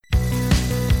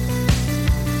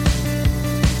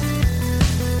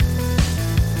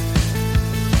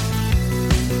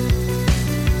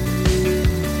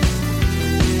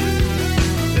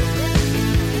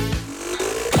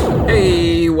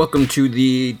Welcome to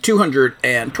the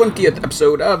 220th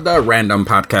episode of the Random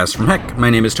Podcast from Heck.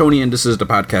 My name is Tony, and this is the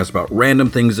podcast about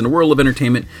random things in the world of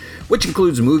entertainment, which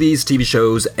includes movies, TV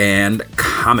shows, and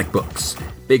comic books.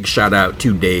 Big shout out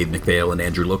to Dave McPhail and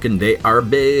Andrew Loken. They are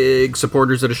big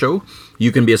supporters of the show.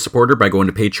 You can be a supporter by going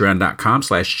to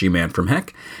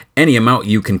patreon.com/gmanfromheck. Any amount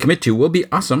you can commit to will be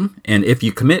awesome. And if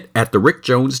you commit at the Rick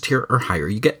Jones tier or higher,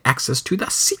 you get access to the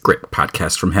Secret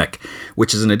Podcast from Heck,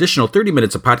 which is an additional 30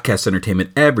 minutes of podcast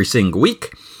entertainment every single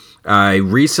week. I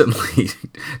recently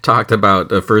talked about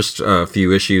the first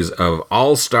few issues of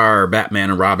All-Star Batman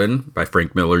and Robin by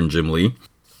Frank Miller and Jim Lee.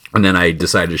 And then I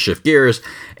decided to shift gears,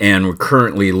 and we're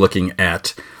currently looking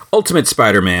at Ultimate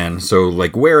Spider-Man. So,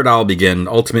 like, where it all began,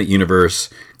 Ultimate Universe,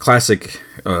 classic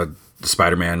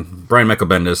Spider-Man, Brian Michael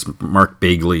Bendis, Mark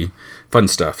Bagley, fun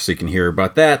stuff. So you can hear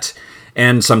about that.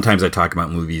 And sometimes I talk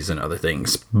about movies and other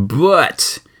things.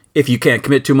 But if you can't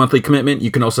commit to a monthly commitment,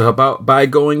 you can also help out by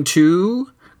going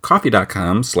to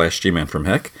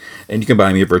coffee.com/gmanfromheck, and you can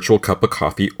buy me a virtual cup of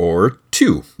coffee or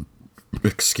two.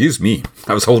 Excuse me.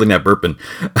 I was holding that burp, and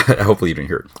hopefully you didn't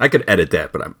hear it. I could edit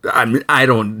that, but I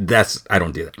don't do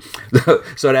that.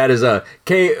 So that is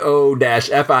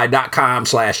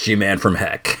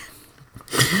ko-fi.com/gmanfromheck.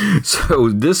 So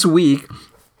this week,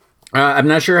 I'm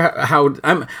not sure how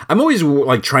I'm always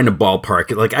like trying to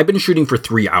ballpark it. Like, I've been shooting for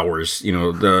 3 hours,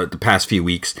 the past few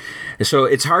weeks. So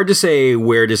it's hard to say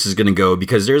where this is going to go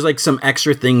because there's like some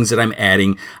extra things that I'm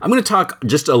adding. I'm going to talk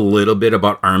just a little bit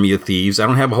about Army of Thieves. I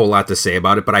don't have a whole lot to say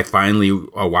about it, but I finally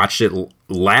watched it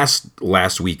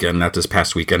last weekend, not this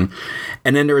past weekend.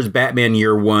 And then there was Batman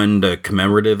Year One, the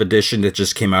commemorative edition that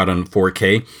just came out on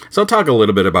 4K. So I'll talk a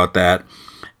little bit about that.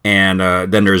 And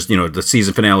then there's, the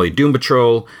season finale, Doom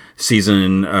Patrol.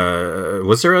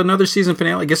 Was there another season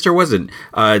finale? I guess there wasn't.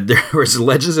 There was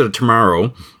Legends of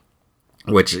Tomorrow,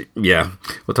 which, yeah,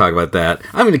 we'll talk about that.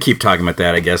 I'm going to keep talking about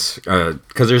that, I guess,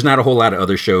 because there's not a whole lot of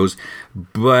other shows.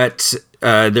 But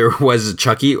there was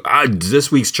Chucky.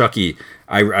 This week's Chucky,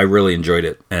 I really enjoyed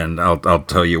it, and I'll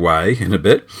tell you why in a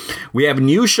bit. We have a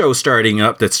new show starting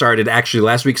up that started actually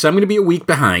last week, so I'm going to be a week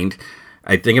behind.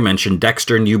 I think I mentioned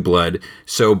Dexter New Blood.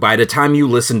 So by the time you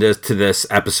listen to this,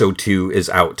 episode 2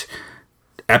 is out.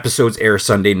 Episodes air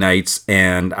Sunday nights,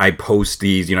 and I post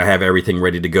these, I have everything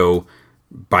ready to go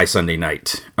by Sunday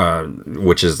night,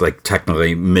 which is like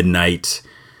technically midnight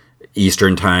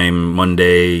Eastern time,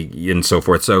 Monday, and so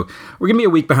forth. So we're going to be a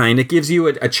week behind. It gives you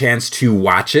a chance to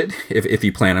watch it if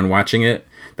you plan on watching it.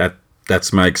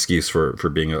 That's my excuse for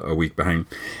being a week behind.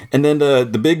 And then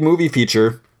the big movie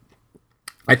feature,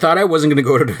 I thought I wasn't going to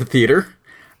go to the theater.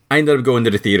 I ended up going to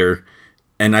the theater,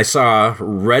 and I saw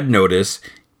Red Notice,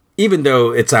 even though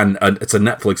it's a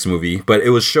Netflix movie, but it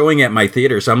was showing at my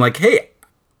theater. So I'm like, hey,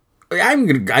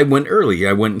 I went early.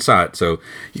 I went and saw it, so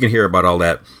you can hear about all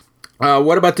that.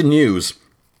 What about the news?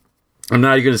 I'm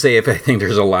not going to say if I think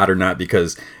there's a lot or not,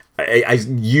 because I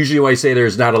usually when I say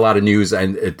there's not a lot of news, I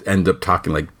end up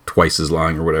talking like twice as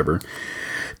long or whatever.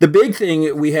 The big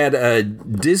thing, we had a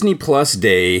Disney Plus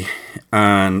Day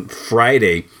on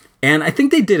Friday, and I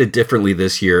think they did it differently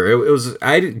this year.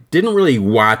 I didn't really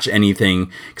watch anything,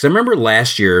 because I remember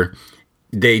last year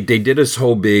they did this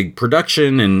whole big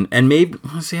production, and maybe,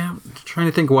 let's see, I'm trying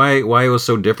to think why it was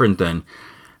so different then.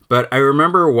 But I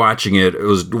remember watching it. It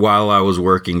was while I was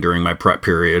working during my prep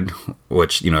period,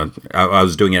 which, I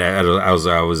was doing it I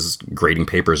was grading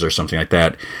papers or something like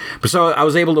that. But so I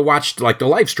was able to watch like the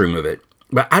live stream of it.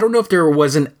 But I don't know if there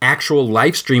was an actual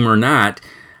live stream or not.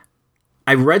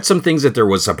 I read some things that there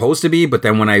was supposed to be, but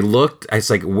then when I looked, I was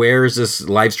like, where is this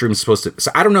live stream supposed to... So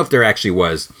I don't know if there actually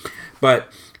was. But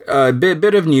a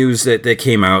bit of news that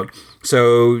came out.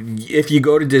 So if you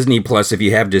go to Disney Plus, if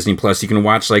you have Disney Plus, you can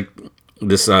watch like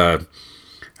this... how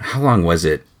long was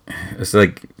it? It's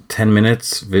like 10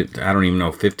 minutes. I don't even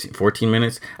know, 14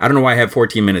 minutes. I don't know why I have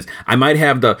 14 minutes. I might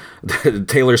have the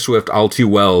Taylor Swift All Too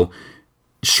Well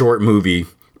short movie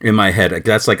in my head.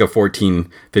 That's like a 15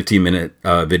 minute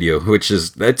video, which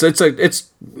is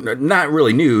it's not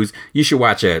really news. You should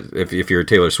watch it if you're a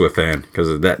Taylor Swift fan,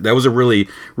 because that was a really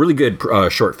good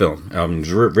short film. It's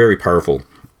very powerful.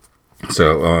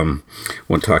 So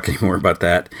won't talk anymore about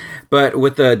that. But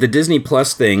with the Disney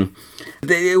Plus thing,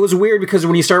 it was weird because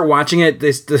when you start watching it,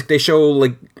 they show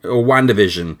like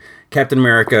WandaVision, Captain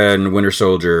America and Winter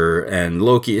Soldier and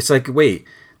Loki. It's like, wait,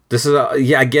 this is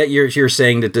I get you're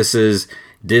saying that this is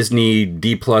Disney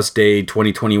D Plus Day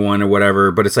 2021 or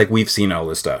whatever, but it's like we've seen all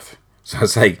this stuff. So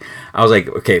it's like, I was like,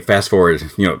 okay, fast forward,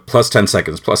 plus 10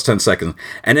 seconds,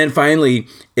 and then finally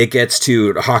it gets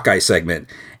to the Hawkeye segment.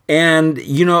 And,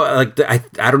 like,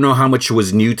 I don't know how much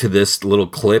was new to this little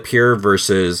clip here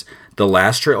versus the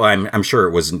last trailer. I'm sure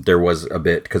it wasn't. There was a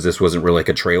bit because this wasn't really like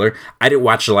a trailer. I didn't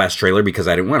watch the last trailer because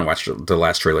I didn't want to watch the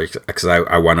last trailer because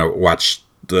I want to watch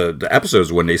the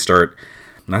episodes when they start.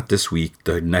 Not this week.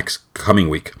 The next coming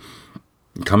week.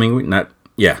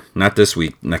 Not this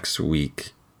week. Next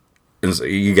week. And so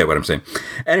you get what I'm saying.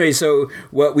 Anyway, so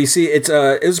what we see, it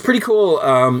was pretty cool.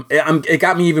 It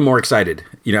got me even more excited.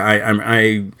 You know,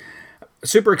 I'm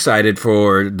super excited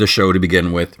for the show to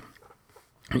begin with.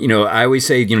 You know, I always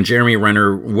say, you know, Jeremy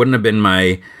Renner wouldn't have been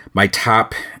my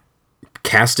top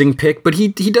casting pick, but he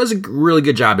does a really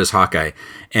good job as Hawkeye.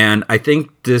 And I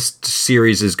think this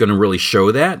series is going to really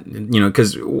show that, you know,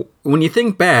 because when you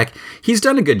think back, he's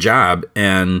done a good job,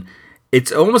 and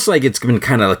it's almost like it's been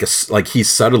kind of like he's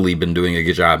subtly been doing a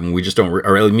good job, and we just don't,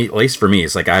 or at least for me,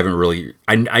 it's like I haven't really,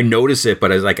 I notice it,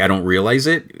 but I don't realize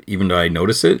it, even though I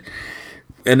notice it.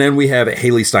 And then we have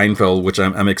Haley Steinfeld, which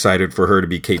I'm excited for her to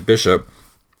be Kate Bishop.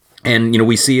 And, you know,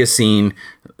 we see a scene,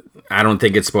 I don't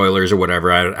think it's spoilers or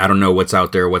whatever, I don't know what's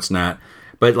out there, what's not.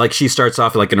 But, like, she starts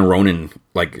off, like, in a Ronin,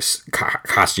 like,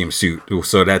 costume suit.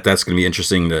 So that's going to be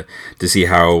interesting to see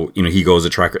how, you know, he goes to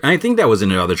track her. And I think that was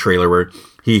in another trailer where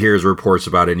he hears reports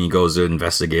about it and he goes to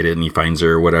investigate it and he finds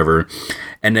her or whatever.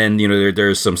 And then, you know,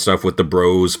 there's some stuff with the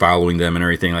bros following them and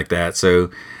everything like that. So,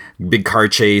 big car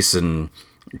chase and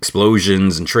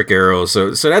explosions and trick arrows.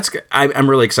 So that's, I'm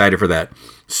really excited for that.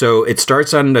 So, it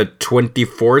starts on the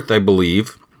 24th, I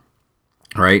believe.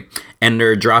 Right? And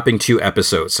they're dropping 2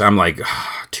 episodes. So I'm like,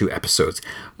 2 episodes.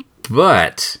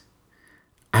 But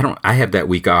I have that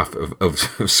week off of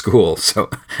school. So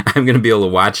I'm going to be able to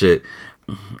watch it.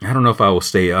 I don't know if I will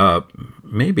stay up.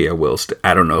 Maybe I will.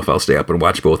 I don't know if I'll stay up and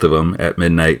watch both of them at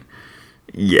midnight.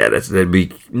 Yeah, that'd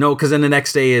be, no, because then the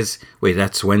next day is, wait,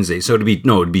 that's Wednesday. So it'd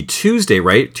be Tuesday,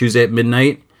 right? Tuesday at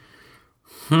midnight.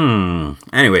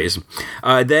 Anyways,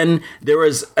 then there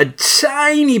was a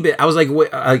tiny bit. I was like,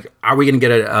 wait, are we gonna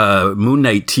get a Moon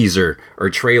Knight teaser or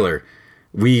trailer?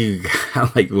 We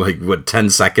got like what 10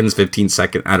 seconds, 15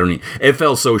 seconds. I don't know. It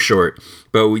felt so short,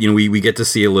 but you know, we get to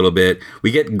see a little bit.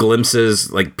 We get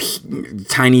glimpses, like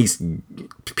tiny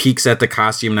peeks at the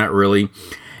costume. Not really.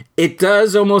 It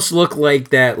does almost look like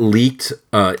that leaked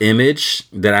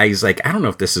image that I was like, I don't know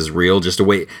if this is real. Just the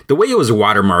way it was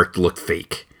watermarked looked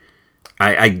fake.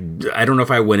 I don't know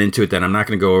if I went into it then. I'm not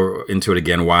going to go into it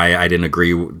again, why I didn't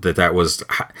agree that was...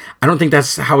 I don't think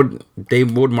that's how they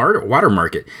would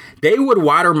watermark it. They would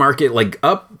watermark it like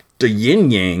up the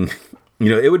yin-yang. You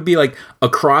know, it would be like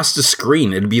across the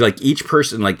screen. It'd be like each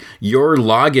person, like your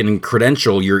login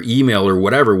credential, your email or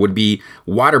whatever would be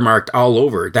watermarked all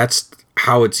over. That's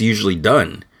how it's usually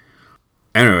done.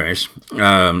 Anyways,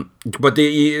 but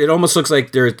it almost looks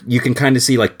like you can kind of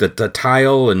see like the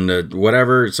tile and the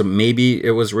whatever. So maybe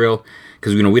it was real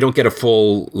because, you know, we don't get a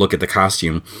full look at the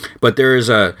costume. But there's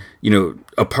a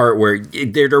part where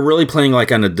they're really playing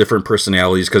like on the different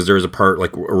personalities, because there's a part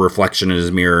like a reflection in his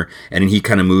mirror and he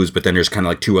kind of moves, but then there's kind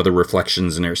of like 2 other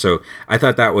reflections in there. So I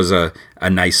thought that was a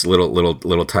nice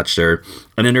little touch there.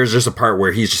 And then there's just a part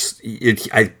where he's just,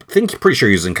 I think pretty sure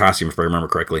he was in costume if I remember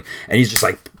correctly, and he's just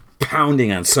like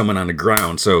pounding on someone on the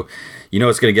ground. So, you know,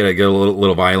 it's going to get a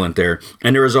little violent there.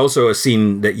 And there was also a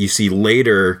scene that you see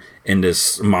later in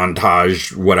this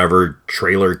montage, whatever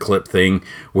trailer clip thing,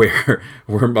 where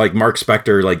like Mark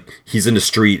Spector, like he's in the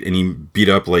street and he beat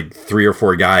up like 3 or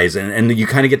 4 guys. And you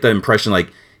kind of get the impression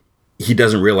like he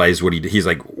doesn't realize what he's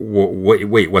like,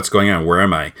 wait, what's going on? Where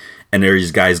am I? And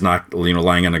there's guys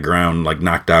lying on the ground, like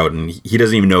knocked out, and he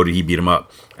doesn't even know that he beat him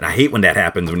up. And I hate when that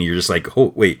happens, when you're just like,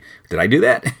 oh, wait, did I do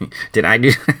that? Did I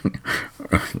do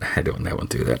that? I won't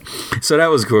do that. So that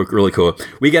was cool, really cool.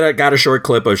 We got a short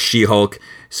clip of She-Hulk.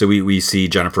 So we see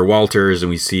Jennifer Walters, and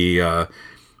we see...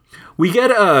 we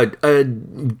get a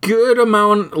good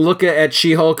amount look at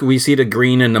She-Hulk. We see the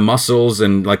green and the muscles,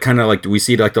 and like kind of like we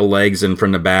see like the legs and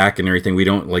from the back and everything. We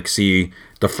don't like see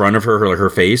the front of her, like her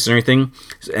face and everything.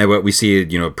 And what we see,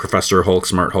 you know, Professor Hulk,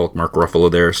 Smart Hulk, Mark Ruffalo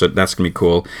there. So that's gonna be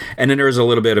cool. And then there's a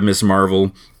little bit of Ms.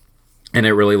 Marvel, and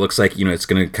it really looks like, you know, it's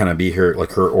gonna kind of be her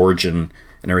origin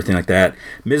and everything like that.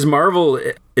 Ms. Marvel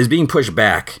is being pushed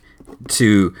back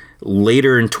to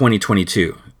later in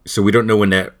 2022. So we don't know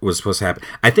when that was supposed to happen.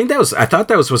 I thought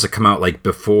that was supposed to come out like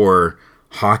before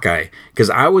Hawkeye,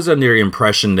 because I was under the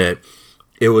impression that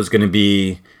it was going to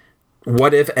be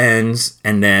What If ends,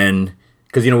 and then,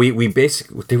 because, you know, we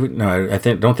basically,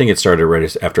 don't think it started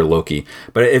right after Loki,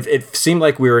 but it seemed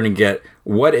like we were going to get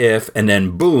What If, and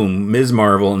then boom, Ms.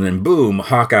 Marvel, and then boom,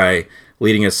 Hawkeye,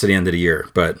 leading us to the end of the year.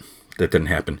 But that didn't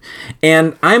happen,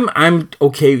 and I'm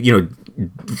okay, you know.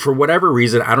 For whatever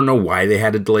reason, I don't know why they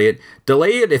had to delay it.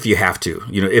 Delay it if you have to.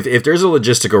 You know, if there's a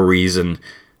logistical reason,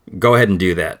 go ahead and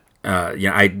do that.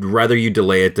 I'd rather you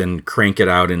delay it than crank it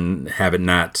out and have it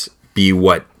not be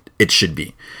what it should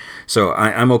be. So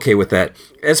I'm okay with that.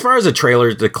 As far as the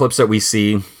trailers, the clips that we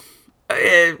see,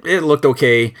 it looked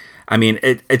okay. I mean,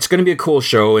 it's going to be a cool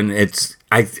show, and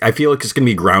I feel like it's going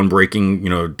to be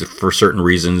groundbreaking, for certain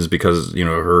reasons because,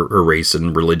 her race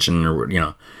and religion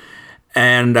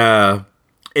and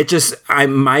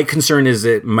my concern is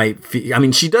it might,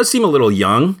 she does seem a little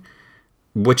young,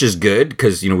 which is good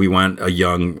because, we want a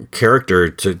young character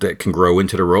that can grow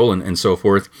into the role and so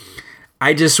forth.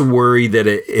 I just worry that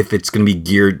if it's going to be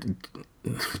geared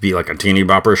to be like a teeny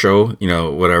bopper show,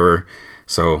 whatever.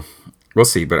 So we'll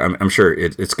see, but I'm sure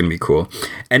it's going to be cool.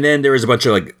 And then there was a bunch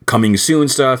of like coming soon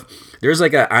stuff. There's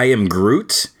like I Am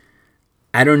Groot.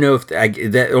 I don't know if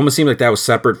that almost seemed like that was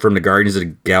separate from the Guardians of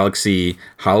the Galaxy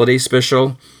holiday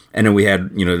special. And then we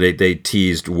had, they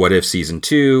teased What If Season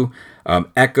 2,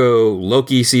 Echo,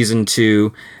 Loki Season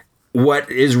 2. What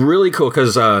is really cool,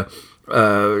 because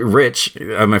Rich,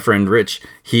 my friend Rich,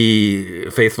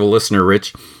 faithful listener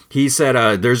Rich, he said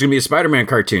there's going to be a Spider-Man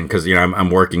cartoon because, I'm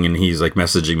working and he's like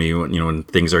messaging me when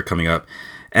things are coming up.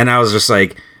 And I was just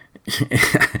like,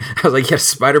 yeah,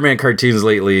 Spider-Man cartoons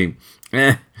lately,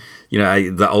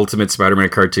 the Ultimate Spider-Man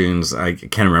cartoons, I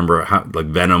can't remember how, like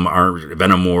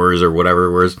Venom Wars or whatever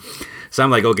it was. So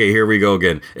I'm like, okay, here we go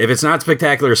again. If it's not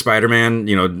Spectacular Spider-Man,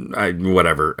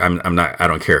 whatever. I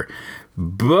don't care.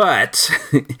 But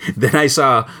then I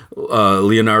saw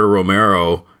Leonardo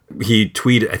Romero. He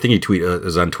tweeted, it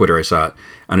was on Twitter. I saw it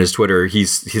on his Twitter. He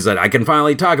said, I can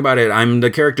finally talk about it. I'm the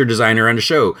character designer on the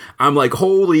show. I'm like,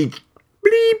 holy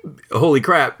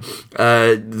crap.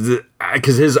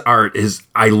 Because his art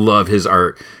I love his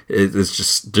art. It's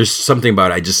just, there's something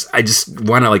about it. I just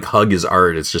want to like hug his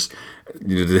art. It's just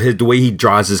the way he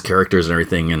draws his characters and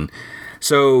everything. And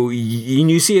so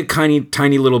you see a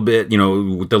tiny little bit,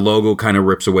 the logo kind of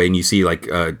rips away and you see like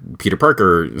Peter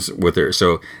Parker with her.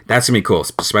 So that's going to be cool.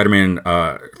 Spider-Man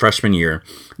freshman year.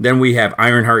 Then we have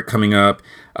Ironheart coming up.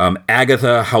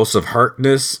 Agatha, House of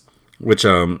Harkness, which,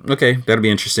 okay, that'll be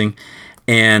interesting.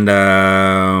 And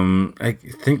I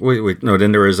think,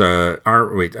 then there was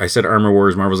I said Armor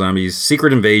Wars, Marvel Zombies,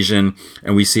 Secret Invasion,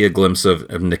 and we see a glimpse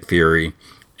of Nick Fury.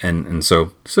 And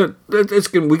so it's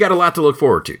good. We got a lot to look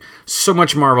forward to. So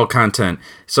much Marvel content.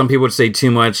 Some people would say too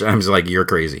much. I'm just like, you're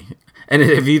crazy. And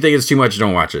if you think it's too much,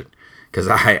 don't watch it. Because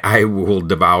I will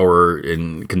devour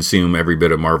and consume every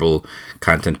bit of Marvel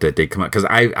content that they come out. Because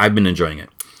I've been enjoying it.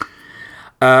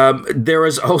 There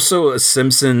was also a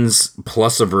Simpsons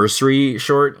Plusiversary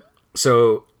short.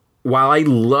 So while I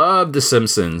love The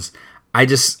Simpsons, I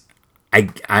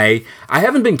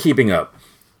haven't been keeping up.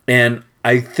 And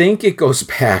I think it goes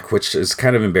back, which is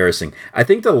kind of embarrassing. I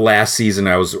think the last season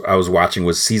I was watching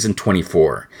was season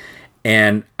 24.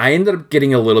 And I ended up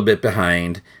getting a little bit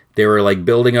behind. They were like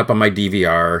building up on my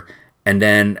DVR. And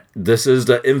then this is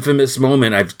the infamous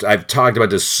moment. I've talked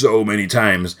about this so many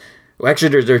times. Well,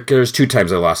 actually, there's two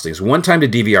times I lost things. One time the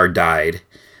DVR died.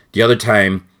 The other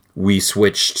time we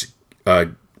switched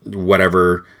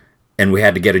whatever, and we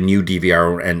had to get a new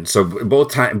DVR. And so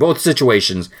both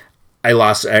situations, I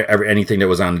lost anything that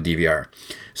was on the DVR.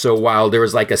 So while there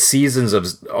was like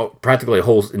practically a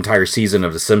whole entire season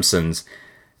of The Simpsons,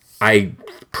 I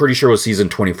pretty sure it was season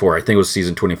 24. I think it was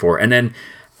season 24. And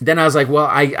then I was like, well,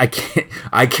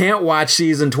 I can't watch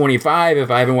season 25 if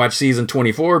I haven't watched season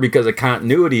 24 because of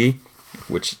continuity,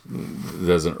 which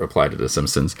doesn't apply to The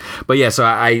Simpsons. But yeah, so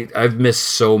I've missed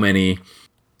so many.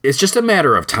 It's just a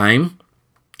matter of time.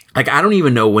 Like, I don't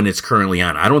even know when it's currently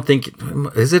on. I don't think,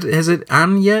 is it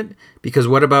on yet? Because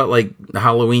what about like the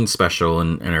Halloween special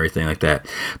and everything like that?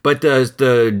 But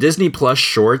the Disney Plus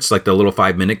shorts, like the little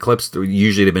 5-minute clips,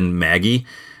 usually they've been Maggie.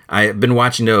 I've been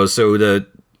watching those. So the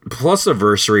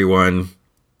Plusiversary one,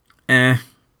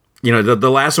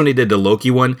 the last one they did, the Loki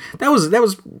one, that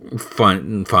was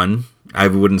fun. I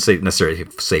wouldn't necessarily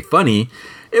say funny.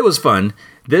 It was fun.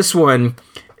 This one,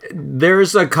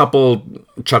 there's a couple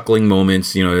chuckling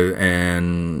moments,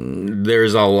 and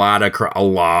there's a lot of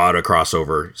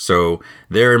crossover. So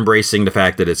they're embracing the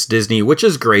fact that it's Disney, which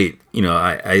is great.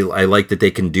 I like that they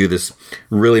can do this,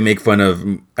 really make fun of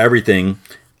everything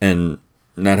and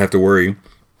not have to worry.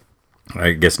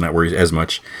 I guess not worry as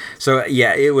much. So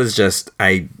yeah, it was just,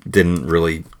 I didn't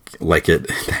really like it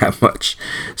that much.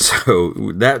 So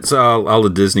that's all the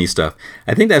Disney stuff.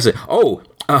 I think that's it. Oh,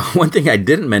 one thing I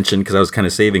didn't mention because I was kind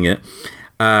of saving it.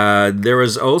 There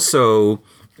was also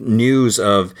news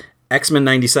of X-Men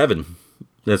 97.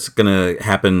 That's going to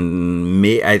happen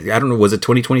I don't know, was it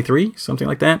 2023? Something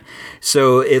like that.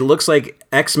 So it looks like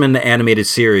X-Men the animated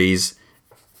series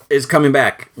is coming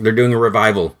back. They're doing a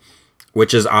revival.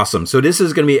 which is awesome. So this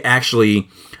is going to be actually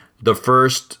the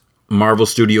first Marvel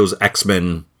Studios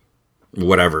X-Men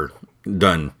whatever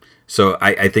done. So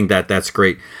I think that's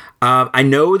great. I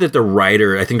know that the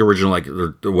writer, I think the original, like,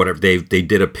 whatever, they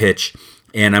did a pitch,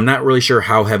 and I'm not really sure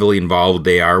how heavily involved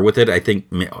they are with it. I think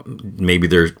maybe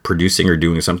they're producing or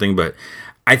doing something, but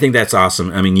I think that's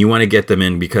awesome. I mean, you want to get them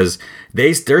in because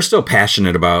they're still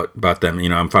passionate about them. You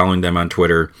know, I'm following them on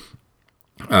Twitter,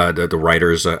 the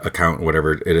writer's account,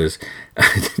 whatever it is,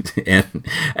 and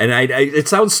I it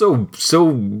sounds so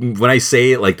when I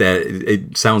say it like that,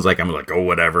 it sounds like I'm like, oh,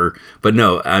 whatever. But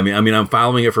no, I mean I'm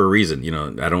following it for a reason. You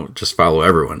know, I don't just follow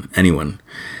anyone.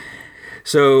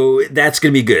 So that's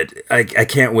gonna be good. I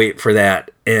can't wait for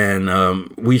that. And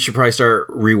we should probably start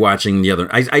rewatching the other.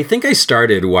 I think I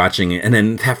started watching it, and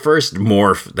then that first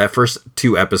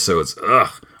 2 episodes,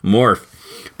 Morph.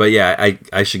 But yeah,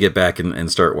 I should get back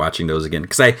and start watching those again.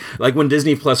 Because I, like, when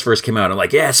Disney Plus first came out, I'm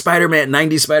like, yeah, Spider-Man,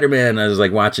 90s Spider-Man. I was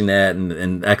like watching that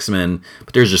and X-Men.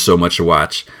 But there's just so much to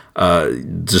watch.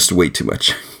 Just way too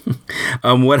much.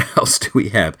 What else do we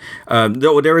have?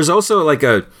 There was also like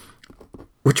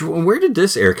where did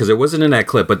this air? Because it wasn't in that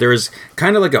clip. But there was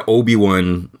kind of like an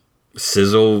Obi-Wan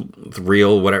sizzle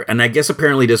reel, whatever. And I guess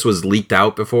apparently this was leaked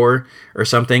out before or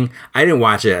something. I didn't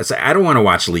watch it. I don't want to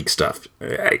watch leaked stuff.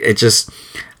 I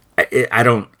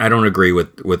don't agree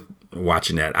with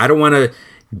watching that. I don't want to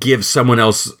give someone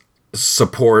else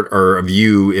support or a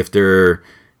view if they're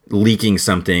leaking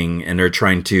something and they're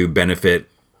trying to benefit.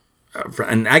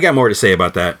 And I got more to say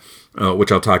about that,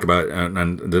 which I'll talk about.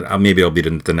 Maybe I'll be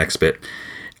the next bit.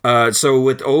 So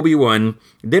with Obi-Wan,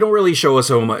 they don't really show us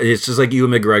so much. It's just like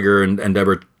Ewan McGregor and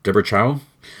Deborah Chow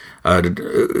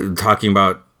talking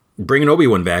about bringing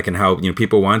Obi-Wan back and how, you know,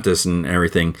 people want this and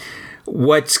everything.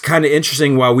 What's kind of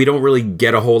interesting, while we don't really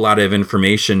get a whole lot of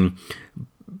information,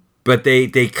 but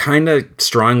they kind of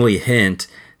strongly hint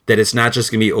that it's not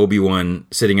just going to be Obi-Wan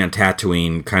sitting on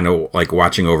Tatooine, kind of like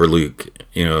watching over Luke,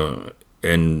 you know,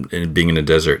 and being in the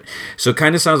desert. So it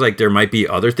kind of sounds like there might be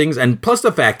other things. And plus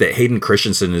the fact that Hayden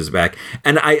Christensen is back.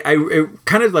 And it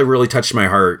kind of like really touched my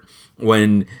heart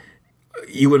when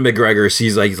Ewan McGregor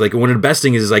sees, like, he's like, one of the best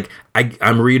things is like,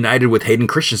 I'm reunited with Hayden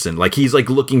Christensen. Like, he's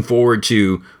like looking forward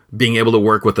to being able to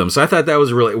work with them. So I thought that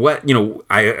was really what, you know,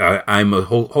 I'm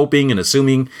hoping and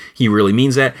assuming he really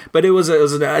means that. But it was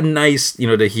a nice, you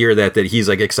know, to hear that he's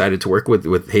like excited to work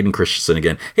with Hayden Christensen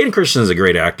again. Hayden Christensen is a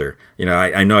great actor. You know,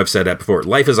 I know I've said that before.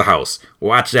 Life is a House.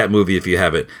 Watch that movie if you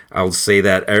haven't. I'll say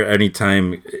that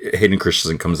anytime Hayden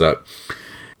Christensen comes up.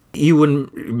 Ewan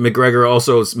McGregor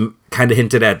also kind of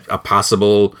hinted at a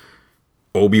possible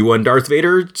Obi-Wan Darth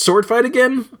Vader sword fight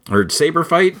again, or saber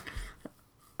fight.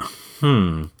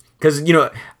 Because, you know,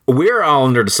 we're all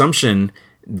under the assumption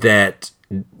that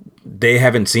they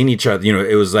haven't seen each other. You know,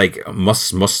 it was like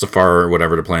Mustafar or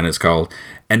whatever the planet is called,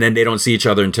 and then they don't see each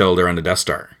other until they're on the Death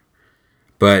Star.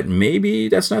 But maybe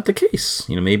that's not the case.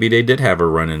 You know, maybe they did have a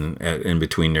run in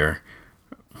between there.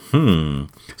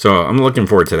 So I'm looking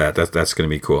forward to that. That's going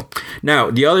to be cool.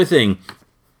 Now, the other thing,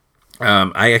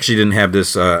 I actually didn't have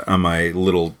this on my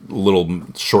little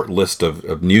short list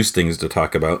of news things to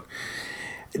talk about.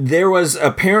 There was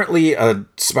apparently a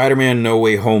Spider-Man No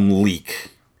Way Home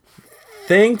leak.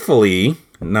 Thankfully,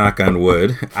 knock on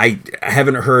wood, I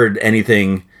haven't heard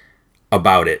anything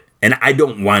about it, and I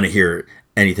don't want to hear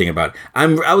anything about it.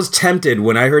 I was tempted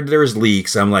when I heard there was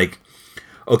leaks. I'm like,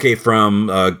 okay, from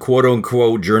a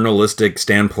quote-unquote journalistic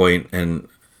standpoint, and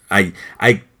I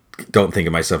don't think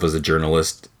of myself as a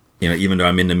journalist, you know, even though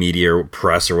I'm in the media or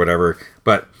press or whatever.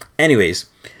 But anyways,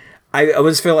 I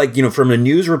always feel like, you know, from a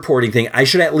news reporting thing, I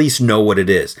should at least know what it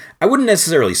is. I wouldn't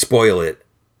necessarily spoil it.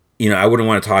 You know, I wouldn't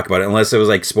want to talk about it unless it was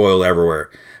like spoiled everywhere.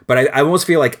 But I almost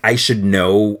feel like I should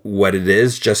know what it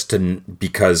is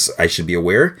because I should be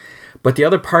aware. But the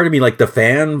other part of me, like the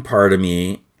fan part of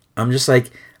me, I'm just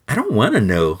like, I don't want to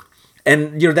know.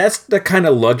 And, you know, that's the kind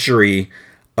of luxury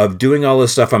of doing all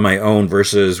this stuff on my own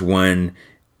versus when,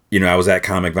 you know, I was at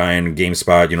Comic Vine,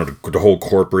 GameSpot, you know, the whole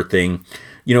corporate thing.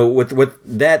 You know, with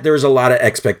that, there was a lot of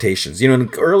expectations. You know, in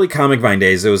early Comic Vine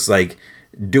days, it was like,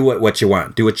 do what you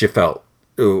want, do what you felt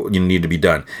you need to be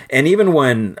done. And even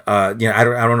when, you know, I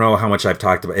don't know how much I've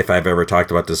talked about, if I've ever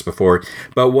talked about this before,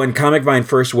 but when Comic Vine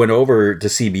first went over to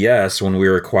CBS, when we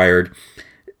were acquired,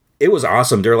 it was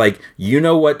awesome. They're like, you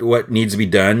know what needs to be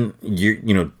done. You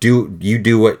know,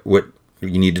 do what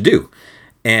you need to do.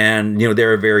 And, you know,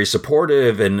 they're very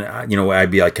supportive. And, you know,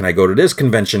 I'd be like, can I go to this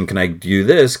convention? Can I do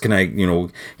this? Can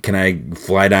I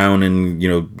fly down and, you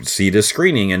know, see this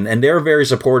screening? And they're very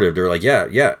supportive. They're like, yeah,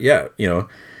 you know,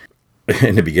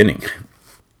 in the beginning.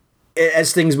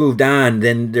 as things moved on,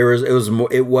 then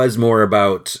it was more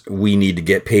about, we need to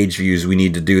get page views, we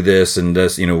need to do this and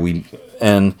this,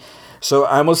 and so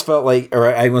I almost felt like, or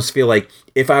I almost feel like,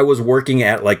 if I was working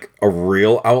at like a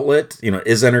real outlet,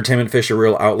 is Entertainment Fish a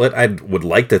real outlet? I would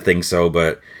like to think so,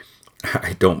 but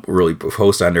I don't really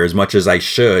post on there as much as I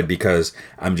should, because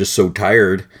I'm just so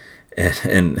tired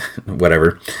and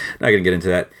whatever. Not gonna get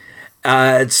into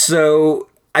that. So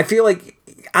I feel like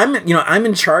I'm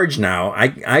in charge now.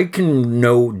 I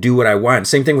can do what I want.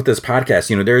 Same thing with this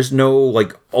podcast. There's no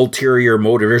like ulterior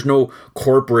motive. There's no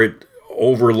corporate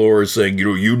overlords saying,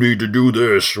 you need to do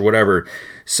this or whatever.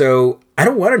 So I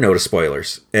don't want to know the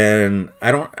spoilers, and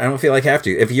I don't feel like I have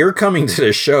to. If you're coming to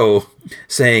the show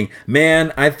saying,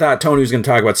 man, I thought Tony was going to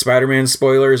talk about Spider-Man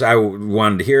spoilers, I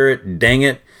wanted to hear it, dang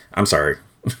it, I'm sorry.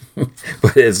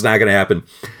 But it's not going to happen.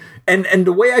 And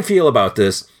the way I feel about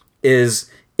this is,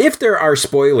 if there are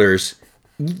spoilers,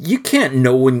 you can't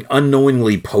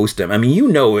unknowingly post them. I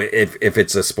mean, if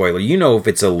it's a spoiler, if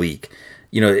it's a leak.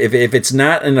 If it's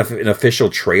not an official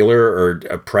trailer or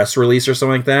a press release or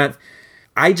something like that,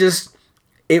 it just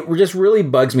really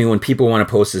bugs me when people want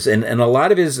to post this. And a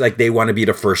lot of it is like, they want to be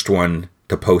the first one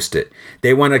to post it.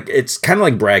 It's kind of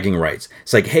like bragging rights.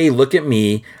 It's like, hey, look at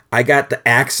me. I got the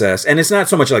access. And it's not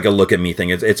so much like a look at me thing.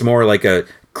 It's more like a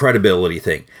credibility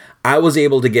thing. I was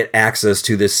able to get access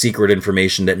to this secret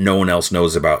information that no one else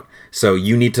knows about. So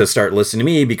you need to start listening to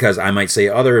me, because I might say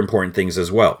other important things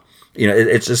as well.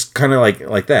 It's just kind of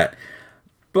like that.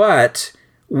 But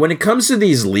when it comes to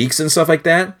these leaks and stuff like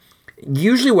that,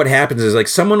 usually what happens is, like,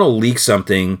 someone will leak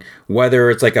something, whether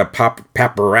it's like a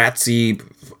paparazzi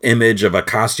image of a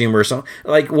costume or something.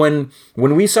 Like when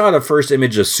we saw the first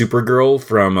image of Supergirl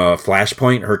from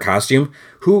Flashpoint, her costume,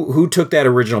 who took that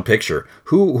original picture?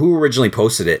 Who originally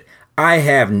posted it? I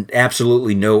have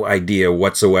absolutely no idea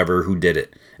whatsoever who did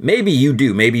it. Maybe you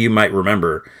do. Maybe you might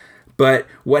remember. But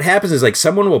what happens is, like,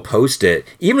 someone will post it,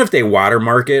 even if they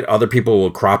watermark it, other people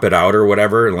will crop it out or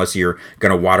whatever, unless you're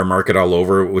going to watermark it all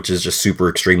over, which is just super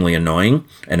extremely annoying.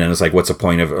 And then it's like, what's the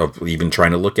point of even trying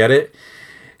to look at it?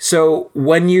 So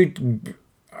when you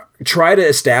try to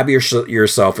establish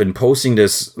yourself in posting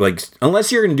this, like,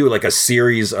 unless you're going to do like a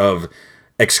series of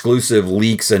exclusive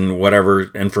leaks and whatever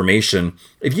information,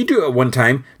 if you do it one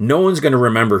time, no one's going to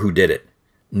remember who did it.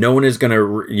 No one is going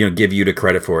to, give you the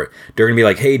credit for it. They're going to be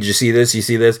like, hey, did you see this? You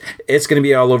see this? It's going to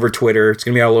be all over Twitter. It's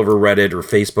going to be all over Reddit or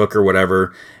Facebook or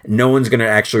whatever. No one's going to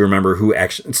actually remember who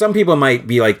actually... Some people might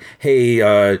be like,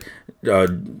 hey,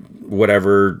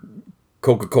 whatever,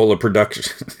 Coca-Cola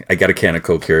production... I got a can of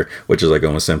Coke here, which is like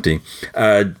almost empty.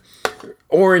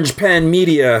 Orange Pen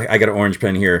Media... I got an Orange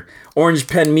Pen here. Orange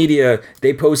Pen Media,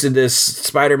 they posted this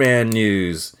Spider-Man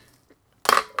news.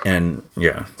 And,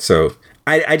 yeah, so...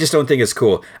 I just don't think it's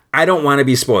cool. I don't want to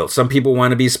be spoiled. Some people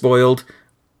want to be spoiled.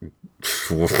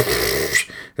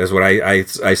 That's what I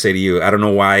say to you. I don't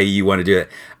know why you want to do it.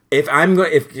 If I'm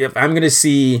going to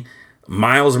see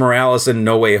Miles Morales in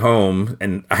No Way Home,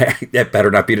 and that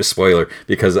better not be the spoiler,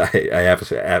 because I have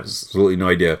absolutely no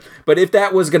idea. But if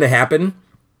that was going to happen,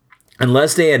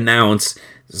 unless they announce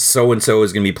so and so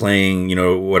is going to be playing,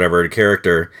 whatever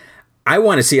character, I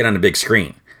want to see it on the big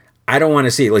screen. I don't want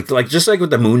to see it like just like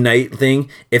with the Moon Knight thing.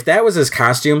 If that was his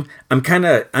costume,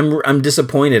 I'm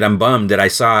disappointed. I'm bummed that I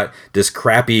saw this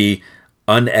crappy,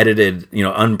 unedited,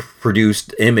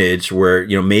 unproduced image where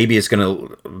maybe it's gonna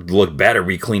look better,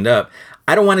 be cleaned up.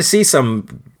 I don't want to see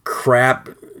some crap,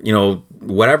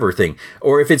 whatever thing.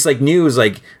 Or if it's like news,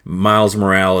 like Miles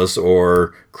Morales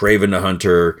or Kraven the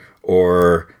Hunter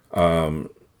or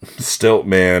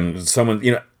Stiltman,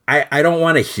 someone, I don't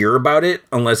want to hear about it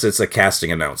unless it's a casting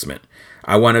announcement.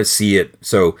 I want to see it.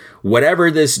 So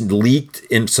whatever this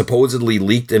supposedly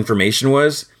leaked information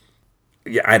was,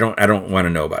 yeah, I don't want to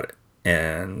know about it,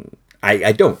 and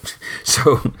I don't.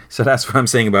 So that's what I'm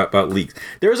saying about leaks.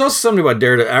 There's also something about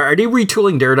Daredevil. Are they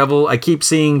retooling Daredevil? I keep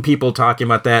seeing people talking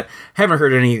about that. Haven't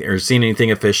heard any or seen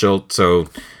anything official, so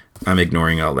I'm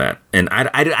ignoring all that. And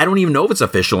I don't even know if it's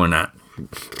official or not.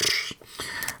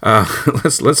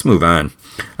 Let's move on.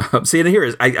 See, here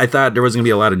is I thought there was going to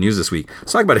be a lot of news this week.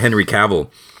 Let's talk about Henry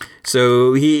Cavill.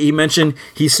 So he mentioned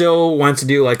he still wants to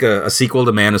do like a sequel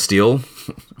to Man of Steel.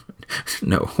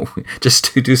 No, just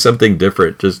to do something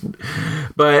different.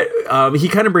 But he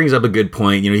kind of brings up a good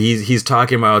point. He's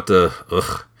talking about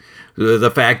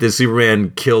the fact that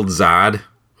Superman killed Zod,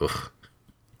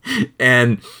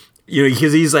 and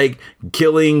because he's like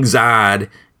killing Zod.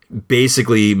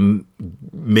 Basically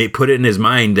may put it in his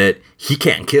mind that he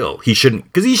can't kill. He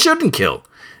shouldn't kill.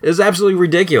 It's absolutely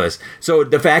ridiculous. So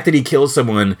the fact that he kills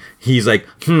someone, he's like,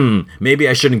 maybe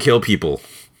I shouldn't kill people.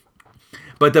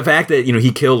 But the fact that,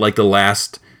 he killed like the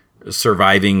last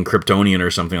surviving Kryptonian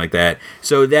or something like that,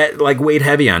 so that like weighed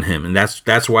heavy on him, and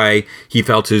that's why he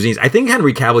fell to his knees. I think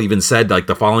Henry Cavill even said like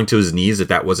the falling to his knees,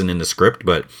 that wasn't in the script,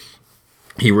 but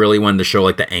he really wanted to show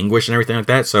like the anguish and everything like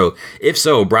that. So if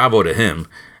so, bravo to him.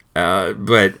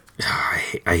 But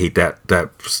I hate that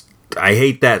I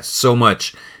hate that so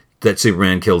much, that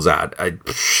Superman kills Zod.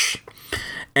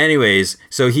 Anyways,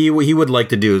 so he would like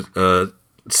to do a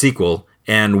sequel,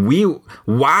 and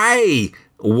why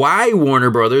Warner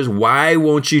Brothers? Why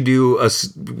won't you do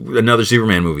another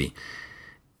Superman movie?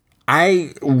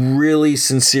 I really,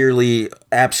 sincerely,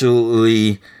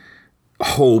 absolutely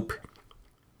hope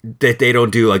that they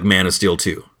don't do like Man of Steel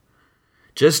 2.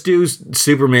 Just do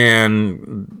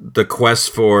Superman, the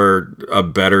quest for a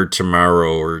better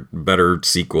tomorrow, or better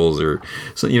sequels, or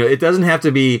so. It doesn't have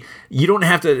to be. You don't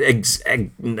have to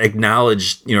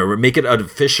acknowledge. Make it an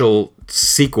official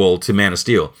sequel to Man of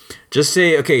Steel. Just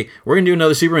say, okay, we're gonna do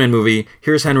another Superman movie.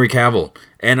 Here's Henry Cavill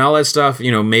and all that stuff.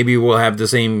 Maybe we'll have the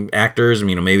same actors.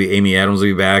 Maybe Amy Adams will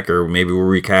be back, or maybe we'll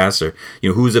recast, or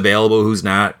who's available, who's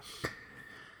not.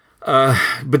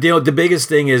 But the biggest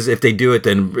thing is, if they do it,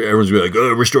 then everyone's gonna be like,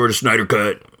 "Oh, restore the Snyder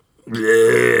cut."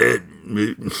 That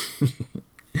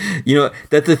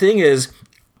the thing is,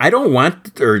 I don't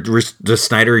want the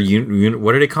Snyder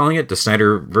what are they calling it? The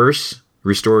Snyderverse,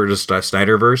 restore the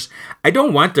Snyderverse. I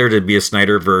don't want there to be a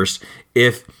Snyderverse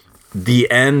if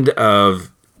the end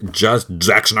of just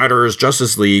Zack Snyder's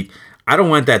Justice League. I don't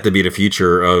want that to be the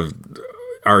future of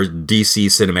our DC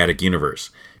cinematic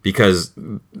universe. Because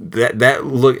that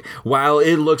look, while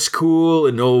it looks cool,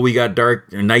 and we got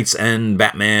Dark Knight's End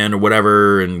Batman or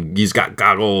whatever, and he's got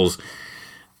goggles,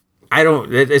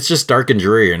 it's just dark and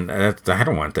dreary, and I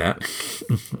don't want that.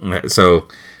 So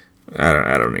I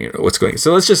don't know what's going.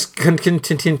 So let's just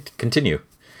continue.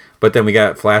 But then we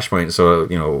got Flashpoint, so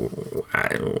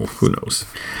who knows?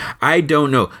 I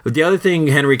don't know. But the other thing,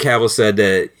 Henry Cavill said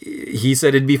that he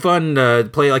said it'd be fun to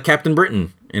play like Captain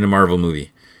Britain in a Marvel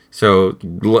movie. So,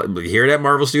 hear that,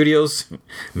 Marvel Studios?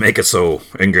 Make it so.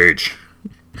 Engage.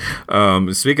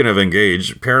 Speaking of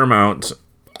engage, Paramount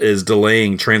is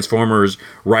delaying Transformers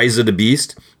Rise of the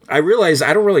Beast. I realize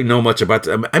I don't really know much about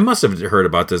this. I must have heard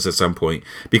about this at some point,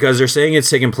 because they're saying it's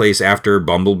taking place after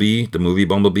Bumblebee, the movie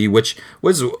Bumblebee, which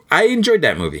I enjoyed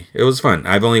that movie. It was fun.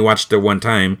 I've only watched it one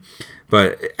time,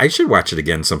 but I should watch it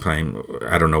again sometime.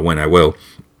 I don't know when I will.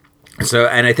 So,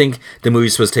 and I think the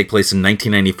movie's supposed to take place in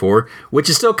 1994, which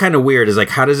is still kind of weird. Is like,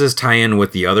 how does this tie in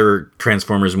with the other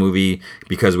Transformers movie?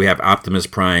 Because we have Optimus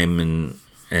Prime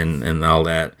and all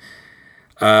that.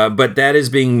 But that is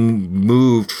being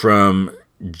moved from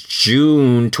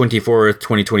June 24th,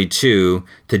 2022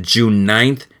 to June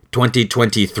 9th,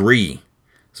 2023.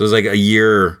 So it's like a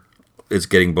year it's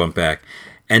getting bumped back.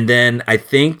 And then I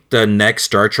think the next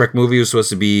Star Trek movie was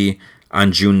supposed to be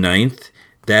on June 9th.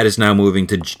 That is now moving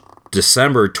to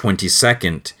December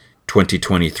 22nd,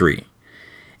 2023.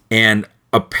 And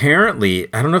apparently,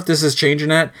 I don't know if this is changing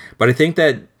that, but I think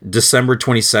that December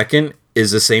 22nd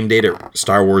is the same day that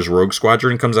Star Wars Rogue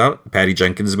Squadron comes out, Patty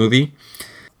Jenkins' movie.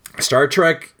 Star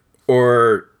Trek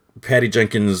or Patty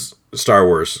Jenkins' Star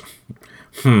Wars?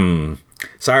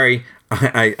 Sorry,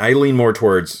 I lean more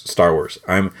towards Star Wars.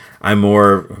 I'm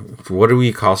more, what do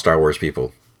we call Star Wars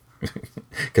people?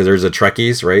 Because there's a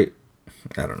Trekkies, right?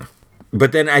 I don't know.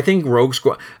 But then I think Rogue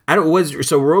Squadron,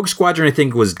 Rogue Squadron I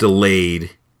think was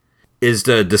delayed. Is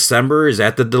the December, is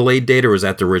that the delayed date, or was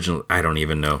that the original? I don't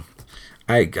even know.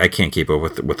 I can't keep up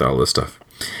with all this stuff.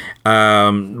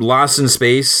 Lost in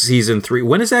Space season 3.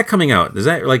 When is that coming out? Is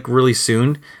that like really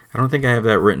soon? I don't think I have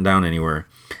that written down anywhere.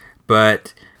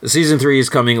 But season 3 is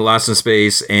coming, Lost in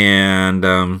Space, and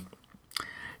I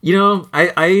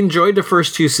enjoyed the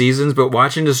first 2 seasons, but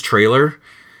watching this trailer,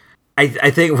 I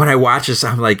think when I watch this,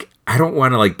 I'm like, I don't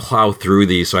want to like plow through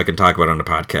these so I can talk about it on the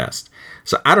podcast.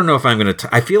 So I don't know if I'm going to,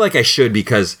 I feel like I should,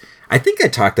 because I think I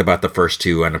talked about the first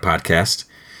 2 on the podcast,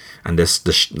 on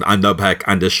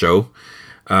this show.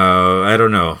 I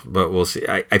don't know, but we'll see.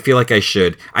 I feel like I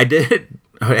should. I did,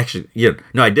 actually,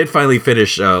 I did finally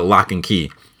finish Lock and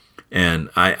Key, and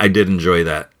I did enjoy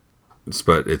that.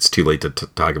 But it's too late to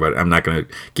talk about it. I'm not going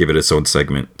to give it its own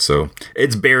segment. So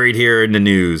it's buried here in the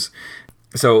news.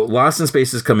 So Lost in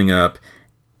Space is coming up.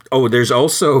 Oh, there's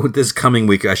also this coming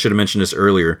week, I should have mentioned this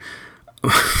earlier,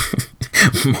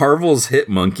 Marvel's Hit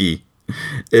Monkey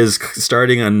is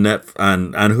starting on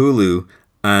Hulu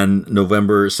on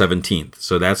November 17th.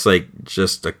 So that's like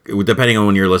just depending on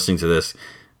when you're listening to this.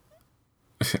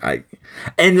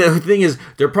 And the thing is,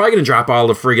 they're probably going to drop all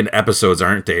the friggin' episodes,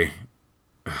 aren't they?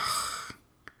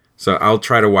 So I'll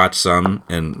try to watch some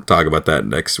and talk about that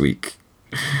next week.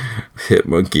 Hit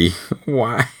Monkey.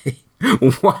 Why?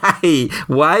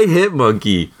 Why Hit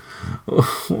Monkey?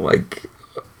 Like,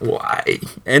 why?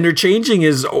 And they're changing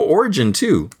his origin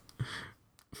too.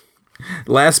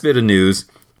 Last bit of news.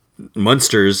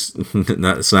 Munsters.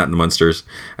 It's not the Munsters.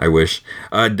 I wish.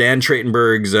 Dan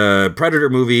Trachtenberg's Predator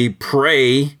movie,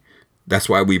 Prey. That's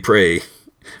why we pray.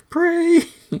 Pray.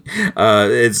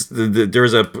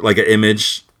 There's an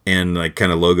image and like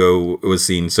kind of logo was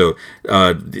seen. So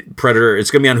Predator. It's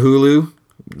gonna be on Hulu.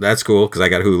 That's cool because I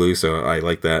got Hulu, so I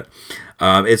like that.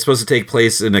 It's supposed to take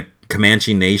place in a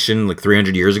Comanche nation like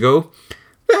 300 years ago.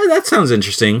 That sounds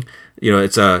interesting.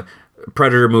 It's a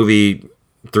Predator movie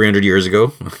 300 years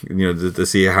ago. To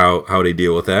see how they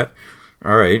deal with that.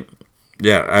 All right.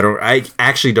 Yeah, I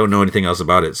actually don't know anything else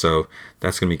about it, so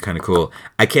that's going to be kind of cool.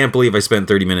 I can't believe I spent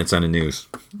 30 minutes on the news.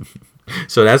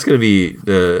 So that's going to be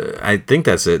I think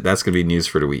that's it. That's going to be news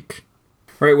for the week.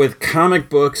 All right, with comic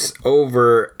books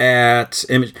over at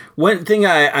Image. One thing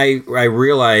I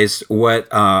realized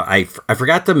I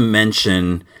forgot to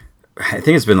mention, I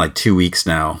think it's been like 2 weeks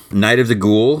now, Night of the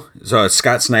Ghoul. So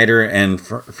Scott Snyder and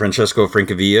Francesco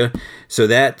Francavilla. So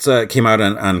that came out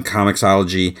on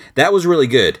Comixology. That was really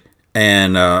good.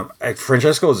 And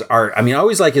Francesco's art, I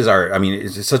always like his art.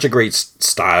 It's such a great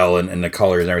style and the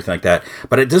colors and everything like that.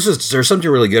 But there's something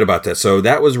really good about that. So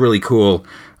that was really cool.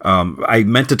 I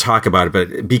meant to talk about it,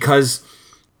 but because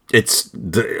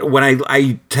when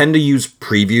I tend to use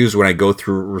previews when I go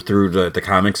through the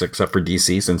comics, except for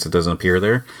DC, since it doesn't appear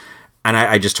there. And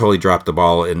I just totally dropped the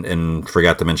ball and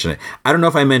forgot to mention it. I don't know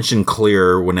if I mentioned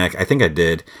Clear I think I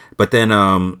did. But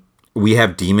then We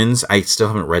Have Demons. I still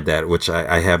haven't read that, which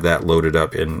I have that loaded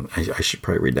up, and I should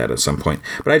probably read that at some point.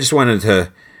 But I just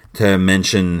wanted to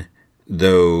mention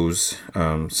those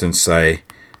since I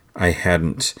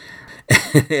hadn't.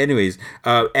 Anyways,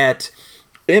 at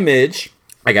Image,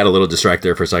 I got a little distracted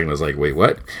there for a second. I was like, wait,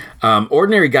 what?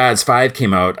 Ordinary Gods 5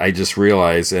 came out, I just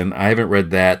realized, and I haven't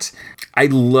read that. I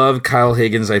love Kyle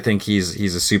Higgins. I think he's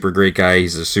a super great guy.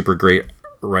 He's a super great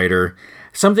writer.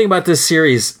 Something about this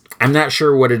series, I'm not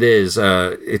sure what it is.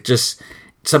 It just,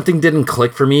 something didn't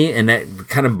click for me, and that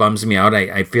kind of bums me out.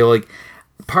 I feel like,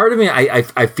 part of me,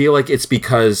 I feel like it's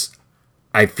because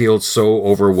I feel so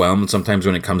overwhelmed sometimes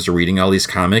when it comes to reading all these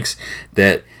comics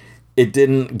that it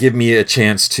didn't give me a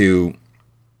chance to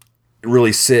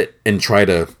really sit and try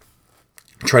to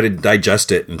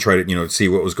digest it and try to see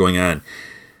what was going on.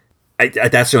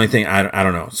 That's the only thing. I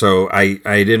don't know. So I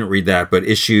didn't read that, but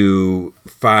issue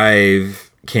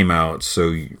 5 came out.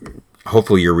 So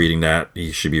hopefully you're reading that.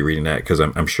 You should be reading that because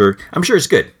I'm sure it's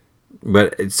good.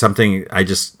 But it's something I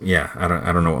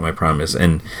don't know what my problem is.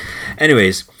 And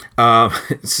anyways,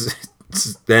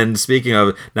 then speaking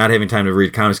of not having time to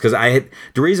read comics, because the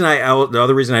other reason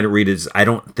I didn't read it is I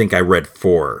don't think I read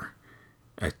 4.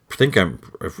 I'm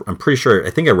pretty sure.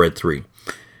 I think I read 3.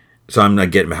 So I'm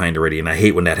not getting behind already, and I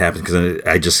hate when that happens because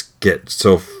I just get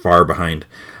so far behind.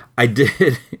 I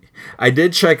did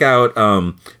check out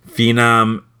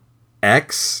Phenom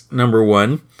X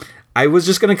 #1. I was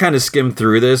just gonna kind of skim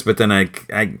through this, but then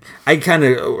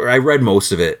I read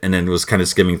most of it and then was kind of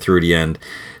skimming through the end.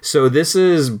 So this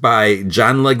is by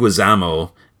John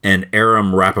Leguizamo and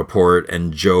Aram Rappaport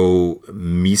and Joe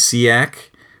Misiak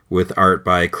with art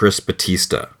by Chris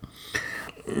Batista.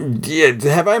 Yeah,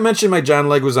 have I mentioned my John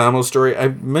Leguizamo story? I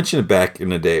mentioned it back in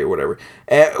the day or whatever.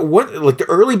 The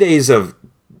early days of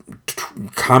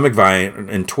Comic Vine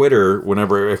and Twitter,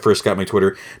 whenever I first got my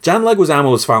Twitter, John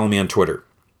Leguizamo was following me on Twitter.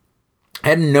 I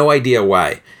had no idea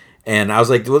why. And I was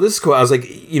like, well, this is cool. I was like,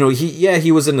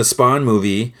 he was in the Spawn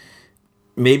movie.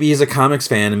 Maybe he's a comics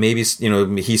fan, and maybe,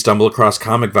 he stumbled across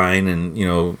Comic Vine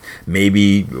and,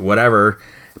 maybe whatever.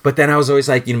 But then I was always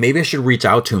like, maybe I should reach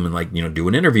out to him and do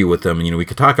an interview with him. And, we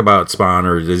could talk about Spawn,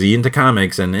 or is he into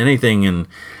comics and anything?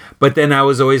 But then I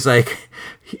was always like,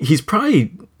 he's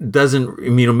probably doesn't,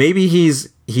 maybe he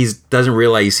doesn't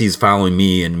realize he's following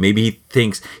me, and maybe he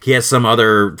thinks he has some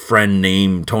other friend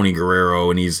named Tony Guerrero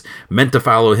and he's meant to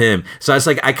follow him. So I was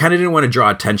like, I kind of didn't want to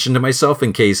draw attention to myself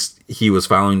in case he was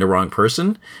following the wrong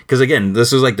person. Because again,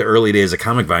 this was like the early days of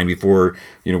Comic Vine before,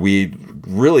 we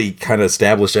really kind of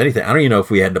established anything. I don't even know if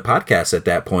we had the podcast at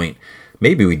that point.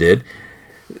 Maybe we did.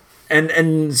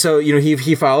 And so,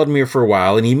 he followed me for a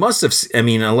while, and he must have,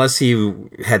 unless he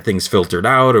had things filtered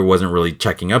out or wasn't really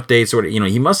checking updates or,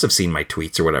 he must have seen my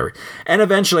tweets or whatever. And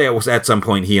eventually at some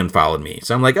point he unfollowed me.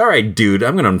 So I'm like, all right, dude,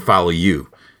 I'm going to unfollow you.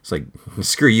 It's like,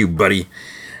 screw you, buddy.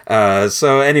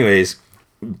 So anyways,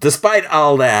 despite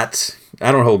all that,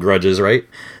 I don't hold grudges, right?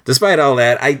 despite all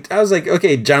that, I was like,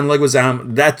 okay, John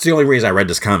Leguizamo, that's the only reason I read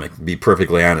this comic, to be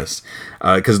perfectly honest.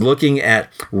 Because looking at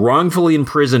wrongfully in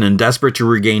prison and desperate to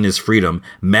regain his freedom,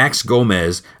 Max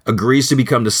Gomez agrees to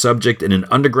become the subject in an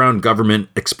underground government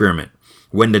experiment.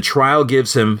 When the trial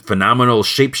gives him phenomenal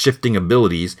shape-shifting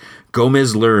abilities,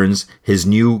 Gomez learns his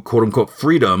new quote-unquote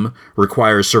freedom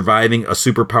requires surviving a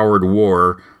superpowered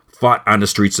war fought on the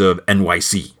streets of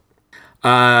NYC.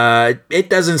 It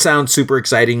doesn't sound super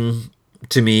exciting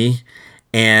to me.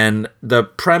 And the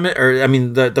premise,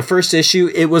 the first issue,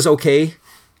 it was okay.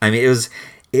 I mean,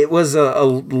 it was a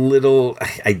little,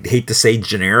 I hate to say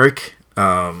generic.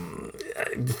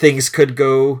 Things could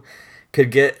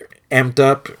get amped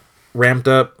up, ramped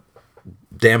up,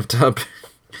 damped up.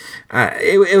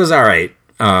 It was all right.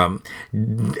 Am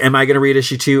I going to read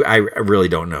issue 2? I really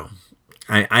don't know.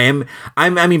 I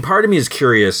mean, part of me is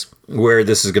curious where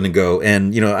this is going to go.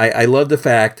 And, I love the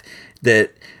fact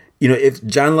that, if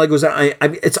John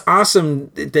Leguizamo, it's awesome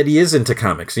that he is into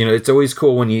comics. It's always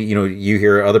cool when you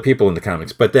hear other people into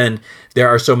comics. But then there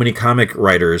are so many comic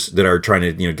writers that are trying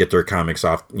to, get their comics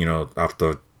off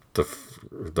the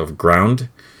ground,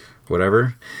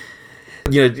 whatever.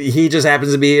 He just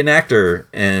happens to be an actor,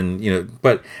 and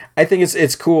but I think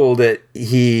it's cool that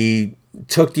he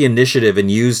took the initiative and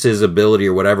used his ability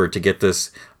or whatever to get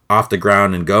this off the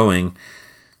ground and going.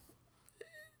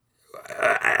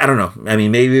 I don't know. I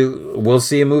mean, maybe we'll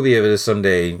see a movie of it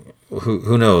someday.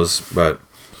 Who knows? But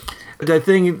the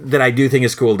thing that I do think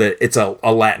is cool that it's a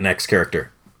Latinx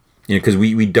character, because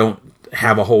we don't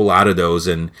have a whole lot of those,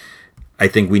 and I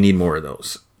think we need more of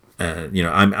those.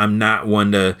 I'm not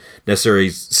one to necessarily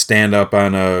stand up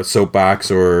on a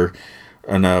soapbox or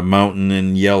on a mountain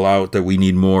and yell out that we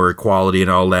need more equality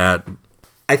and all that.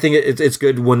 I think it's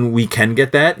good when we can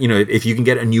get that. If you can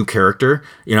get a new character,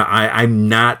 I'm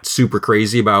not super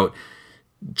crazy about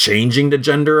changing the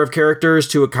gender of characters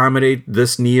to accommodate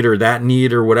this need or that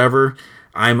need or whatever.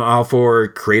 I'm all for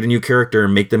create a new character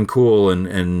and make them cool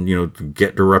and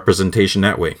get the representation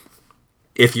that way.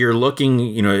 If you're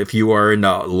looking, if you are in the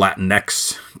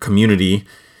Latinx community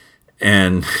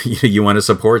and you want to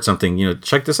support something,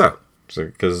 check this out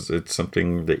because it's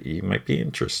something that you might be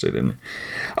interested in.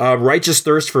 Righteous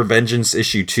Thirst for Vengeance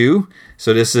issue 2.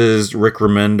 So this is Rick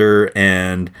Remender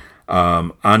and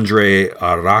Andre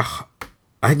Araujo.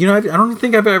 I don't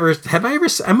think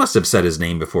I must have said his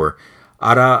name before.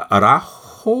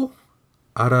 Araujo.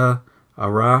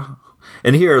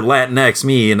 And here, Latinx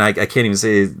me, and I can't even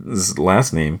say his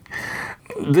last name.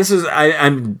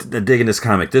 I'm digging this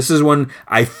comic. This is one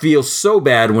I feel so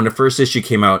bad when the first issue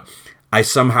came out. I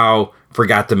somehow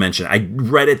forgot to mention. I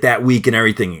read it that week and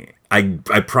everything. I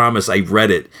promise I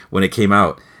read it when it came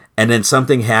out. And then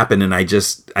something happened and I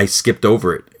skipped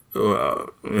over it.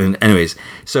 And anyways,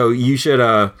 so you should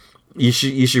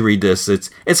read this.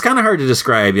 It's kind of hard to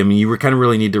describe. I mean, you kind of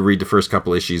really need to read the first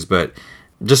couple issues, but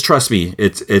just trust me,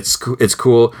 it's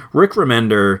cool. Rick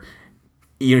Remender,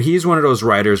 he's one of those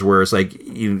writers where it's like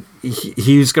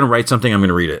he's gonna write something, I'm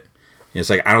gonna read it. It's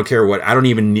like I don't care what. I don't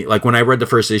even need, like when I read the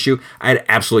first issue, I had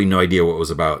absolutely no idea what it was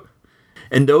about.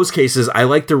 In those cases, I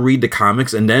like to read the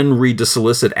comics and then read the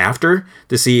solicit after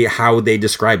to see how they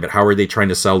describe it. How are they trying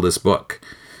to sell this book?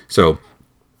 So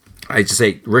I just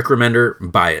say, Rick Remender,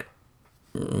 buy it.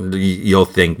 You'll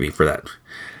thank me for that.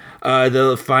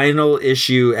 The final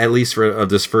issue, at least of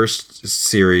this first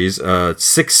series, 6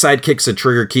 Sidekicks of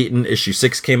Trigger Keaton, issue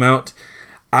 6 came out.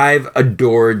 I've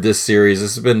adored this series.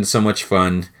 This has been so much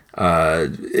fun.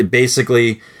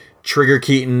 Basically, Trigger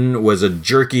Keaton was a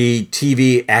jerky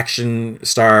TV action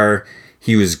star.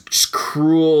 He was just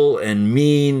cruel and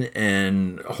mean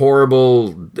and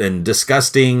horrible and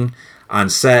disgusting on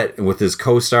set with his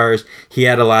co-stars. He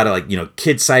had a lot of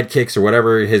kid sidekicks or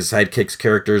whatever his sidekicks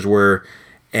characters were.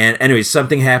 And anyway,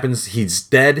 something happens. He's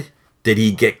dead. Did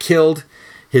he get killed?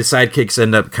 His sidekicks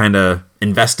end up kind of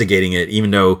investigating it,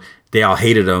 even though they all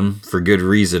hated him for good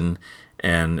reason.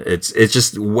 And it's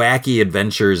just wacky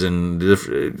adventures, and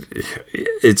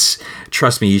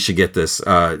trust me, you should get this.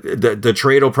 The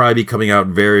trade will probably be coming out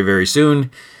very, very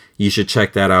soon. You should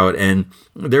check that out. And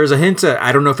there's a hint at,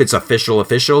 I don't know if it's official,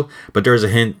 but there's a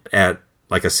hint at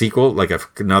like a sequel, like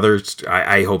another.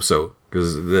 I hope so,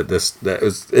 because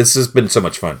it's just been so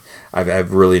much fun.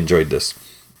 I've really enjoyed this.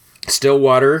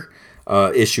 Stillwater,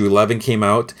 issue 11 came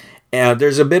out. And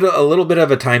there's a little bit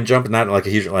of a time jump, not like a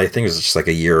huge. I think it's just like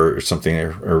a year or something,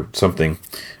 or something.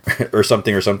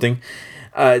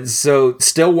 So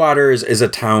Stillwater is a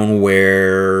town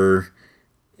where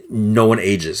no one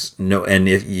ages. No, and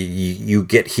if you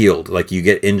get healed, like you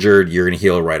get injured, you're gonna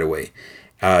heal right away.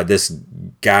 this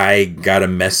guy got a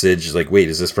message like, wait,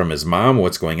 is this from his mom?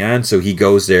 What's going on? So he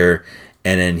goes there,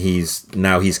 and then he's kind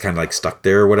of like stuck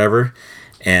there or whatever.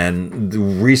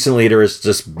 And recently there was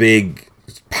this big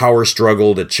power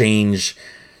struggle to change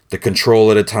the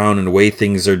control of the town and the way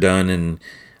things are done. And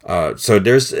so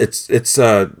it's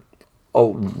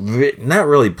not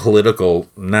really political,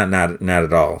 not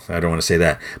at all. I don't want to say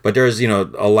that, but there's a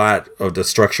lot of the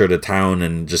structure of the town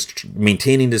and just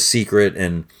maintaining the secret.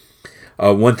 And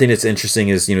one thing that's interesting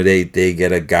is they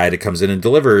get a guy that comes in and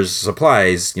delivers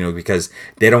supplies, because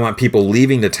they don't want people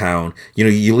leaving the town.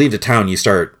 You leave the town, you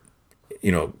start,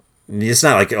 it's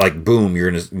not like boom,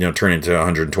 you're gonna turn into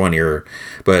 120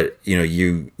 but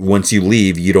once you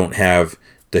leave, you don't have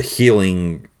the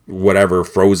healing whatever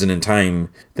frozen in time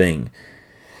thing.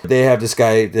 They have this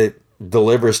guy that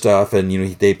delivers stuff, and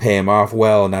they pay him off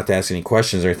well, not to ask any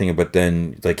questions or anything. But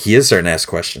then he is starting to ask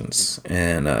questions,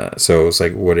 and so it's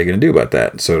like, what are you going to do about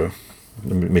that? So it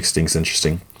makes things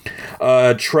interesting.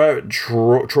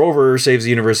 Trover Saves the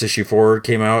Universe issue 4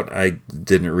 came out. I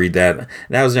didn't read that.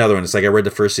 That was another one. It's like I read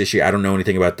the first issue. I don't know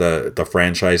anything about the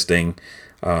franchise thing.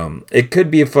 It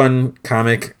could be a fun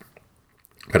comic,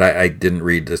 but I didn't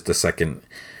read the second.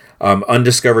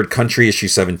 Undiscovered Country issue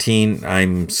 17.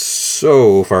 I'm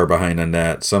so far behind on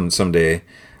that. Someday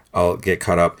I'll get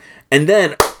caught up. And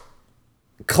then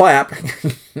clap.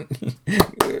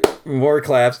 More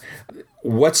claps.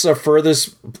 What's the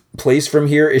furthest place from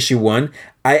here? Issue 1.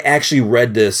 I actually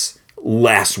read this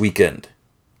last weekend.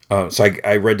 So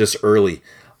I read this early.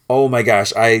 Oh my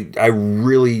gosh, I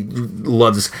really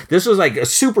love this. This was like a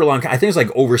super long. I think it's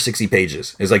like over 60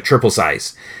 pages. It's like triple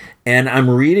size. And I'm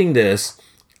reading this.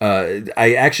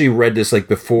 I actually read this like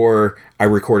before I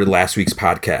recorded last week's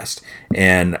podcast,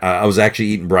 and I was actually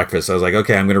eating breakfast. I was like,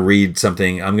 okay, I'm going to read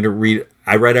something.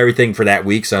 I read everything for that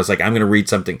week, so I was like, I'm going to read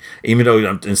something, even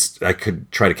though I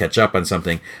could try to catch up on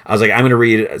something. I was like, I'm going to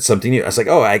read something new. I was like,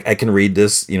 oh, I can read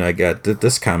this. I got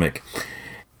this comic.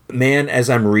 Man, as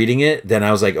I'm reading it, then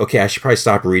I was like, okay, I should probably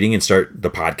stop reading and start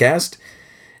the podcast.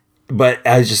 But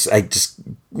I just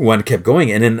one kept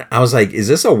going, and then I was like, "Is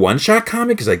this a one-shot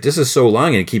comic?" It's like, this is so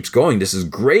long, and it keeps going. This is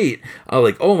great. I was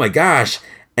like, "Oh my gosh!"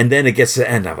 And then it gets to the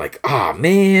end. I'm like, "Oh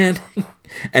man!"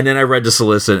 And then I read the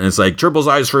solicit, and it's like Triple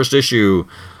I's first issue.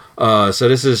 So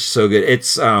this is so good.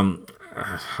 It's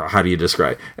how do you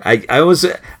describe? I almost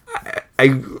like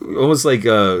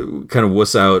kind of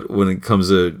wuss out when it comes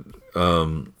to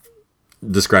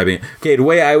describing it. Okay, the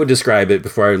way I would describe it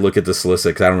before I look at the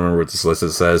solicit, because I don't remember what the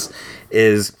solicit says,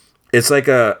 is it's like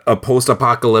a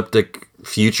post-apocalyptic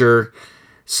future.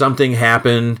 Something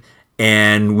happened,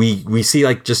 and we see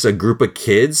like just a group of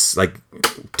kids, like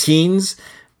teens,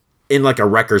 in like a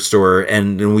record store,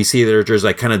 and then we see that there's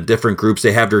like kind of different groups.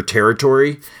 They have their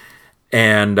territory,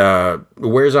 and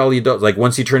where's all the adults? Like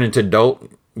once you turn into adult,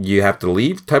 you have to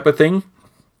leave, type of thing.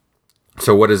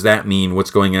 So what does that mean? What's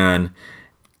going on?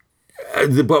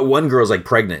 But one girl's like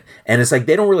pregnant, and it's like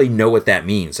they don't really know what that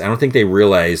means. I don't think they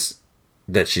realize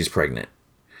that she's pregnant.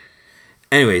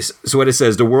 Anyways, so what it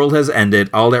says, the world has ended.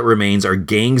 All that remains are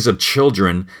gangs of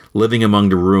children living among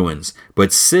the ruins.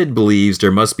 But Sid believes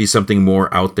there must be something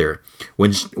more out there.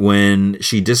 When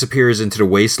she disappears into the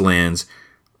wastelands,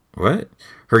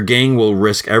 her gang will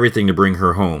risk everything to bring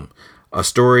her home. A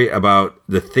story about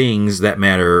the things that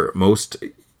matter most.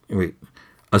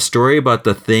 A story about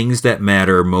the things that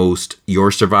matter most,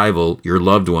 your survival, your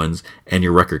loved ones, and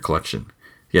your record collection.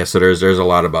 Yeah, so there's a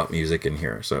lot about music in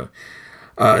here. So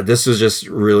this was just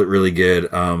really, really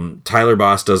good. Tyler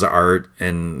Boss does art,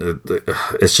 and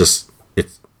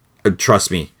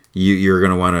trust me, you're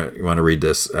gonna want to read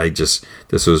this.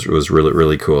 This was really,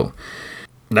 really cool.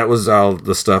 That was all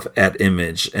the stuff at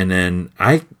Image, and then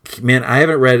I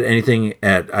haven't read anything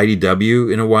at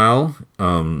IDW in a while.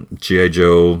 G.I.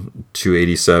 Joe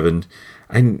 287.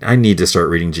 I need to start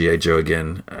reading G.I. Joe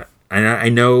again. I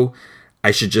know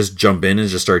I should just jump in and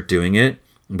just start doing it,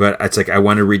 but it's like I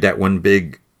want to read that one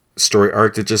big story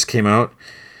arc that just came out,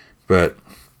 but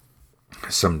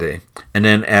someday. And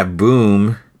then at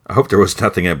Boom, I hope there was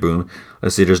nothing at Boom.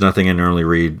 Let's see, there's nothing I normally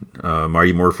read.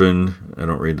 Marty Morphin, I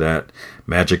don't read that.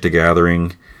 Magic the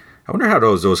Gathering. I wonder how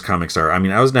those comics are. I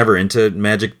mean, I was never into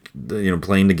Magic,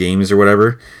 playing the games or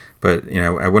whatever, but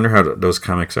I wonder how those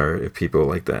comics are if people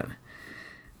like that.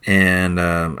 And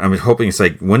I'm hoping it's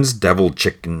like, when's Devil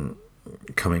Chicken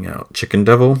coming out? Chicken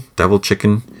Devil? Devil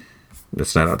Chicken?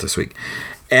 That's not out this week.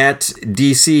 At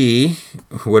DC,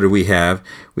 what do we have?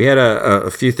 We had a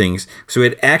few things. So we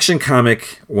had Action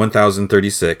Comic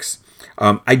 1036.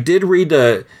 I did read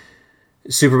the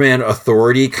Superman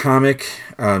Authority comic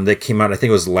that came out, I think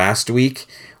it was last week,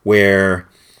 where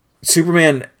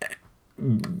Superman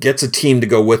gets a team to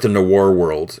go with him to War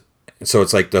World. So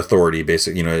it's like the Authority,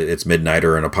 basically. You know, it's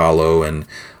Midnighter and Apollo and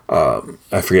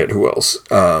I forget who else.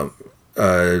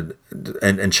 And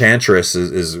Enchantress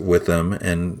is with them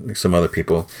and some other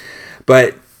people.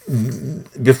 But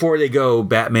before they go,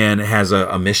 Batman has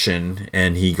a mission,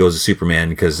 and he goes to Superman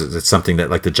because it's something that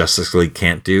like the Justice League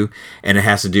can't do, and it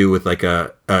has to do with like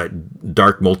a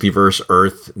dark multiverse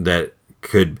Earth that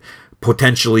could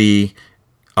potentially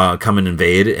come and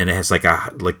invade, and it has like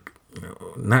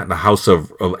not the house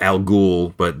of Al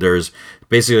Ghul, but there's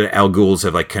basically Al Ghuls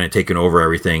have like kind of taken over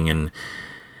everything. And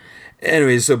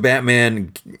anyways, so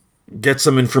Batman gets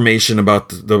some information about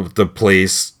the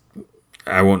place.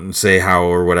 I won't say how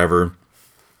or whatever.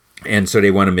 And so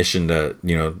they want a mission to,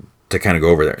 to kind of go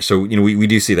over there. So, we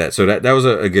do see that. So that was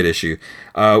a good issue.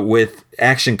 With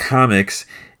Action Comics,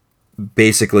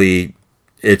 basically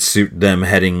it's them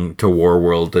heading to War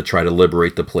World to try to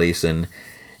liberate the place. And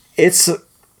it's a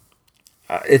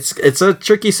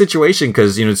tricky situation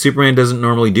because, Superman doesn't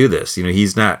normally do this.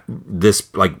 He's not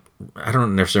this, like, I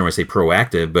don't necessarily want to say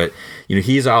proactive, but,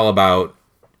 he's all about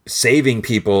saving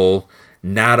people,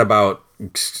 not about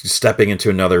stepping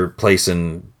into another place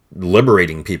and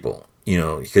liberating people,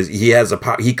 because he has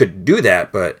he could do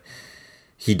that, but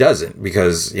he doesn't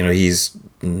because, he's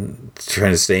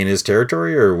trying to stay in his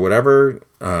territory or whatever.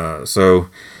 It's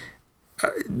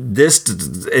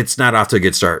not off to a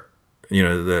good start.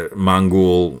 The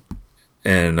Mongul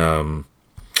and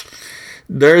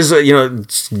there's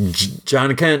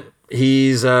John Kent.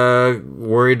 He's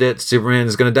worried that Superman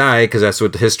is going to die because that's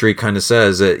what the history kind of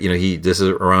says, that this is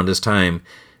around this time,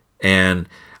 and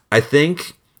I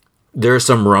think there are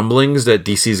some rumblings that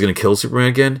DC is going to kill Superman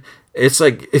again. It's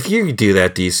like, if you do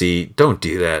that, DC, don't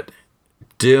do that.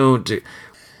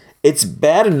 It's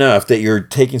bad enough that you're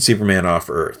taking Superman off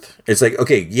Earth. It's like,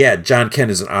 okay, yeah, John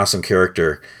Kent is an awesome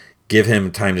character. Give him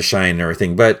time to shine and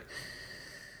everything, but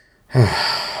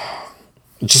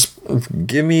just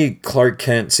give me Clark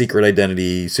Kent, Secret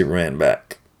Identity, Superman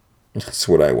back. That's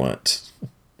what I want.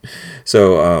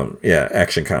 So,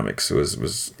 Action Comics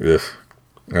was ugh.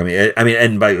 I mean,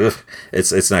 and by ugh,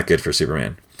 it's not good for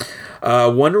Superman.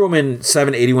 Wonder Woman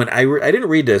 781. I didn't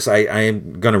read this. I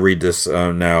am gonna read this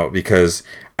now because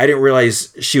I didn't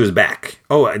realize she was back.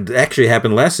 Oh, it actually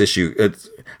happened last issue.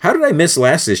 How did I miss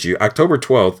last issue? October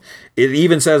 12th. It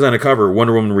even says on the cover,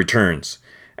 Wonder Woman returns.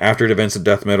 After the events of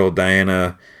Death Metal,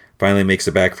 Diana finally makes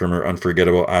it back from her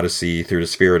unforgettable odyssey through the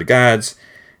sphere of the gods.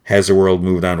 Has the world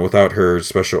moved on without her?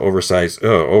 Special oversized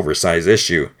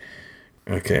issue.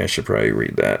 Okay, I should probably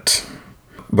read that.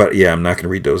 But yeah, I'm not going to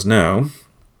read those now.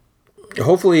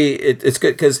 Hopefully it's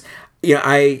good because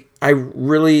I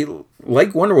really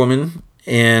like Wonder Woman,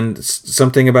 and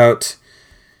something about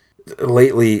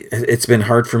lately it's been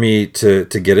hard for me to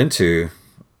get into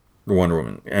Wonder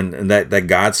Woman, and that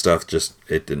God stuff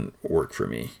it didn't work for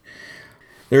me.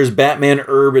 There's Batman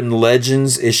Urban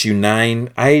Legends issue 9.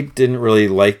 I didn't really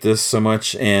like this so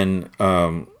much, and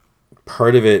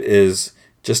part of it is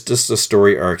just the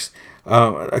story arcs.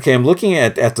 Okay, I'm looking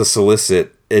at the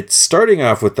solicit. It's starting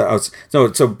off with so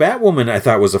Batwoman I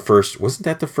thought was the first. Wasn't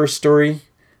that the first story?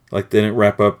 Like, didn't it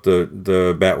wrap up the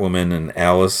Batwoman and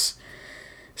Alice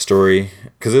story?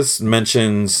 Because this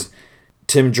mentions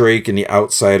Tim Drake and the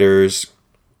Outsiders.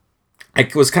 I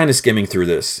was kind of skimming through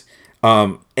this,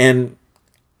 and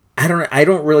I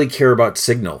don't really care about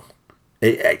Signal.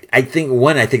 I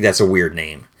think that's a weird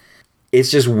name.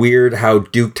 It's just weird how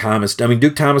Duke Thomas. I mean,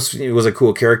 Duke Thomas was a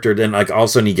cool character. Then, like, all of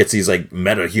a sudden he gets these like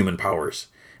meta human powers,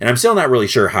 and I'm still not really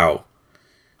sure how.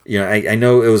 I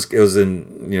know it was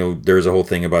in there was a whole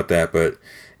thing about that, but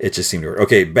it just seemed to work.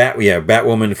 Okay,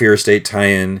 Batwoman Fear State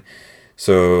tie-in.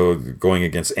 So going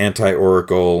against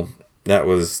Anti-Oracle, that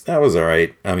was all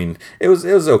right. I mean, it was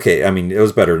okay. I mean, it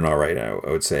was better than all right, I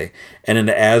would say. And in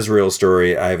the Azrael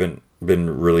story, I haven't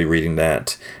been really reading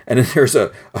that. And then there's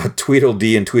a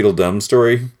Tweedledee and Tweedledum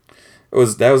story.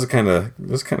 That was kind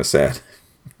of sad.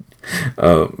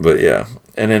 But yeah.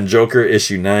 And then Joker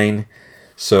issue 9.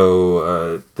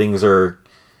 So things are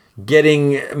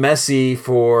getting messy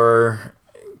for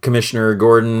Commissioner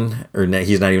Gordon, or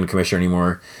he's not even a commissioner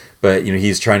anymore. But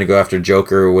he's trying to go after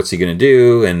Joker. What's he going to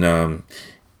do? And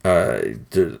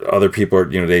the other people are,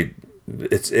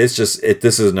 this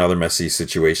is another messy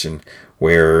situation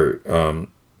where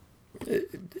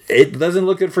it doesn't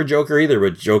look good for Joker either.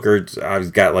 But Joker's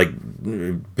got like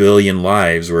billion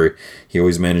lives where he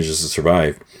always manages to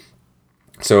survive.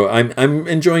 So I'm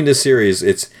enjoying this series.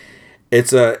 It's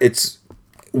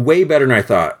way better than I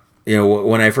thought.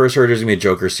 When I first heard there's gonna be a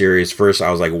Joker series, first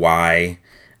I was like, why?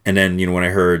 And then when I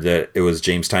heard that it was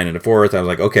James Tynion IV, I was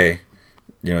like, okay,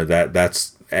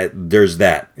 there's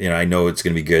that. I know it's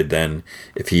going to be good then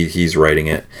if he's writing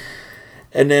it.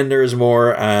 And then there's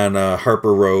more on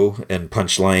Harper Row and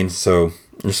Punchline. So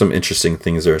there's some interesting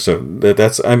things there. So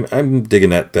I'm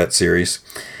digging that series.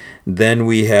 Then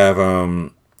we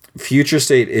have Future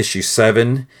State issue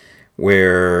 7,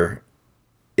 where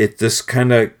this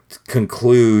kind of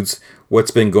concludes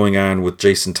what's been going on with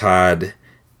Jason Todd,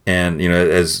 and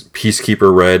as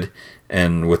Peacekeeper Red,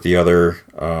 and with the other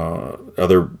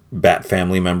Bat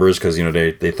family members, because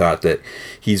they thought that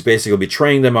he's basically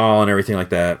betraying them all and everything like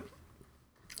that.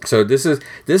 So this is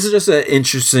just an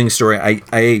interesting story.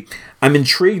 I'm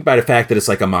intrigued by the fact that it's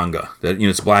like a manga, that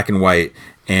it's black and white,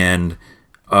 and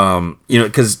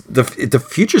because the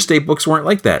Future State books weren't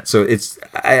like that. So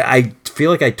I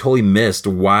feel like I totally missed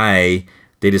why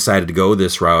they decided to go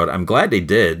this route. I'm glad they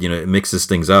did. It mixes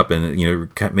things up, and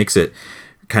makes it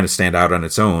kind of stand out on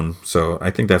its own. So I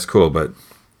think that's cool. But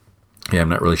yeah, I'm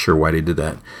not really sure why they did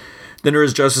that. Then there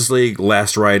is Justice League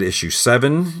Last Ride issue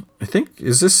 7. I think,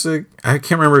 I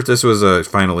can't remember if this was a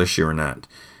final issue or not.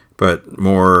 But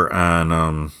more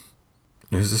on,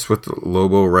 is this with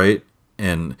Lobo, right?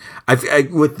 And I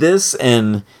with this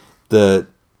and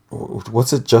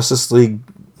what's it, Justice League,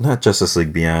 not Justice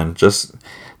League Beyond, just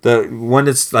the one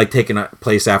that's like taking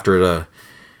place after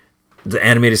the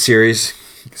animated series.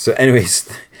 So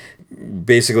anyways,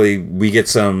 basically we get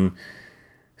some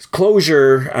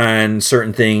closure on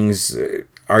certain things,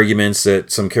 arguments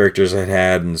that some characters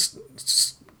had. And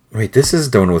wait, this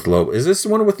is the one with Lobo. Is this the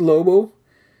one with Lobo,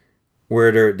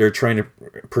 where they're trying to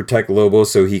protect Lobo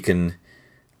so he can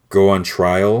go on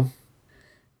trial,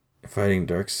 fighting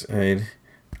Darkseid?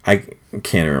 I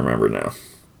can't even remember now,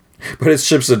 but it's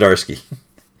Chip Zdarsky.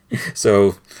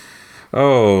 So,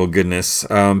 oh goodness,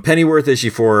 Pennyworth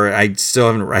issue 4. I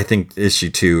still haven't. I think issue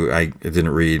 2 I didn't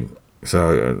read.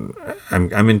 So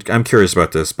I'm curious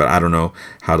about this, but I don't know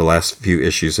how the last few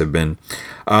issues have been.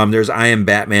 There's I Am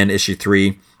Batman issue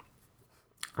 3.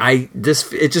 It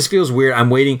just feels weird. I'm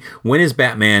waiting. When is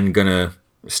Batman gonna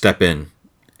step in?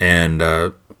 And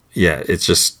it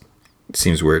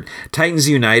seems weird. Titans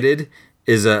United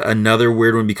is another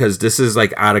weird one, because this is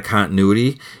like out of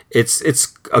continuity. It's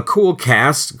a cool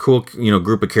cast, cool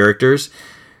group of characters.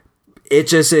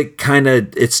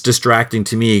 It's distracting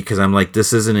to me, because I'm like,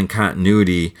 this isn't in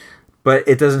continuity, but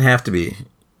it doesn't have to be.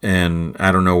 And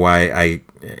I don't know why I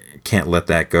can't let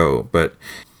that go. But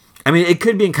I mean, it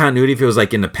could be in continuity if it was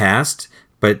like in the past,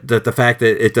 but the fact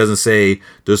that it doesn't say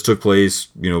this took place,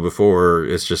 before,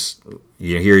 it's just,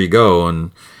 here you go.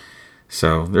 And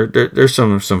so there's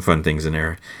some fun things in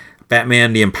there.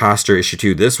 Batman the Imposter issue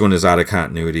 2. This one is out of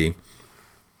continuity.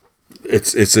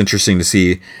 It's interesting to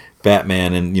see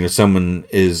Batman, and someone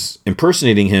is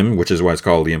impersonating him, which is why it's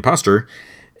called the Imposter,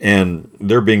 and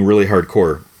they're being really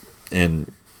hardcore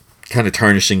and kind of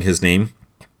tarnishing his name.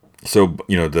 So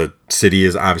the city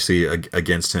is obviously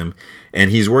against him,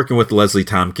 and he's working with Leslie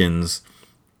Tompkins,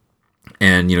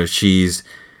 and she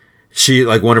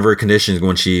like, one of her conditions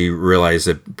when she realized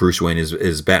that Bruce Wayne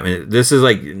is Batman. This is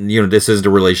like, this is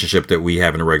the relationship that we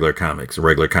have in the regular comics,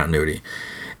 regular continuity,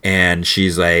 and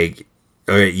she's like,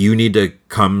 okay, you need to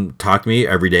come talk to me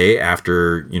every day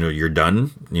after you're done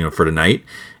for the night,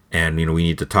 and we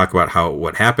need to talk about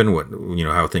what happened, what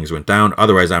how things went down.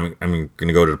 Otherwise, I'm going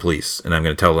to go to the police, and I'm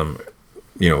going to tell them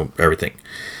everything.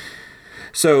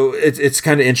 So it's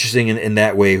kind of interesting in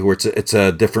that way, where it's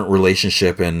a different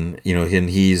relationship, and and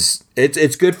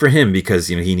it's good for him, because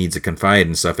he needs to confide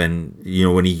and stuff, and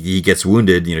when he gets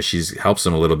wounded, she helps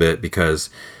him a little bit, because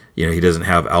he doesn't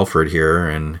have Alfred here,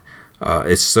 and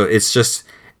it's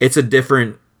a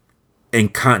different in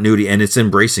continuity, and it's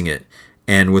embracing it.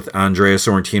 And with Andrea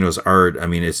Sorrentino's art, I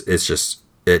mean,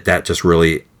 that just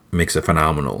really makes it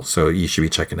phenomenal. So you should be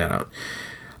checking that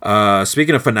out.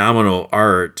 Speaking of phenomenal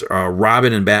art,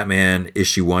 Robin and Batman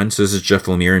issue 1. So this is Jeff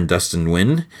Lemire and Dustin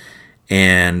Nguyen,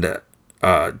 and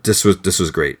this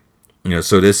was great.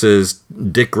 So this is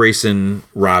Dick Grayson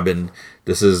Robin.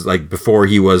 This is like before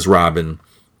he was Robin,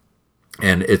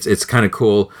 and it's kind of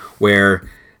cool where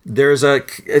there's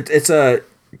it's a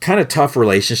kind of tough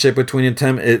relationship between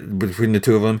the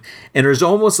two of them, and there's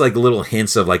almost like little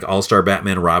hints of like All-Star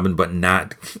Batman and Robin, but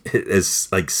not as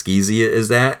like skeezy as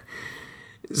that.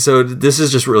 So this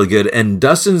is just really good. And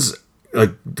Dustin's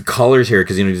like the colors here,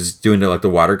 because he's doing the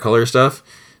watercolor stuff,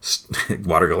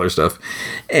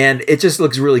 and it just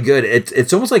looks really good.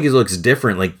 It's almost like it looks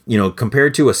different, like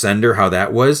compared to Ascender, how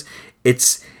that was.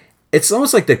 It's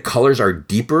almost like the colors are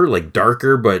deeper, like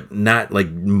darker, but not like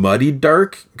muddy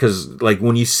dark. Because like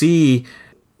when you see,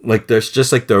 like there's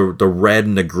just like the red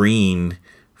and the green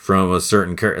from a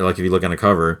certain character. Like if you look on a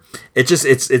cover,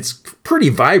 it's pretty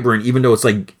vibrant, even though it's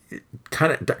like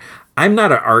kind of. I'm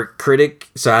not an art critic,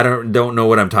 so I don't know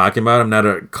what I'm talking about. I'm not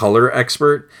a color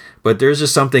expert, but there's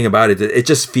just something about it that it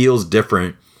just feels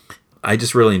different. I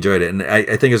just really enjoyed it, and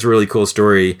I think it's a really cool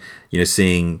story.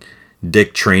 Seeing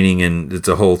Dick training, and it's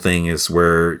a whole thing is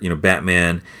where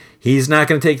Batman. He's not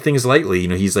going to take things lightly.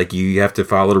 He's like, you have to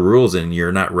follow the rules, and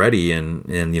you're not ready, and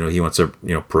he wants to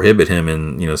prohibit him,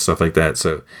 and stuff like that.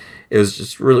 So it was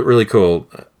just really really cool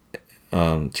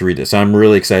to read this. I'm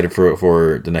really excited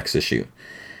for the next issue.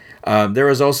 There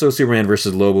was also Superman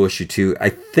versus Lobo issue 2.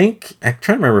 I'm trying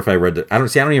to remember if I read I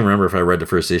don't even remember if I read the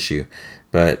first issue,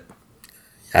 but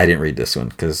I didn't read this one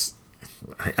because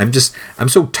I'm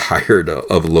so tired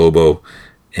of Lobo.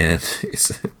 And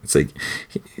it's like,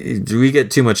 do we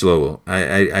get too much Lobo?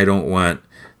 I don't want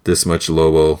this much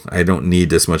Lobo. I don't need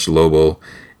this much Lobo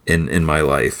in my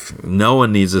life. No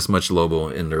one needs this much Lobo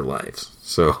in their lives.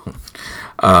 So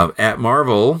at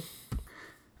Marvel,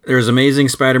 there's Amazing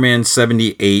Spider-Man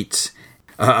 78.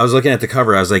 I was looking at the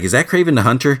cover. I was like, is that Kraven the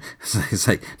Hunter? It's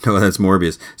like, no, that's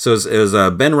Morbius. So it was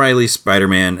Ben Reilly's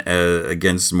Spider-Man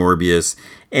against Morbius.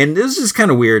 And this is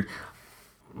kind of weird.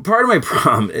 Part of my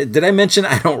problem, did I mention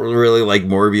I don't really like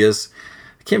Morbius?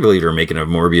 I can't believe they're making a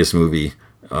Morbius movie.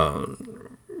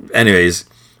 Anyways,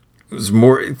 it was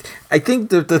more. I think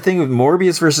the thing with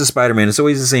Morbius versus Spider-Man, it's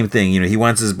always the same thing. He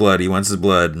wants his blood.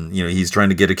 And he's trying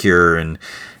to get a cure and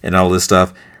all this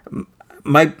stuff.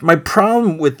 My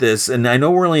problem with this, and I know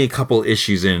we're only a couple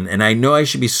issues in, and I know I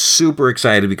should be super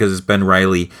excited because it's Ben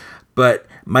Reilly, but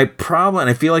my problem, and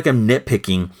I feel like I'm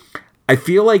nitpicking, I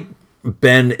feel like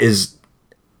Ben is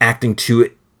acting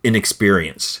too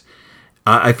inexperienced.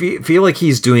 I feel like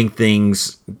he's doing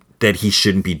things that he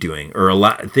shouldn't be doing, or a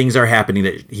lot things are happening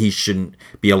that he shouldn't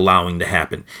be allowing to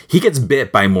happen. He gets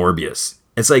bit by Morbius.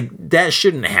 It's like that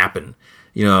shouldn't happen.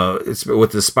 It's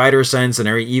with the spider sense and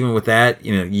even with that,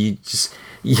 you just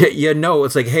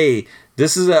it's like, hey,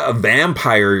 this is a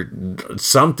vampire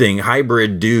something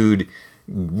hybrid dude.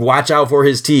 Watch out for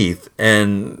his teeth,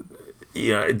 and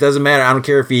it doesn't matter. I don't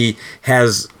care if he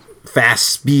has fast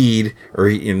speed or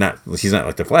he's not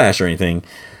like the Flash or anything,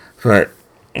 but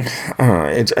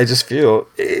I just feel,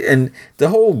 and the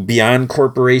whole Beyond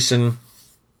Corporation,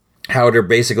 how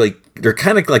they're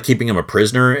kind of like keeping him a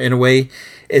prisoner in a way.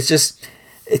 It's just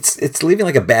it's leaving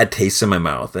like a bad taste in my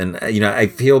mouth, and I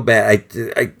feel bad.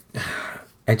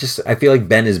 I feel like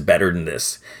Ben is better than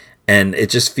this, and it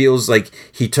just feels like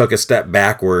he took a step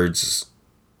backwards.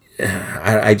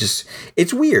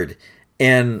 It's weird,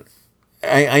 and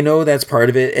I know that's part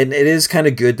of it, and it is kind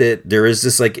of good that there is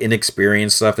this like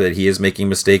inexperienced stuff that he is making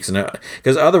mistakes, and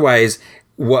because otherwise,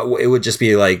 what it would just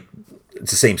be like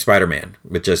it's the same Spider-Man,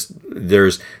 but just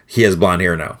he has blonde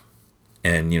hair now,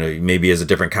 and maybe he has a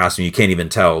different costume. You can't even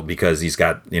tell because he's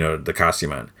got the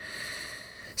costume on.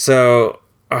 So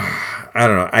I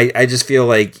don't know. I just feel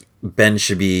like Ben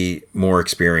should be more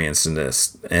experienced in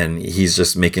this, and he's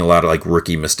just making a lot of like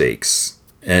rookie mistakes.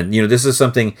 And this is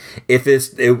something. If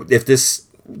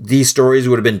these stories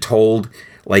would have been told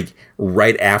like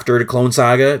right after the Clone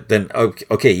Saga, then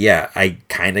okay, yeah, I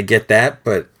kind of get that.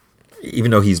 But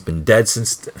even though he's been dead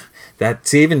since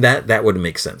that, even that wouldn't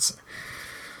make sense.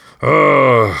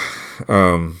 But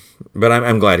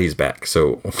I'm glad he's back.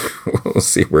 So we'll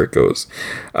see where it goes.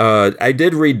 I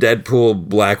did read Deadpool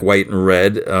Black, White, and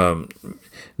Red.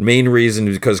 Main reason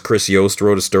is because Chris Yost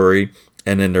wrote a story,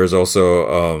 and then there's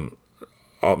also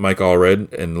Mike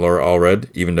Allred and Laura Allred,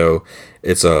 even though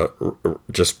it's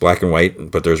just black and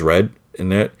white, but there's red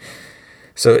in it.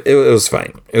 So it was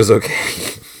fine. It was okay.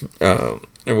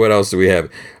 And what else do we have?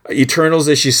 Eternals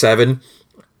issue 7.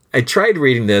 I tried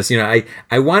reading this. I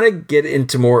want to get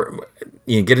into more,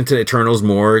 get into Eternals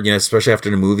more, especially after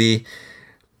the movie.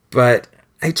 But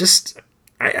I'm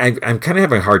kind of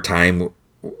having a hard time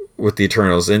with the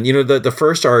Eternals. And, the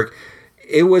first arc,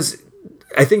 it was,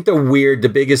 I think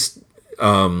the biggest,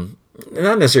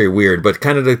 not necessarily weird, but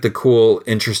kind of like the cool,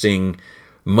 interesting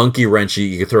monkey wrench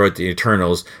you could throw at the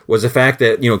Eternals was the fact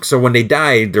that, so when they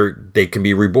die, they can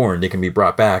be reborn, they can be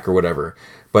brought back or whatever.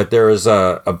 But there was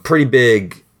a pretty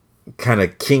big kind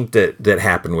of kink that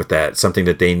happened with that, something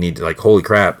that they need to, like, holy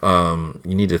crap,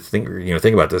 you need to think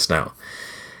about this now.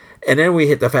 And then we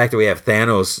hit the fact that we have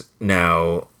Thanos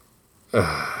now.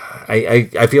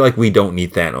 I feel like we don't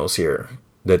need Thanos here.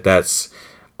 That's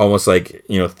almost like,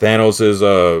 Thanos is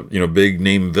a, big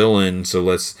name villain, so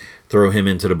let's throw him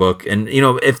into the book. And,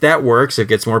 if that works, it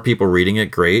gets more people reading it,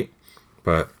 great.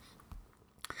 But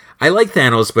I like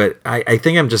Thanos, but I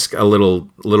think I'm just a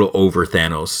little over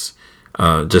Thanos.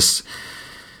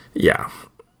 Yeah.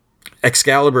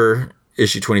 Excalibur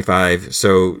issue 25.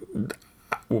 So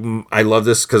I love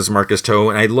this because Marcus Toe,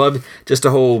 and I love just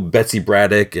the whole Betsy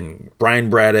Braddock and Brian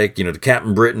Braddock, the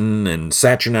Captain Britain and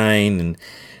Saturnine, and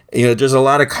there's a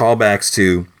lot of callbacks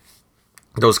to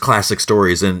those classic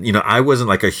stories. And I wasn't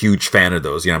like a huge fan of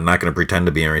those. I'm not going to pretend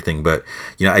to be anything, but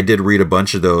I did read a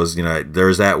bunch of those.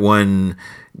 There's that one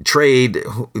trade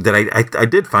that I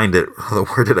did find it.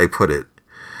 Where did I put it?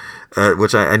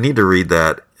 Which I need to read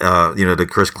that. The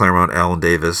Chris Claremont, Alan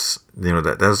Davis.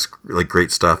 That's like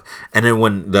great stuff. And then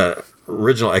when the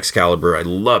original Excalibur, I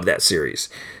love that series.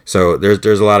 So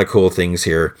there's a lot of cool things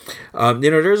here.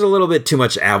 There's a little bit too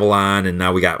much Avalon, and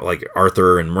now we got like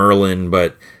Arthur and Merlin,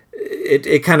 but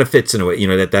it kind of fits into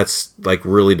it. That's like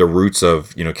really the roots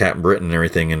of Captain Britain and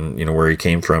everything, and where he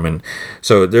came from, and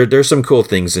so there's some cool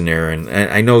things in there. And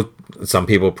I know some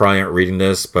people probably aren't reading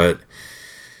this, but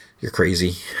you're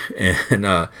crazy. And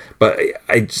but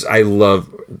I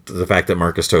love the fact that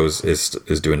Marcus Toes is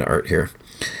doing the art here.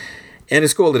 And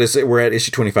it's cool that we're at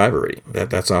issue 25 already.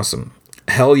 That's awesome.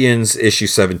 Hellions issue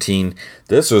 17.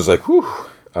 This was like, whew,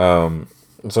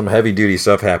 some heavy duty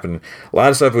stuff happened. A lot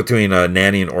of stuff between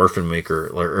Nanny and Orphan Maker,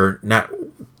 or not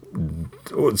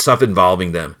stuff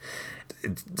involving them.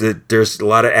 There's a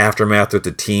lot of aftermath with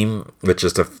the team, with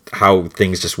just how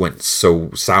things just went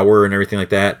so sour and everything like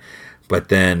that. But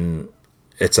then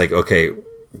it's like, okay,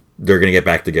 they're going to get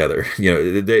back together.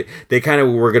 They kind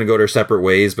of were going to go their separate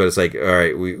ways, but it's like, all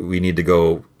right, we need to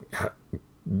go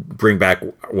bring back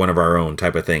one of our own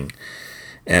type of thing.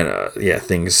 And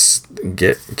things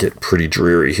get pretty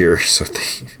dreary here. So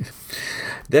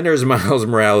then there's Miles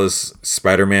Morales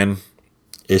Spider-Man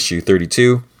issue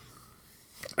 32.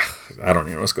 I don't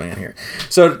even know what's going on here.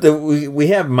 So we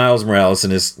have Miles Morales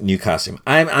in his new costume.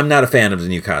 I'm not a fan of the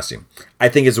new costume. I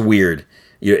think it's weird.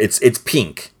 It's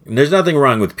pink. And there's nothing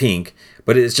wrong with pink,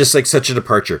 but it's just like such a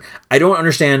departure. I don't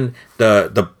understand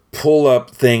the pull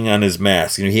up thing on his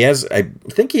mask. I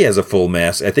think he has a full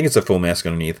mask. I think it's a full mask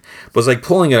underneath. But it's like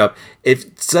pulling it up.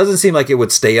 It doesn't seem like it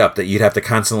would stay up, that you'd have to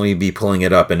constantly be pulling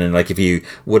it up. And then like if you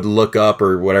would look up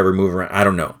or whatever, move around, I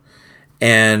don't know.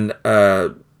 And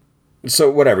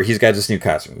so whatever, he's got this new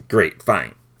costume. Great,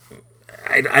 fine.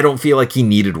 I don't feel like he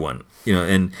needed one,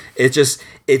 and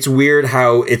it's weird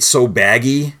how it's so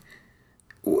baggy.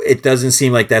 It doesn't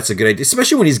seem like that's a good idea,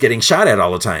 especially when he's getting shot at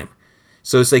all the time.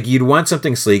 So it's like you'd want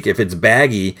something sleek. If it's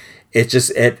baggy, it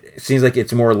seems like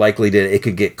it's more likely that it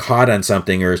could get caught on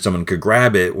something or someone could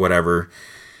grab it, whatever.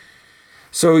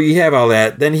 So you have all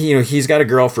that. Then he's got a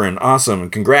girlfriend. Awesome.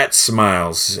 Congrats,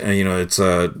 Miles. And it's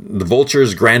the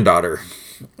Vulture's granddaughter.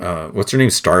 What's her name?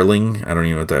 Starling? I don't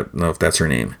even know if that's her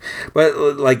name. But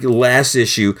like last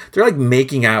issue, they're like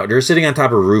making out. They're sitting on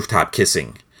top of a rooftop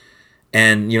kissing.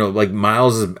 And, like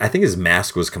Miles, I think his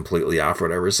mask was completely off or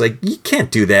whatever. It's like, you can't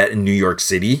do that in New York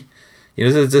City.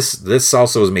 This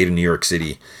also was made in New York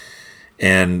City.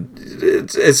 And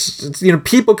it's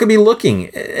people could be looking,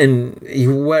 and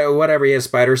whatever, he has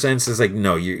spider sense. It's like,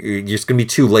 no, you're just going to be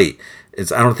too late.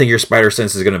 I don't think your spider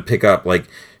sense is going to pick up like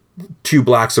 2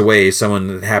 blocks away.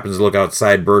 Someone happens to look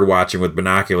outside bird watching with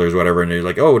binoculars, whatever. And they're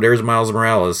like, oh, there's Miles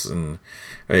Morales. And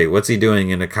wait, what's he doing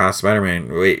in a costume?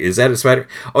 Spider-Man? Wait, is that a spider?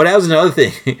 Oh, that was another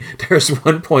thing. There's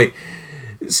one point.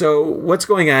 So what's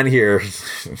going on here?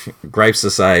 Gripes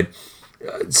aside,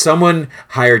 someone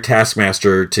hired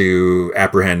Taskmaster to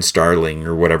apprehend Starling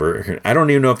or whatever. I don't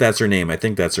even know if that's her name. I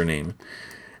think that's her name.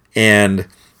 And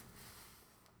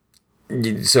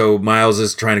so Miles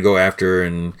is trying to go after her,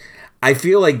 and I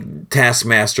feel like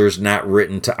Taskmaster's not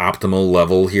written to optimal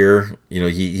level here.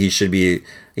 He should be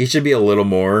a little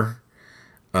more.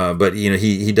 But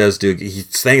he does do.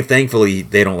 Thankfully,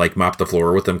 they don't like mop the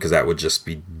floor with him, because that would just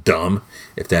be dumb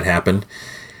if that happened.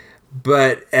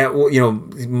 But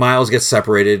Miles gets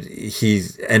separated.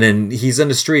 He's in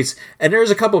the streets, and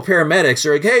there's a couple of paramedics.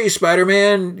 They're like, "Hey,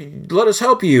 Spider-Man, let us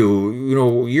help you.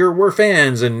 We're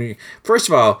fans." And first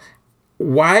of all,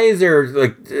 why is there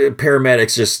like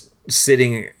paramedics just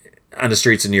sitting on the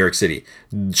streets of New York City?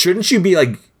 Shouldn't you be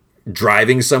like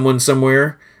driving someone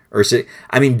somewhere?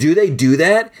 Do they do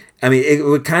that? It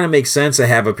would kind of make sense to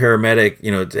have a paramedic,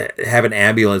 to have an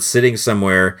ambulance sitting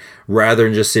somewhere rather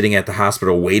than just sitting at the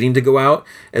hospital waiting to go out.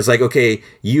 It's like, okay,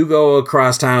 you go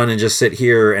across town and just sit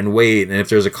here and wait. And if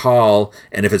there's a call,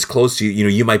 and if it's close to you,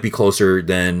 you might be closer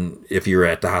than if you're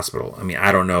at the hospital.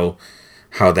 I don't know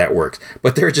how that works,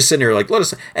 but they're just sitting there like, let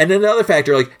us. And then the other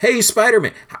factor, like, hey,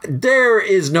 Spider-Man. There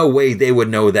is no way they would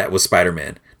know that was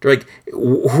Spider-Man. They're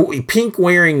like, pink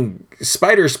wearing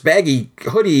Spider's baggy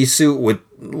hoodie suit with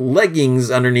leggings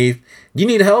underneath. Do you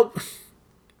need help?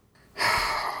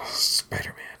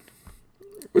 Spider-Man.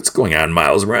 What's going on,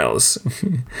 Miles Morales?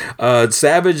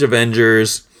 Savage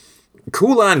Avengers,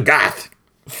 Kulan Gath.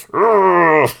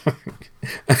 I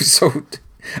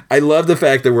love the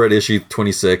fact that we're at issue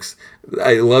 26.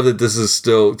 I love that this is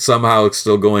still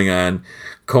going on.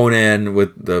 Conan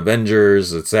with the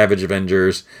Avengers, the Savage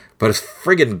Avengers, but it's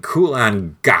friggin'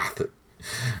 Kulan Gath.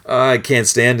 I can't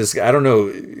stand this. I don't know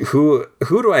who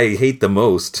do I hate the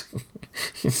most.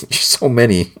 There's so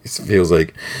many. It feels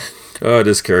like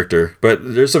this character.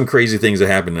 But there's some crazy things that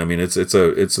happen. I mean, it's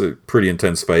a pretty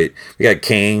intense fight. We got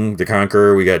Kang the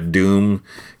Conqueror. We got Doom.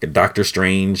 We got Doctor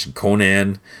Strange.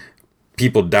 Conan.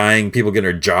 People dying. People getting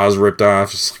their jaws ripped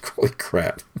off. Just like, holy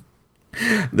crap.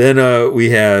 Then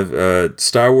we have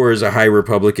Star Wars: A High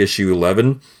Republic issue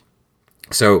 11.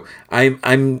 So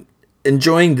I'm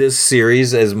enjoying this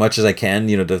series as much as I can,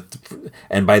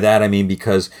 and by that I mean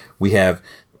because we have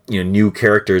new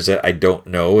characters that I don't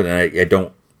know, and I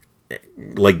don't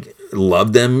like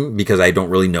love them because I don't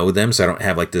really know them, so I don't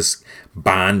have like this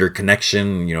bond or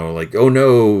connection, like, oh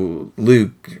no,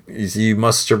 Luke, you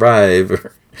must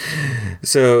survive.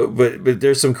 So but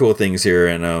there's some cool things here,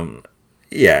 and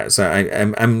so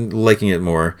I'm liking it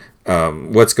more.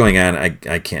 What's going on,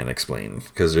 I can't explain,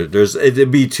 because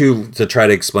it'd be to try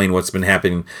to explain what's been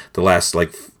happening the last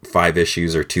like 5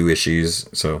 issues or 2 issues.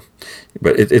 So,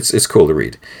 but it's cool to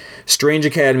read. Strange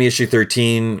Academy issue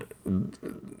 13.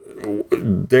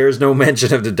 There's no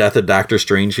mention of the death of Doctor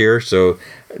Strange here. So,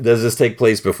 does this take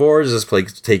place before? Does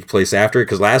this take place after?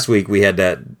 Because last week we had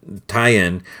that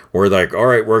tie-in where like, all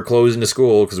right, we're closing the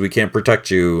school because we can't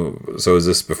protect you. So, is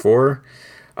this before?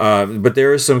 But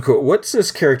there is some cool. What's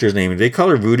this character's name? They call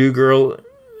her Voodoo Girl.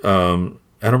 I don't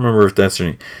remember if that's her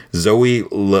name. Zoe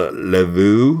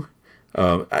Levu.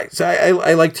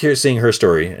 I liked seeing her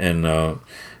story, and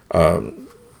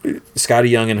Scotty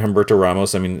Young and Humberto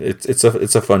Ramos. I mean, it's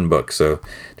a fun book. So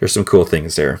there's some cool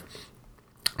things there.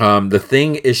 The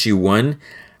Thing issue 1.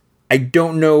 I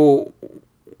don't know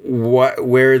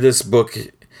where this book.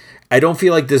 I don't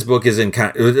feel like this book is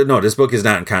this book is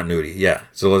not in continuity. Yeah.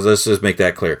 So let's just make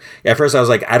that clear. At first I was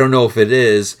like, I don't know if it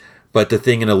is, but the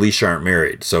Thing and Alicia aren't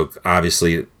married. So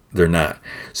obviously they're not.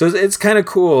 So it's kind of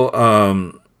cool.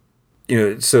 So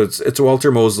it's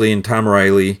Walter Mosley and Tom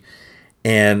Riley,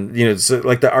 and it's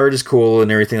like the art is cool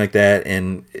and everything like that.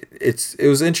 And it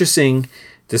was interesting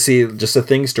to see just a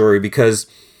Thing story, because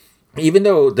even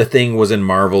though the Thing was in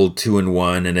Marvel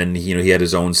 2-in-1, and then he had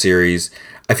his own series,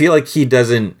 I feel like he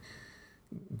doesn't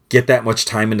get that much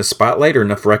time in the spotlight or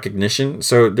enough recognition.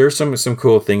 So there's some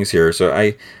cool things here. So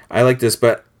I like this,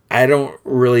 but I don't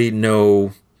really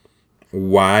know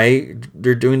why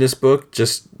they're doing this book,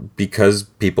 just because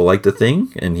people like the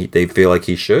Thing and they feel like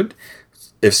he should.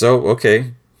 If so,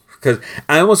 okay. Because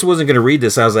I almost wasn't going to read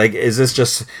this. I was like, is this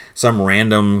just some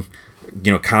random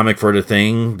comic for the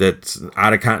Thing that's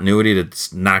out of continuity,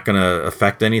 that's not going to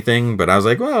affect anything? But I was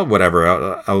like, well,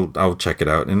 whatever. I'll check it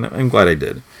out, and I'm glad I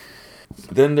did.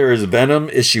 Then there is Venom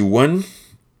issue 1.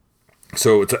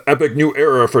 So it's an epic new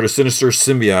era for the Sinister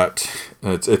Symbiote.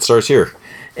 It starts here.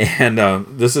 And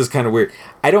this is kind of weird.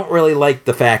 I don't really like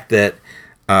the fact that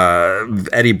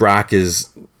Eddie Brock is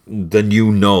the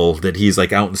new Null, that he's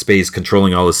like out in space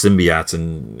controlling all the symbiotes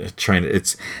and trying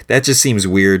to... that just seems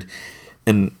weird.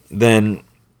 And then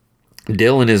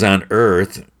Dylan is on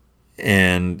Earth,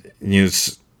 and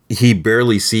he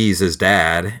barely sees his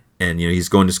dad. And he's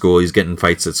going to school, he's getting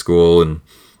fights at school, and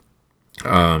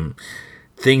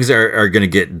things are going to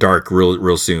get dark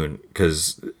real soon,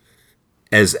 because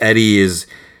as Eddie is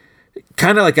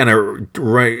kind of like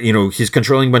on he's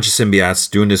controlling a bunch of symbiotes,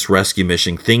 doing this rescue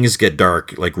mission, things get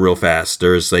dark like real fast.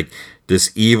 There's like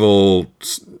this evil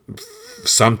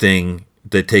something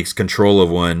that takes control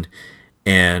of one,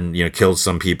 and kills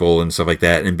some people and stuff like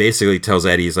that, and basically tells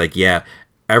Eddie, he's like, yeah,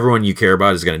 everyone you care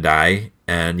about is going to die.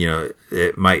 And,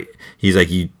 he's like,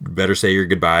 you better say your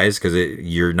goodbyes, because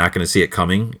you're not going to see it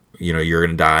coming. You're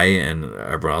going to die, and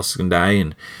everyone else is going to die.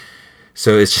 And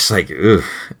so it's just like, ugh.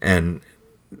 And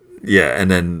yeah,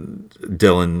 and then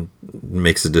Dylan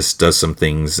does some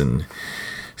things. And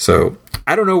so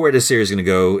I don't know where this series is going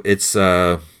to go. It's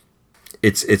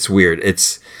weird.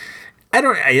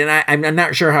 I'm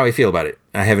not sure how I feel about it.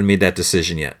 I haven't made that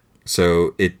decision yet.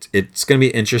 So it's going to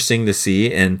be interesting to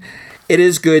see. And it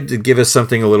is good to give us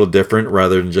something a little different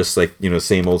rather than just like,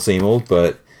 same old,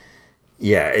 but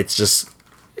yeah, it was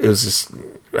just,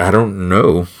 I don't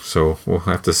know. So we'll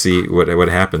have to see what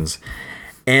happens.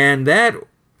 And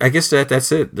I guess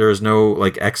that's it. There's no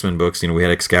like X-Men books. We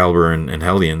had Excalibur and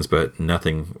Hellions, but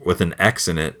nothing with an X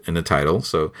in it in the title.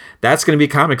 So that's going to be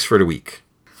comics for the week.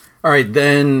 All right,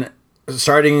 then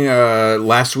starting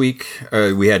last week,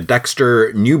 we had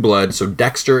Dexter New Blood. So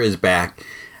Dexter is back.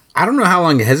 I don't know how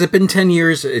long. Has it been 10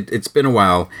 years? It's been a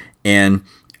while. And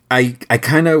I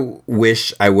kind of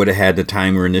wish I would have had the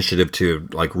time or initiative to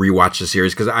like rewatch the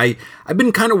series, because I've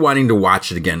been kind of wanting to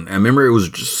watch it again. I remember it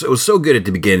was so good at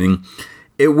the beginning.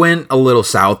 It went a little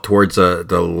south towards the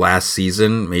last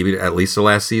season, maybe at least the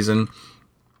last season.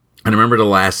 And I remember the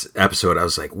last episode, I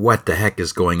was like, what the heck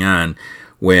is going on?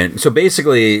 So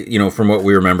basically, from what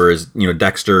we remember is,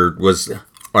 Dexter was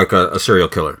like a serial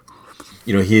killer.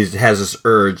 He has this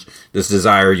urge, this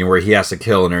desire, where he has to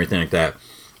kill and everything like that.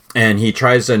 And he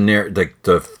tries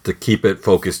to keep it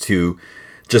focused to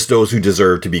just those who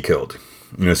deserve to be killed.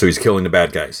 So he's killing the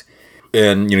bad guys.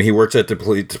 And, he works at the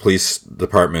police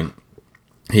department.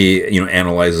 He,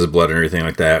 analyzes blood and everything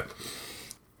like that.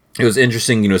 It was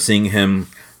interesting, seeing him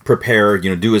prepare,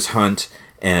 do his hunt,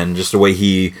 and just the way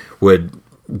he would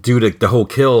do the whole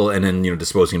kill, and then,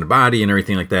 disposing the body and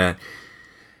everything like that.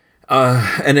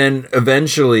 And then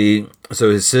eventually,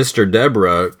 so his sister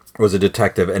Deborah was a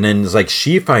detective, and then it's like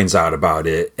she finds out about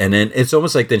it, and then it's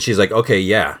almost like then she's like, okay,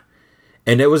 yeah.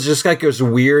 And it was just like this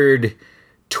weird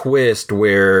twist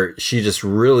where she just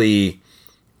really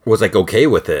was like okay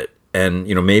with it. And,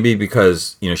 maybe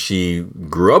because, she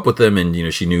grew up with him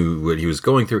and, she knew what he was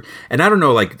going through. And I don't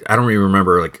know, like, I don't even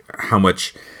remember, like, how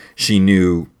much she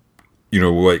knew,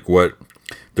 like, what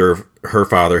her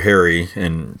father, Harry,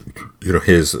 and,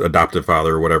 his adoptive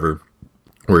father or whatever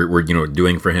were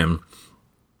doing for him.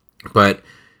 But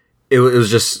it was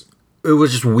just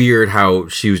weird how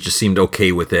she just seemed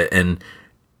okay with it. And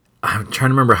I'm trying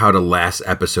to remember how the last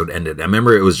episode ended. I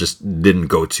remember it was just didn't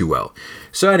go too well.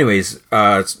 So anyways,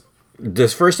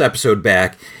 this first episode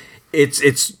back,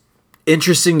 it's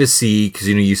interesting to see, because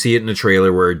you see it in the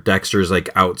trailer where Dexter's like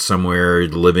out somewhere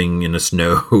living in the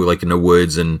snow, like in the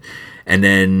woods, and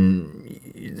then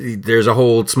there's a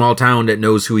whole small town that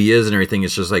knows who he is and everything.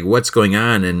 It's just like, what's going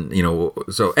on? And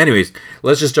so anyways,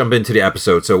 let's just jump into the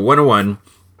episode. So 101,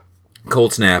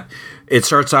 Cold Snap. It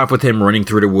starts off with him running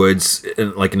through the woods,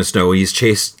 like in the snow. He's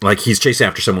chasing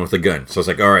after someone with a gun. So it's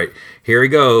like, all right, here he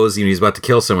goes. He's about to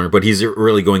kill someone, but he's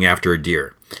really going after a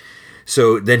deer.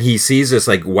 So then he sees this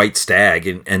like white stag,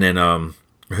 and then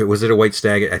was it a white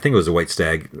stag? I think it was a white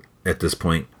stag at this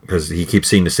point, because he keeps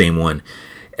seeing the same one,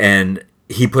 and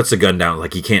he puts the gun down,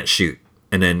 like he can't shoot.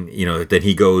 And then then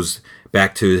he goes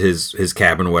back to his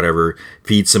cabin or whatever,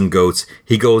 feeds some goats.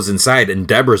 He goes inside and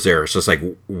Deborah's there. So it's like,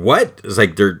 what? It's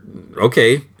like, they're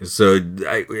okay. So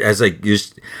I was like,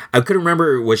 I couldn't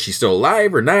remember, was she still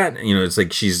alive or not? It's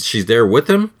like she's there with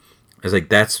him. I was like,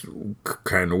 that's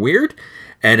kind of weird.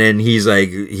 And then he's like,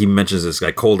 he mentions this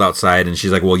guy cold outside, and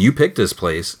she's like, well, you picked this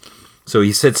place. So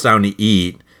he sits down to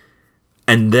eat,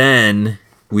 and then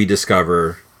we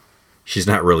discover she's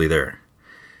not really there.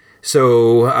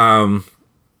 So I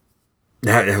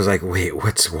was like, wait,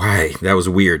 why? That was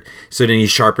weird. So then he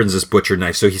sharpens this butcher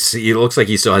knife. So he looks like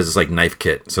he still has this like knife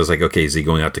kit. So it's like, okay, is he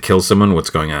going out to kill someone?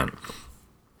 What's going on?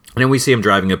 And then we see him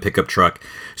driving a pickup truck.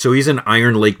 So he's in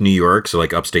Iron Lake, New York. So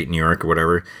like upstate New York or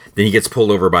whatever. Then he gets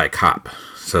pulled over by a cop.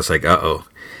 So it's like, uh-oh.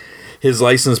 His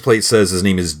license plate says his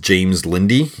name is James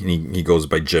Lindy. And he goes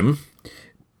by Jim.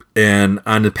 And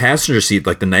on the passenger seat,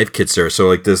 like the knife kit's there. So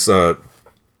like this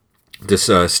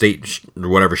state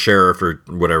whatever sheriff or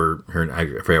whatever, I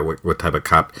forget what type of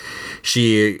cop,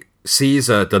 she sees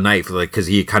the knife, like, because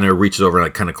he kind of reaches over and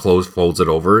like kind of folds it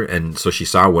over, and so she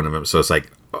saw one of them. So it's like,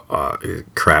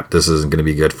 crap, this isn't going to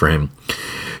be good for him.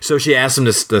 So she asks him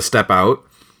to step out,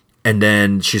 and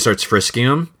then she starts frisking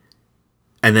him,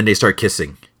 and then they start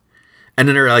kissing, and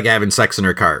then they're like having sex in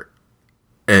her car,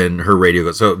 and her radio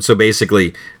goes. So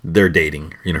basically they're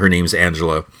dating. Her name's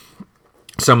Angela.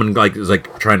 Someone like is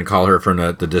like trying to call her from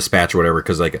the dispatch or whatever,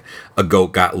 because like a goat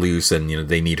got loose, and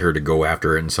they need her to go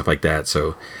after it and stuff like that.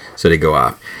 So they go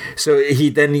off. So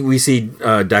we see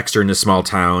Dexter in this small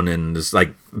town, and this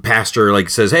like pastor like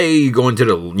says, hey, you go into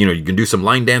the you can do some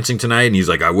line dancing tonight, and he's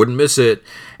like, I wouldn't miss it.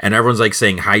 And everyone's like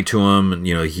saying hi to him, and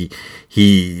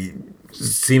he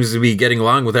seems to be getting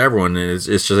along with everyone, and it's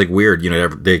just like weird.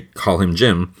 They call him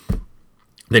Jim.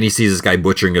 Then he sees this guy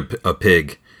butchering a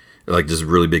pig, like this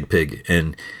really big pig,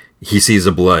 and he sees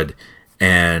the blood,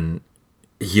 and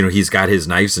he's got his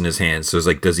knives in his hands. So it's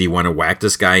like, does he want to whack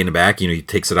this guy in the back? He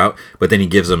takes it out, but then he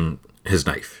gives him his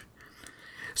knife.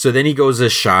 So then he goes to the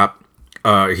shop.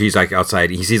 He's like outside.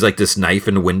 He sees like this knife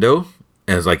in the window,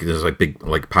 as like there's like big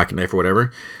like pocket knife or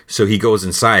whatever. So he goes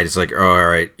inside. It's like, oh, all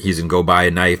right, he's gonna go buy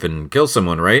a knife and kill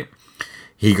someone, right?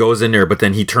 He goes in there, but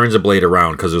then he turns the blade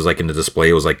around, because it was like in the display,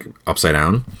 it was like upside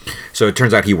down. So it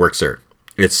turns out he works there.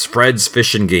 It's Fred's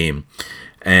Fish and Game,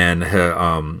 and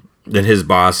then his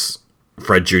boss,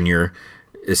 Fred Jr.,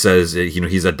 it says,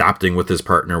 he's adopting with his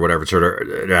partner or whatever. So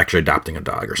they're actually adopting a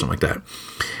dog or something like that.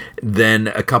 Then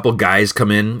a couple guys come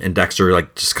in, and Dexter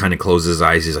like just kind of closes his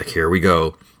eyes. He's like, here we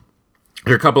go.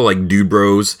 There are a couple like dude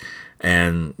bros,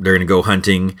 and they're going to go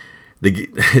hunting.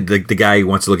 The guy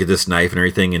wants to look at this knife and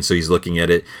everything, and so he's looking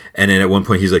at it. And then at one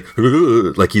point he's like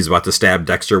he's about to stab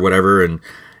Dexter or whatever,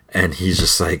 and he's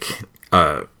just like,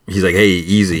 he's like, hey,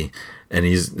 easy. And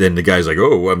then the guy's like,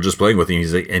 oh, I'm just playing with you.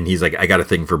 He's like, I got a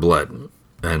thing for blood.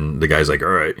 And the guy's like, all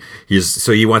right.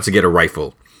 So he wants to get a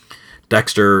rifle.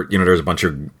 Dexter, there's a bunch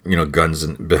of, guns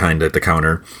behind at the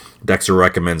counter. Dexter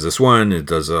recommends this one. It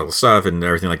does all the stuff and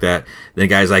everything like that. Then the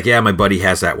guy's like, yeah, my buddy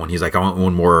has that one. He's like, I want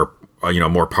one more,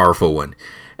 more powerful one.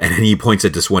 And then he points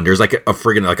at this one. There's like a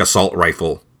friggin' like assault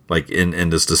rifle, like in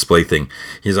this display thing.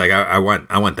 He's like, I want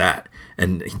that.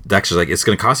 And Dexter's like, it's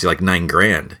going to cost you like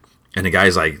 $9,000. And the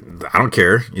guy's like, I don't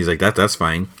care. He's like, that's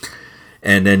fine.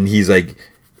 And then he's like,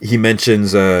 he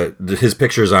mentions his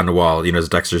pictures on the wall, as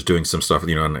Dexter's doing some stuff,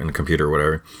 on the computer or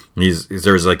whatever.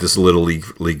 There's like this little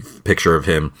league picture of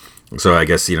him. So I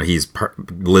guess,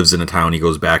 lives in a town. He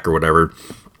goes back or whatever.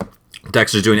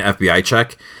 Dexter's doing an FBI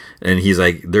check. And he's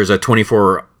like, there's a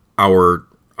 24-hour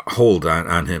hold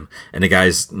on him. And the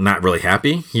guy's not really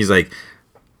happy. He's like,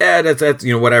 yeah, that's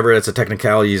whatever. That's a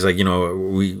technicality. He's like,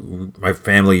 my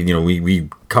family, we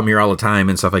come here all the time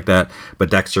and stuff like that.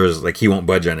 But Dexter's like, he won't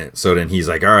budge on it. So then he's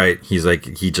like, all right. He's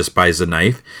like, he just buys the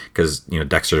knife because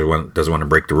Dexter doesn't want to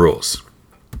break the rules.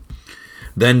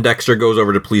 Then Dexter goes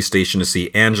over to the police station to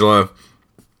see Angela,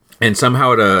 and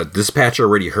somehow the dispatcher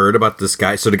already heard about this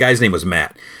guy. So the guy's name was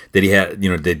Matt. That he had,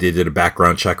 they did a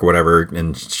background check or whatever,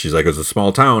 and she's like, it's a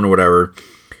small town or whatever.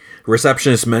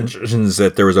 Receptionist mentions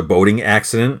that there was a boating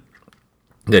accident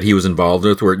that he was involved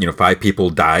with where, 5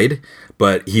 people died,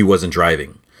 but he wasn't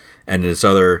driving. And this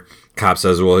other cop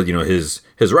says, well, his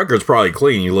record's probably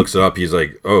clean. He looks it up. He's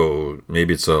like, oh,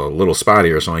 maybe it's a little spotty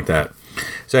or something like that.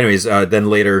 So anyways, then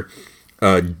later,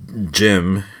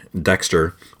 Jim,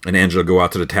 Dexter, and Angela go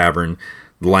out to the tavern.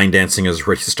 The line dancing has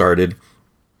already started.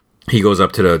 He goes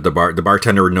up to the bar. The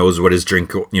bartender knows what his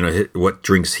drink, what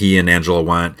drinks he and Angela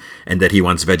want, and that he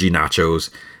wants veggie nachos.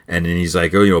 And then he's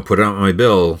like, oh, put it on my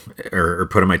bill or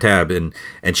put on my tab. And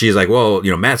she's like, well,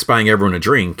 Matt's buying everyone a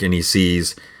drink, and he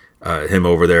sees him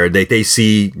over there. They're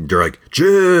like,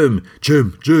 Jim.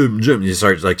 He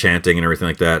starts like chanting and everything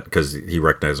like that because he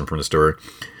recognized him from the store.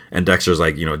 And Dexter's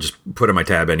like, just put on my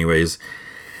tab anyways.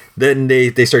 Then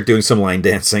they start doing some line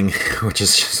dancing, which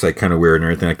is just like kind of weird and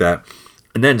everything like that.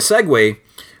 And then segue, we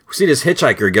see this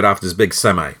hitchhiker get off this big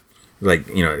semi. Like,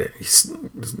 I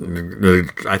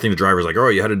think the driver's like, oh,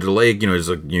 you headed to the lake, he's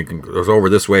like, you can go over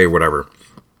this way or whatever.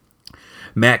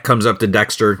 Matt comes up to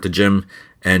Dexter, to Jim,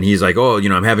 and he's like, oh,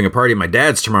 I'm having a party at my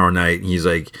dad's tomorrow night. And he's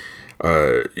like,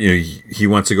 he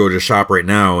wants to go to the shop right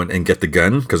now and get the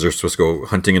gun because they're supposed to go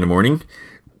hunting in the morning.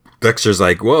 Dexter's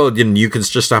like, well, you can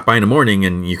just stop by in the morning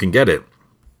and you can get it.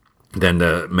 Then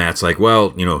Matt's like,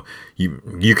 well,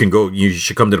 you can go, you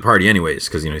should come to the party anyways,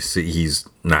 because he's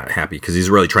not happy because he's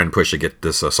really trying to push to get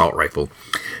this assault rifle.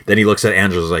 Then he looks at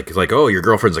Angela's like, oh, your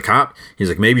girlfriend's a cop. He's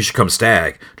like, maybe you should come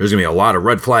stag. There's gonna be a lot of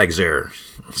red flags there.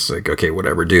 It's like, okay,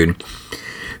 whatever, dude.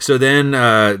 So then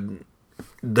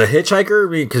the hitchhiker,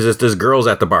 because this girl's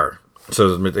at the bar,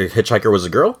 so the hitchhiker was a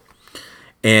girl.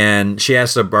 And she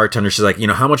asked the bartender, she's like,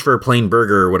 how much for a plain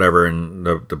burger or whatever? And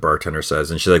the bartender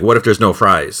says, and she's like, what if there's no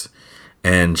fries?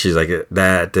 And she's like,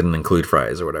 that didn't include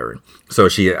fries or whatever. So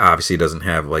she obviously doesn't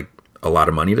have like a lot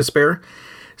of money to spare.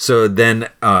 So then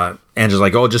Angela's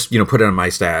like, oh, just, put it on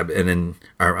my tab and then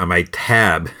on my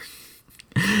tab.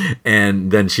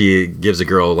 And then she gives the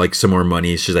girl like some more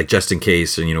money. She's like, just in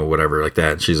case, and whatever like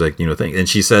that. And she's like, thing. And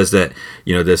she says that,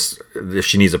 this, if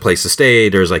she needs a place to stay,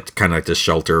 there's like kind of like this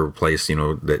shelter place,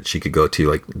 that she could go to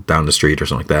like down the street or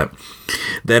something like that.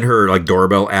 Then her like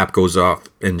doorbell app goes off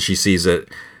and she sees that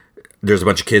there's a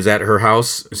bunch of kids at her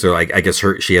house. So like, I guess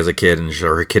she has a kid and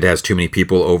her kid has too many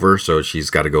people over. So she's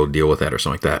got to go deal with that or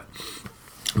something like that.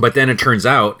 But then it turns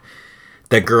out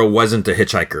that girl wasn't a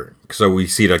hitchhiker. So we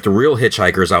see like the real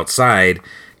hitchhiker's outside,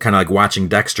 kind of like watching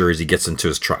Dexter as he gets into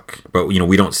his truck. But we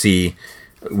don't see,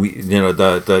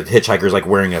 the hitchhiker's like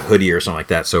wearing a hoodie or something like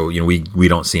that. So we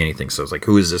don't see anything. So it's like,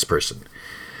 who is this person?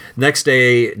 Next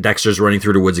day, Dexter's running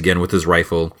through the woods again with his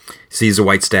rifle, sees a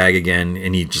white stag again,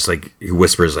 and he just like he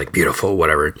whispers like beautiful,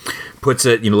 whatever. Puts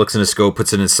it, looks in his scope,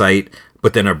 puts it in his sight,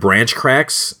 but then a branch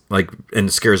cracks like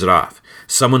and scares it off.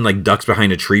 Someone like ducks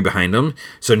behind a tree behind him.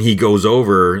 So then he goes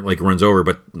over, like runs over,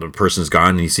 but the person's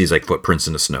gone and he sees like footprints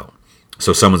in the snow.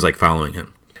 So someone's like following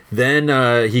him. Then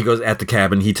he goes at the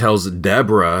cabin. He tells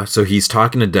Deborah. So he's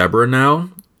talking to Deborah now.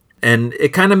 And it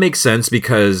kind of makes sense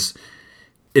because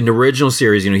in the original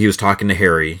series, he was talking to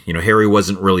Harry. Harry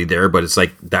wasn't really there, but it's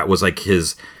like that was like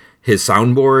his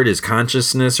soundboard, his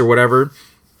consciousness or whatever.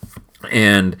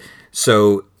 And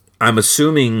so I'm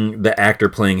assuming the actor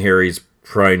playing Harry's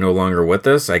probably no longer with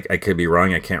us. I could be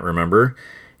wrong. I can't remember.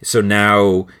 So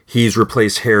now he's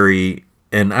replaced Harry,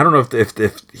 and I don't know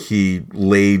if he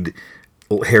laid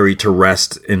Harry to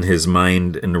rest in his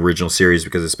mind in the original series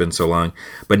because it's been so long.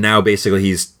 But now basically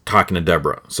he's talking to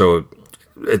Deborah. So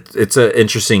it's an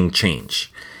interesting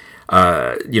change.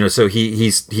 So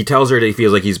he tells her that he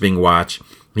feels like he's being watched.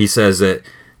 He says that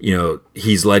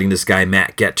he's letting this guy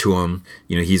Matt get to him.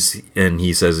 He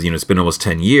says it's been almost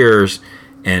 10 years,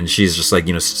 and she's just like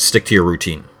stick to your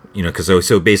routine. Because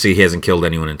so basically he hasn't killed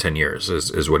anyone in 10 years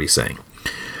is what he's saying.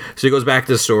 So he goes back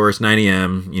to the store. It's 9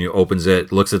 a.m. Opens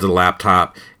it, looks at the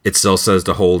laptop. It still says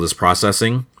the hold is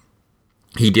processing.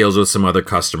 He deals with some other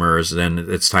customers. Then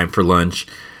it's time for lunch.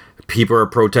 People are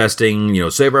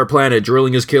protesting, save our planet,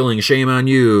 drilling is killing, shame on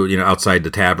you, outside the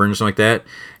tavern or something like that.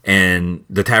 And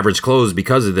the tavern's closed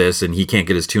because of this, and he can't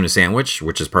get his tuna sandwich,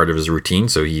 which is part of his routine,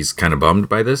 so he's kind of bummed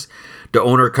by this. The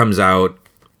owner comes out,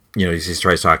 he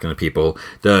tries talking to people.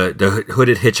 The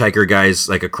hooded hitchhiker guy's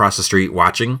like across the street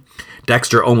watching.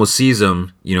 Dexter almost sees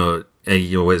him,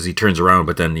 as he turns around,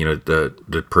 but then,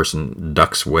 the person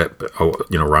ducks whip,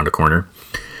 around a corner.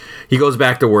 He goes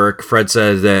back to work. Fred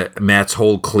says that Matt's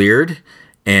hold cleared,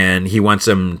 and he wants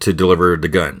him to deliver the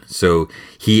gun. So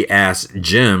he asks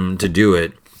Jim to do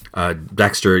it.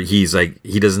 Dexter, he's like,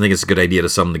 he doesn't think it's a good idea to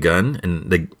sell him the gun.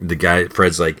 And the guy,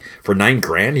 Fred's like, for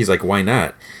 $9,000? He's like, why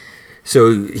not?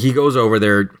 So he goes over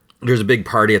there. There's a big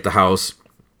party at the house.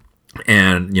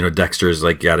 And, Dexter's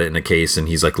like got it in a case, and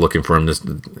he's like looking for him.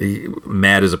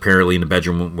 Matt is apparently in the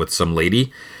bedroom with some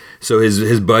lady. So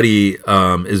his buddy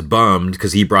is bummed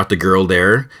because he brought the girl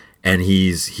there, and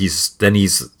he's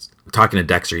talking to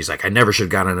Dexter. He's like, I never should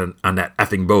have gotten on that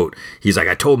effing boat. He's like,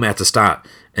 I told Matt to stop,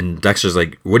 and Dexter's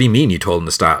like, what do you mean you told him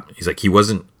to stop? He's like, he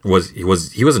wasn't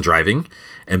driving,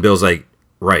 and Bill's like,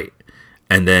 right,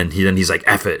 and then he's like,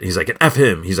 F it. He's like, F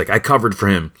him. He's like, I covered for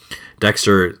him.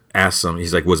 Dexter asks him,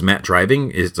 he's like, was Matt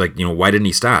driving? It's like, why didn't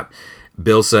he stop?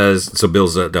 Bill says, so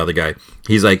Bill's the other guy.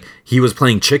 He's like, he was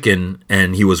playing chicken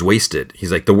and he was wasted.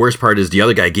 He's like, the worst part is the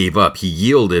other guy gave up. He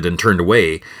yielded and turned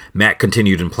away. Matt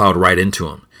continued and plowed right into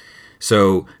him.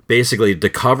 So basically, the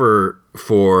cover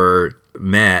for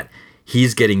Matt,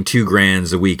 he's getting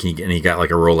 $2,000 a week, and he got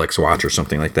like a Rolex watch or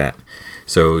something like that.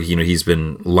 So, he's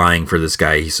been lying for this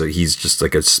guy. So he's just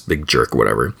like a big jerk or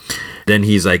whatever. Then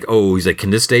he's like, can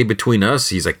this stay between us?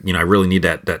 He's like, I really need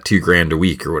that $2,000 a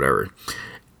week or whatever.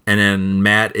 And then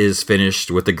Matt is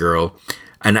finished with the girl.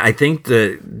 And I think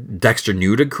that Dexter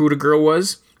knew who the girl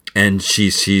was. And she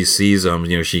sees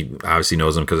him. She obviously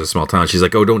knows him because it's a small town. She's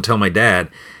like, oh, don't tell my dad.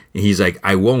 And he's like,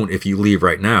 I won't if you leave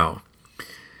right now.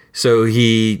 So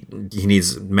he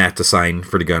needs Matt to sign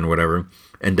for the gun, whatever.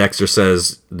 And Dexter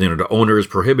says, the owner is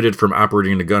prohibited from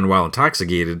operating the gun while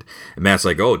intoxicated. And Matt's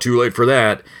like, oh, too late for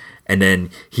that. And then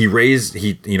he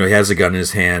has a gun in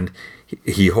his hand.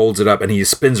 He holds it up and he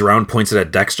spins around, points it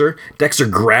at Dexter. Dexter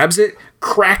grabs it,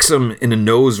 cracks him in the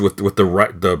nose with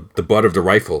the butt of the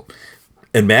rifle.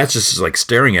 And Matt's just like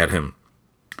staring at him.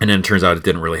 And then it turns out it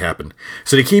didn't really happen.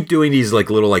 So they keep doing these like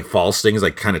little like false things,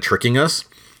 like kind of tricking us.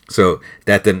 So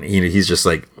that then he's just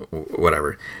like,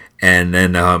 whatever. And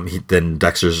then then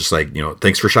Dexter's just like,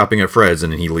 thanks for shopping at Fred's.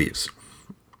 And then he leaves.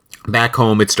 Back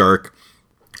home, it's dark.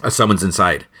 Someone's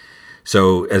inside.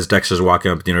 So as Dexter's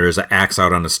walking up, there's an axe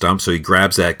out on a stump. So he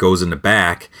grabs that, goes in the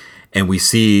back, and we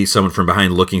see someone from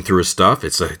behind looking through his stuff.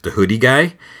 It's the hoodie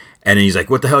guy. And he's like,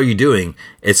 what the hell are you doing?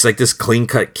 It's like this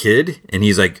clean-cut kid. And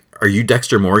he's like, are you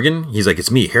Dexter Morgan? He's like,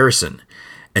 it's me, Harrison.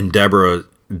 And Deborah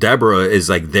is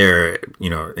like there,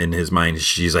 in his mind.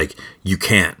 She's like, you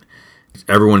can't.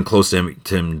 Everyone close to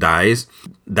him dies.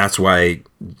 That's why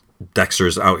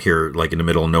Dexter's out here like in the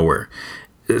middle of nowhere.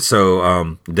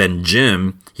 So then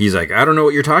Jim, he's like, I don't know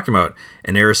what you're talking about.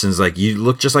 And Harrison's like, you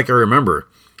look just like I remember.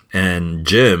 And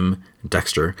Jim,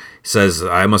 Dexter, says,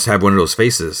 I must have one of those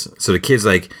faces. So the kid's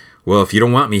like, well, if you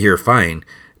don't want me here, fine.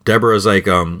 Deborah's like,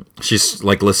 she's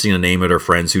like listing the name of her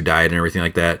friends who died and everything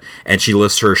like that. And she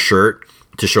lists her shirt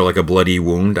to show like a bloody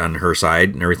wound on her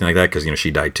side and everything like that because, she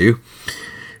died too.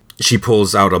 She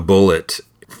pulls out a bullet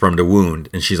from the wound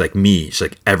and she's like, me. She's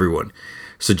like, everyone.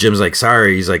 So Jim's like,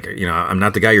 sorry. He's like, I'm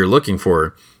not the guy you're looking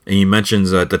for. And he mentions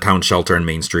the town shelter on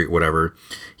Main Street, whatever.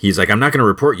 He's like, I'm not going to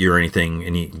report you or anything.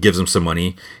 And he gives him some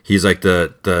money. He's like,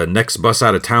 the next bus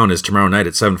out of town is tomorrow night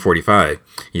at 7:45.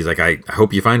 He's like, I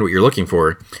hope you find what you're looking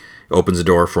for. Opens the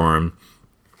door for him.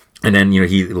 And then,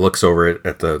 he looks over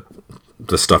at the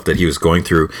the stuff that he was going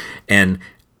through. And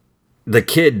the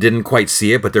kid didn't quite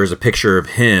see it, but there's a picture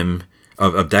of him,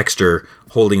 of Dexter,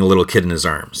 holding a little kid in his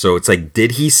arms. So it's like,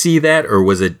 did he see that, or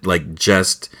was it like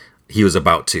just he was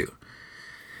about to?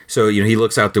 So, he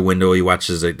looks out the window, he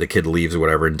watches the kid leaves or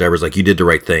whatever, and Deborah's like, you did the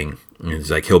right thing. And he's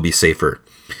like, he'll be safer.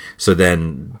 So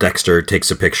then Dexter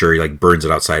takes a picture, he like burns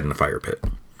it outside in the fire pit.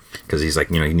 Because he's like,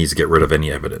 he needs to get rid of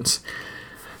any evidence.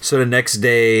 So the next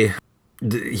day,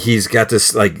 he's got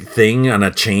this like thing on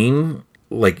a chain,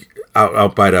 like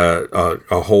out by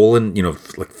a hole in,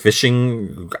 like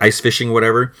fishing, ice fishing,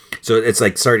 whatever. So it's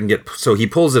like starting to get, so he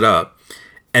pulls it up,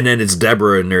 and then it's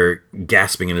Deborah, and they're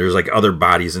gasping, and there's like other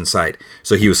bodies inside.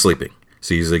 So he was sleeping.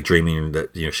 So he's like dreaming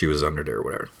that, she was under there or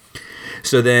whatever.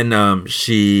 So then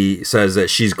she says that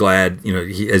she's glad,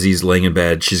 as he's laying in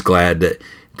bed, she's glad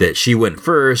that she went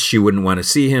first. She wouldn't want to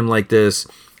see him like this.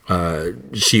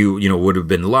 She, would have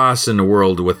been lost in the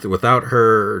world without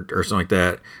her or something like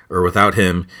that, or without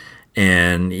him.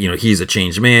 And, he's a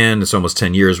changed man. It's almost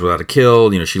 10 years without a kill.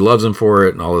 She loves him for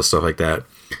it and all this stuff like that.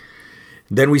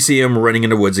 Then we see him running in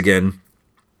the woods again.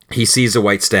 He sees a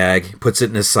white stag, puts it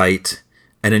in his sight,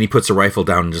 and then he puts a rifle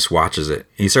down and just watches it.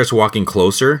 And he starts walking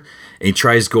closer, and he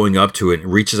tries going up to it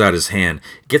and reaches out his hand.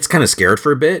 Gets kind of scared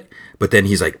for a bit, but then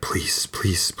he's like, please,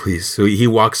 please, please. So he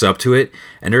walks up to it,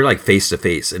 and they're like face to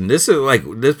face. And this is like,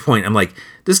 this point, I'm like,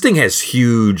 this thing has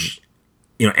huge,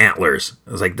 antlers.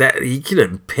 I was like, that he could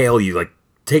impale you, like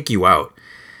take you out.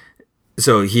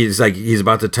 So he's like, he's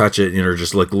about to touch it,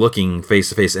 just like looking face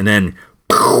to face, and then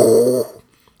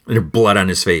and there's blood on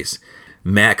his face.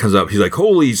 Matt comes up, he's like,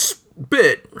 holy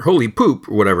spit, holy poop,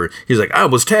 or whatever. He's like, I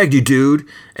almost tagged you, dude.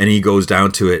 And he goes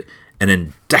down to it, and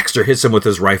then Dexter hits him with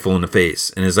his rifle in the face,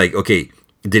 and is like, okay,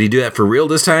 did he do that for real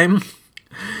this time?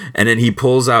 And then he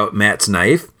pulls out Matt's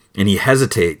knife, and he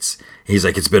hesitates. He's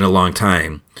like, it's been a long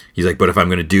time. He's like, but if I'm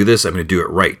going to do this, I'm going to do it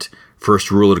right.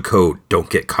 First rule of the code, don't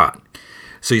get caught.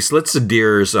 So he slits the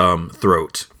deer's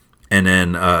throat, and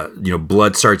then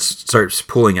blood starts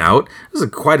pulling out. There's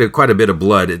quite a bit of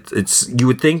blood. It's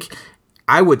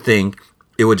I would think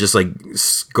it would just like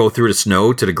go through the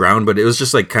snow to the ground, but it was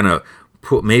just like kind of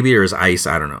maybe there's ice.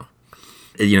 I don't know.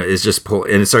 It's just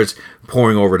and it starts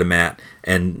pouring over to Matt,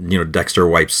 and Dexter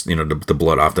wipes the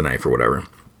blood off the knife or whatever.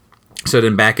 So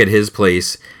then back at his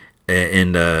place,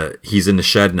 and he's in the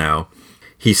shed now.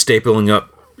 He's stapling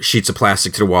up sheets of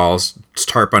plastic to the walls. It's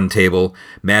tarp on the table.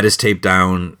 Matt is taped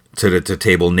down to the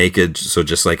table naked, so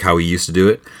just like how he used to do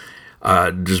it.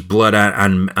 There's blood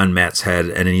on Matt's head,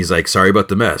 and then he's like, sorry about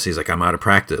the mess. He's like, I'm out of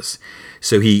practice.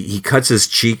 So he cuts his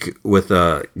cheek with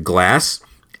a glass,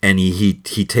 and he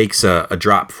takes a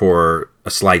drop for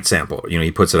a slide sample.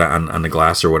 He puts it on the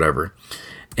glass or whatever.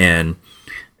 And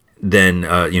then,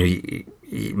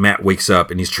 Matt wakes up,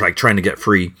 and he's trying to get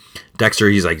free. Dexter,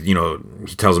 he's like,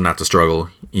 he tells him not to struggle.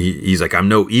 He's like, I'm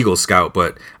no Eagle Scout,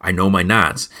 but I know my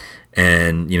knots.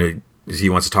 And, he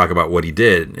wants to talk about what he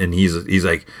did. And he's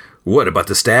like, what, about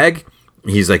the stag?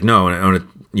 He's like, no,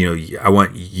 I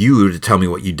want you to tell me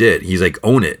what you did. He's like,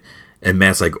 own it. And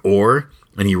Matt's like, or?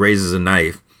 And he raises a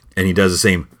knife, and he does the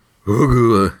same,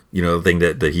 thing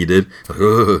that he did.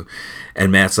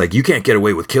 And Matt's like, you can't get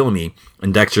away with killing me.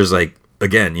 And Dexter's like,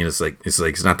 again,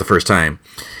 it's not the first time.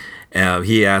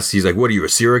 He asks, he's like, what are you, a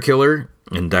serial killer?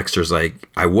 And Dexter's like,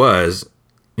 I was.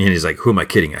 And he's like, who am I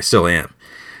kidding? I still am.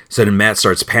 So then Matt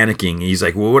starts panicking. He's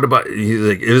like, well, what about, he's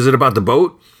like, is it about the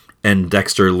boat? And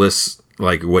Dexter lists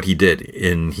like what he did,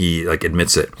 and he like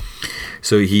admits it.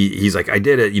 So he's like, I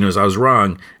did it, so I was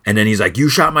wrong. And then he's like, you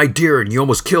shot my deer and you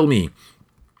almost killed me.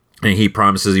 And he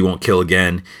promises he won't kill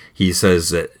again. He says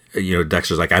that,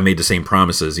 Dexter's like, I made the same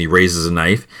promises. He raises a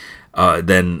knife.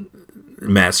 Then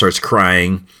Matt starts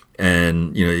crying,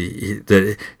 and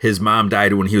that his mom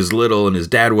died when he was little, and his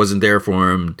dad wasn't there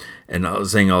for him, and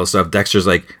saying all this stuff. Dexter's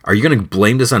like, are you gonna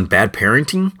blame this on bad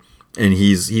parenting? And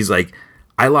he's like,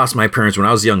 I lost my parents when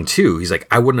I was young too. He's like,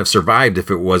 I wouldn't have survived if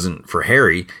it wasn't for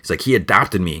Harry. He's like, he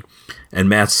adopted me. And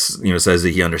Matt's says that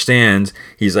he understands.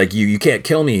 He's like, you can't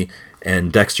kill me.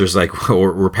 And Dexter's like, well,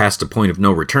 we're past the point of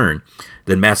no return.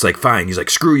 Then Matt's like, fine. He's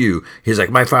like, screw you. He's like,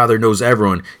 my father knows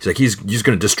everyone. He's like, he's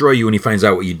going to destroy you when he finds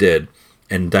out what you did.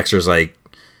 And Dexter's like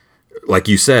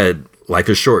you said, life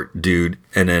is short, dude.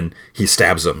 And then he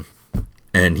stabs him.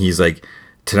 And he's like,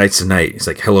 tonight's the night. He's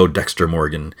like, hello, Dexter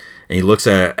Morgan. And he looks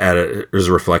at his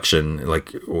reflection,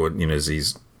 like, as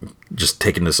he's just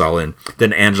taking this all in.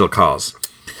 Then Angela calls.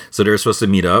 So they're supposed to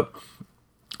meet up.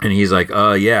 And he's like,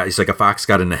 yeah. He's like, a fox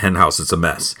got in the hen house. It's a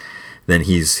mess. Then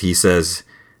he says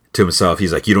to himself,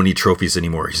 he's like, you don't need trophies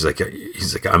anymore. He's like,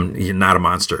 you're not a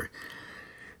monster.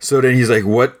 So then he's like,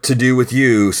 what to do with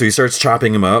you? So he starts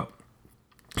chopping him up.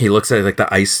 he looks at like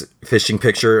the ice fishing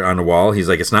picture on the wall. He's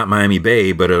like, it's not Miami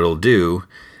Bay, but it'll do.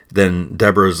 Then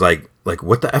Deborah's like,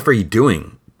 what the F are you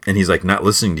doing? And he's like, not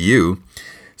listening to you.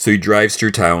 So he drives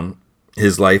through town.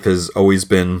 His life has always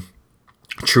been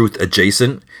truth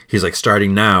adjacent. He's like,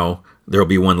 starting now, there'll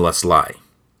be one less lie.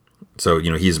 So,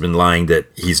 he's been lying that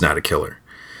he's not a killer.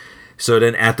 So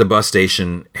then at the bus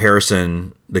station,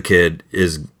 Harrison, the kid,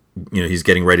 is, he's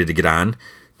getting ready to get on.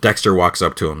 Dexter walks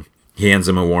up to him. He hands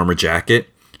him a warmer jacket.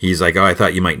 He's like, oh, I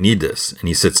thought you might need this. And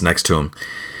he sits next to him.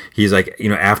 He's like,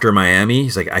 after Miami,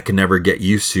 he's like, I can never get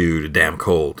used to the damn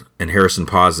cold. And Harrison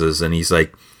pauses and he's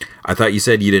like, I thought you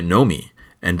said you didn't know me.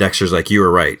 And Dexter's like, you were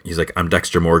right. He's like, I'm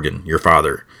Dexter Morgan, your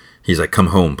father. He's like, come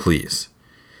home, please.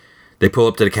 They pull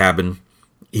up to the cabin.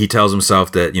 He tells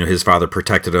himself that, his father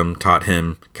protected him, taught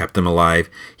him, kept him alive.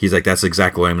 He's like, that's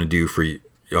exactly what I'm going to do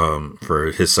for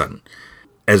his son.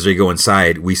 As they go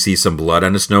inside, we see some blood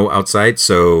on the snow outside.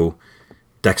 So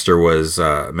Dexter was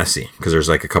messy because there's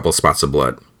like a couple spots of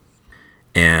blood.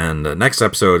 And the next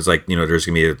episode is like, there's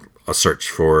going to be a search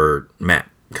for Matt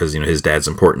because, his dad's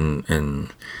important and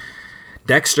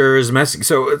Dexter is messy.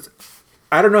 So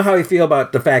I don't know how you feel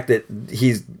about the fact that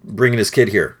he's bringing his kid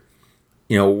here.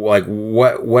 Like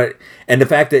what, and the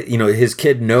fact that, his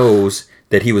kid knows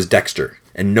that he was Dexter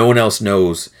and no one else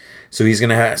knows. So he's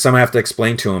going to somehow have to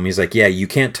explain to him. He's like, yeah, you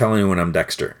can't tell anyone I'm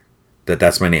Dexter,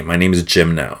 that's my name. My name is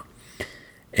Jim now.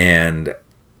 And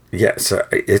yeah, so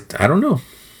I don't know.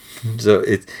 So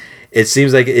it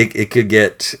seems like it could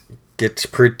get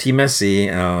pretty messy.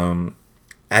 I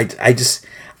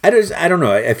don't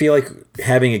know. I feel like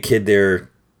having a kid there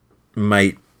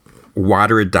might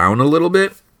water it down a little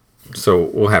bit.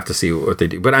 So we'll have to see what they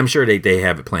do. But I'm sure they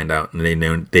have it planned out and they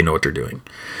know what they're doing.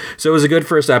 So it was a good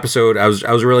first episode. I was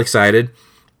really excited.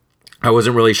 I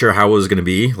wasn't really sure how it was going to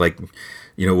be. Like,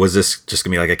 was this just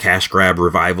going to be like a cash grab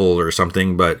revival or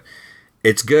something? But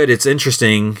it's good. It's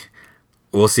interesting.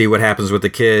 We'll see what happens with the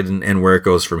kid and where it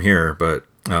goes from here. But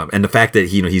and the fact that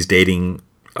he's dating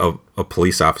a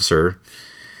police officer.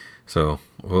 So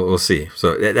we'll see.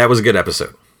 So that was a good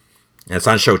episode. And it's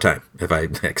on Showtime,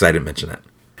 because I didn't mention that.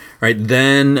 All right,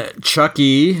 then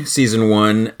Chucky, Season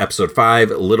 1, Episode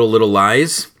 5, Little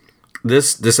Lies.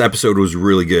 This episode was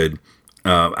really good.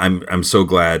 I'm so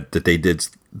glad that they did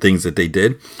things that they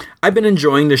did. I've been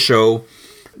enjoying the show.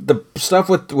 The stuff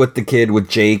with the kid, with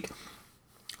Jake,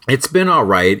 it's been all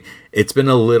right. It's been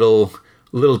a little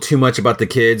too much about the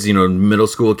kids, middle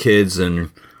school kids,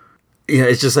 and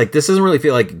it's just like, this doesn't really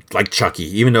feel like Chucky,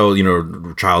 even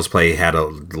though, Child's Play had a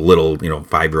little,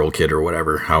 5-year-old kid or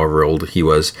whatever, however old he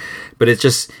was. But it's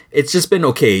just been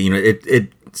okay.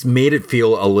 It's made it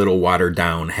feel a little watered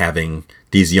down having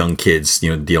these young kids,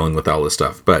 dealing with all this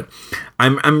stuff. But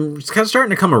I'm kind of starting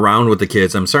to come around with the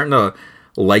kids. I'm starting to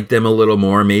like them a little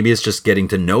more. Maybe it's just getting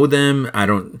to know them.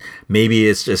 Maybe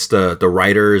it's just the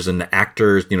writers and the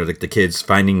actors, the kids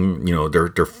finding,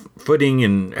 their footing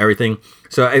and everything.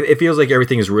 So it feels like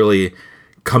everything is really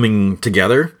coming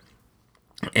together.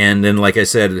 And then, like I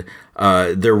said,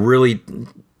 they're really,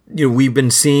 we've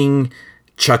been seeing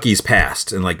Chucky's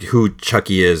past and like who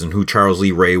Chucky is and who Charles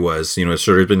Lee Ray was. So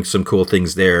there's been some cool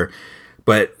things there.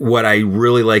 But what I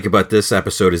really like about this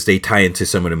episode is they tie into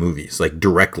some of the movies, like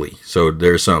directly. So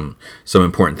there's some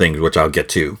important things, which I'll get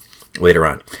to later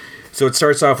on. So it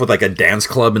starts off with like a dance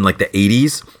club in like the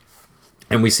 80s.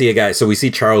 And we see a guy, so we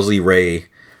see Charles Lee Ray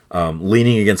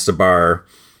leaning against a bar.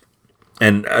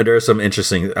 And there's some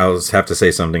interesting, I'll have to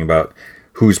say something about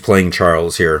who's playing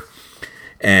Charles here.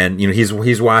 And,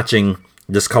 he's watching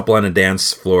this couple on a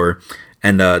dance floor.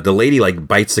 And the lady like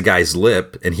bites the guy's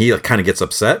lip and he kind of gets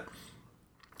upset.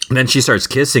 And then she starts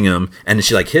kissing him, and then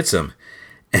she like hits him,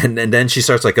 and then she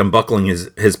starts like unbuckling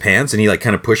his pants, and he like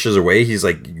kind of pushes her away. He's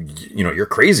like, you're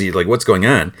crazy. Like, what's going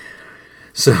on?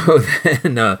 So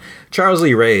then Charles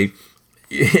Lee Ray,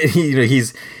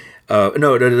 he's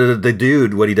the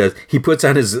dude. What he does, he puts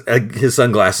on his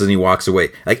sunglasses and he walks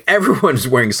away. Like, everyone's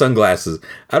wearing sunglasses.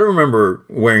 I don't remember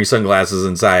wearing sunglasses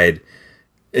inside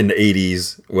in the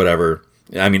 80s, whatever.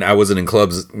 I mean, I wasn't in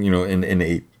clubs, in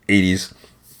the 80s.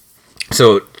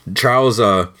 So Charles,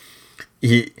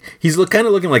 he's kind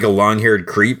of looking like a long-haired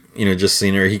creep, just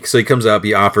seeing her. So he comes up,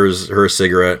 he offers her a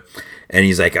cigarette, and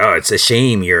he's like, "Oh, it's a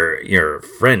shame your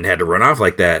friend had to run off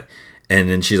like that." And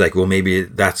then she's like, "Well, maybe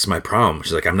that's my problem."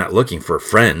 She's like, "I'm not looking for a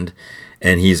friend."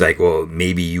 And he's like, "Well,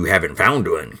 maybe you haven't found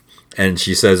one." And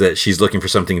she says that she's looking for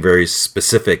something very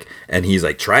specific, and he's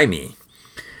like, "Try me."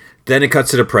 Then it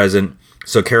cuts to the present.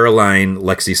 So Caroline,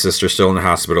 Lexi's sister, still in the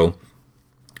hospital.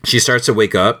 She starts to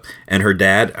wake up, and her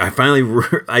dad, I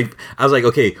was like,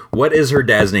 okay, what is her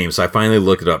dad's name? So I finally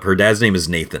looked it up. Her dad's name is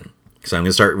Nathan. So I'm going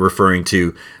to start referring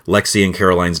to Lexi and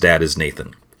Caroline's dad as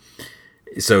Nathan.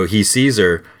 So he sees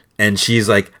her, and she's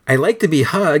like, I like to be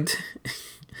hugged.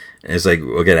 And it's like,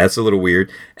 okay, that's a little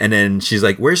weird. And then she's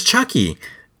like, where's Chucky?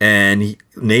 And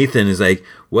Nathan is like,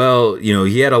 well,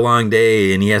 he had a long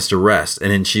day and he has to rest.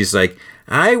 And then she's like,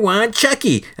 I want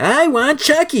Chucky. I want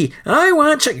Chucky. I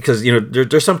want Chucky. Because,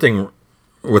 there's something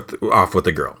off with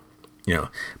the girl,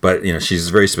 But, she's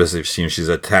very specific. She's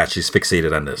attached. She's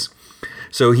fixated on this.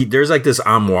 So there's like this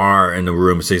armoire in the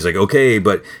room. So he's like, okay,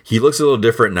 but he looks a little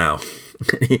different now.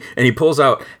 And he pulls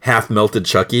out half melted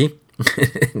Chucky.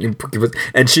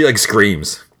 And she like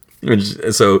screams.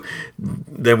 So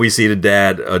then we see the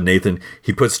dad, Nathan,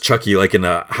 he puts Chucky like in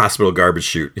a hospital garbage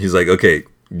chute. He's like, okay,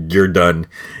 you're done.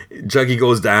 Chucky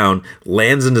goes down,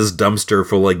 lands in this dumpster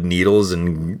full of like needles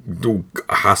and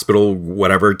hospital,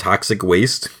 whatever, toxic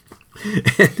waste.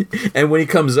 And when he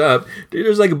comes up,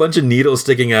 there's like a bunch of needles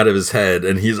sticking out of his head.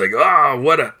 And he's like, oh,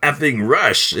 what a effing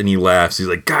rush. And he laughs. He's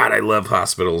like, God, I love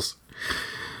hospitals.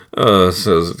 So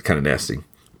it's kind of nasty.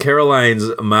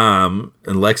 Caroline's mom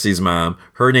and Lexi's mom,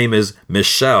 her name is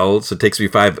Michelle, so it takes me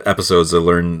 5 episodes to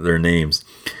learn their names.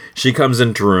 She comes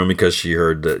into the room because she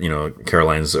heard that,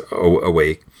 Caroline's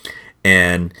awake.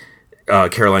 And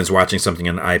Caroline's watching something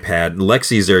on the iPad.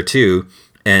 Lexi's there too.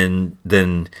 And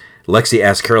then Lexi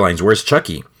asked Caroline, where's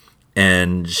Chucky?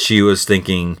 And she was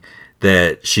thinking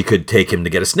that she could take him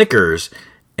to get a Snickers.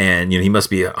 And, he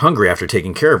must be hungry after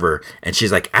taking care of her. And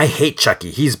she's like, I hate Chucky.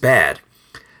 He's bad.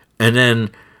 And then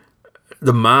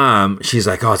the mom, she's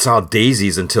like, oh, it's all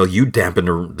daisies until you dampen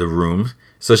the room.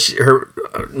 So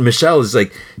Michelle is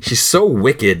like, she's so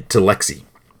wicked to Lexi.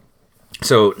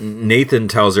 So Nathan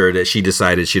tells her that she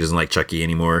decided she doesn't like Chucky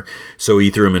anymore. So he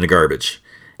threw him in the garbage.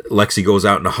 Lexi goes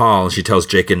out in the hall and she tells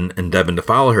Jake and Devin to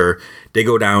follow her. They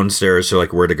go downstairs to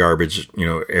like where the garbage,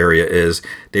 area is.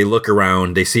 They look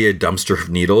around, they see a dumpster of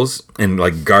needles and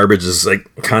like garbage is like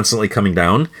constantly coming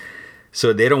down.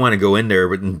 So they don't want to go in there,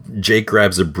 but Jake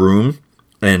grabs a broom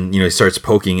and, he starts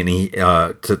poking and he,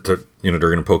 they're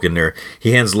going to poke in there.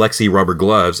 He hands Lexi rubber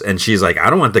gloves and she's like, I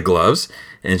don't want the gloves.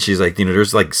 And she's like,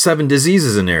 there's like 7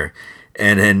 diseases in there.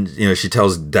 And then, she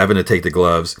tells Devin to take the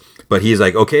gloves, but he's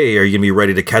like, okay, are you gonna be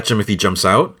ready to catch him if he jumps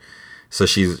out? So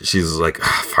she's like,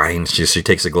 fine. She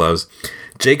takes the gloves.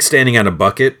 Jake's standing on a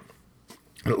bucket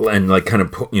and like kind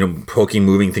of, poking,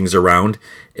 moving things around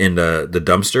in the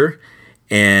dumpster.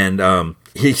 And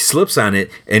he slips on it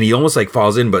and he almost like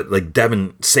falls in, but like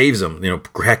Devin saves him,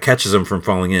 catches him from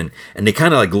falling in. And they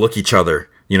kind of like look each other.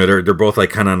 They're both like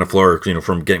kind of on the floor,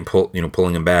 from getting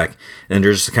pulling him back. And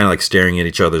they're just kind of like staring at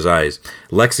each other's eyes.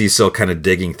 Lexi's still kind of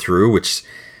digging through, which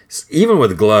even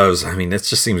with gloves, I mean, that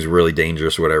just seems really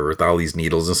dangerous or whatever with all these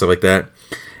needles and stuff like that.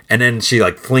 And then she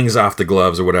like flings off the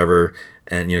gloves or whatever.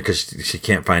 And, because she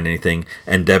can't find anything.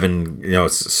 And Devin,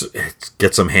 gets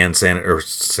some hand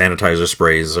sanitizer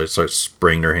sprays or starts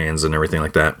spraying her hands and everything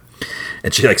like that.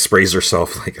 And she like sprays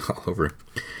herself like all over.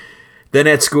 Then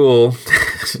at school,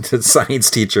 the science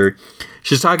teacher,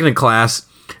 she's talking in class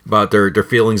about their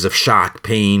feelings of shock,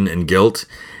 pain, and guilt.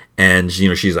 And,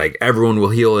 she's like, everyone will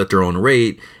heal at their own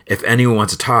rate. If anyone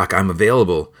wants to talk, I'm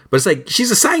available. But it's like,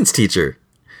 she's a science teacher.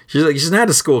 She's like, she's not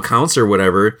a school counselor or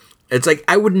whatever. It's like,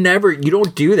 I would never, you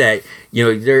don't do that.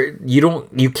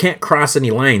 You can't cross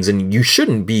any lines and you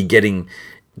shouldn't be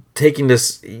taking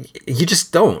this. You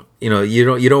just don't,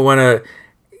 you don't want to,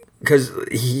 because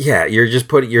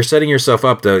you're setting yourself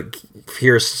up to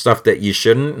hear stuff that you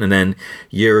shouldn't. And then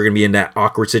you're going to be in that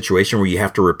awkward situation where you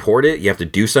have to report it. You have to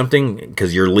do something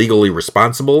because you're legally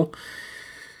responsible.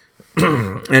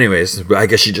 Anyways, I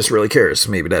guess she just really cares.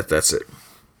 Maybe that's it.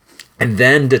 And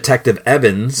then Detective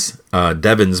Evans,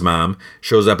 Devin's mom,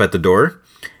 shows up at the door.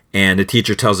 And the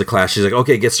teacher tells the class, she's like,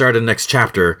 okay, get started in the next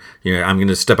chapter. I'm going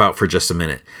to step out for just a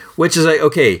minute. Which is like,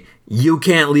 okay, you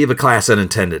can't leave a class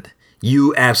unattended.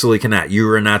 You absolutely cannot. You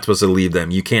are not supposed to leave them.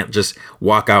 You can't just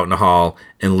walk out in the hall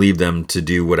and leave them to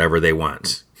do whatever they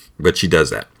want. But she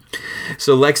does that.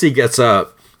 So Lexi gets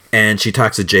up and she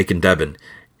talks to Jake and Devin.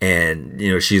 And,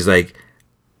 she's like,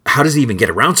 how does he even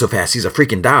get around so fast? He's a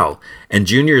freaking doll. And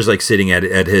Junior's like sitting at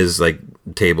his like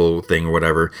table thing or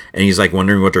whatever. And he's like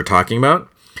wondering what they're talking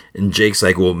about. And Jake's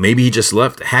like, well, maybe he just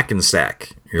left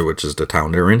Hackensack, which is the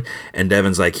town they're in. And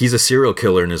Devin's like, he's a serial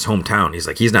killer in his hometown. He's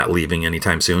like, he's not leaving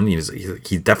anytime soon.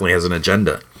 He definitely has an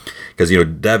agenda. Because,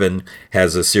 Devin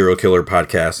has a serial killer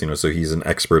podcast, so he's an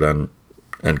expert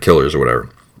on killers or whatever.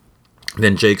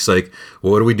 Then Jake's like,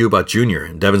 well, what do we do about Junior?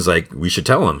 And Devin's like, we should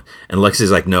tell him. And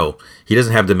Lexi's like, no, he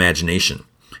doesn't have the imagination.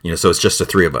 So it's just the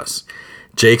 3 of us.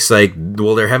 Jake's like,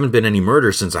 well, there haven't been any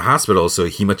murders since the hospital, so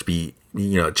he must be,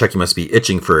 Chucky must be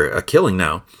itching for a killing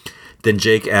now. Then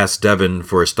Jake asks Devin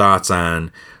for his thoughts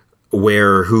on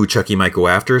who Chucky might go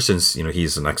after, since,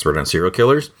 he's an expert on serial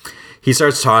killers. He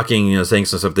starts talking, saying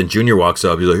some stuff. Then Junior walks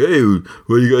up. He's like, "Hey,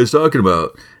 what are you guys talking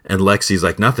about?" And Lexi's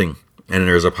like, "Nothing." And then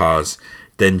there's a pause.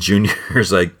 Then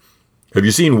Junior's like, "Have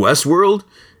you seen Westworld?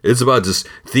 It's about this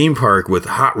theme park with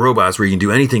hot robots where you can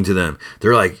do anything to them."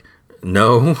 They're like,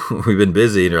 "No, we've been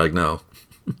busy." And they're like, "No."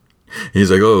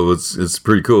 He's like, "Oh, it's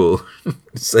pretty cool."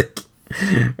 It's like,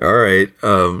 all right.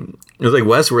 It was like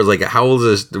Westworld. Like, how old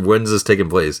is this? When's this taking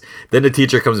place? Then the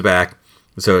teacher comes back,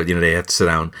 so they have to sit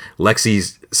down.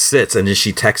 Lexi sits and then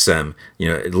she texts them.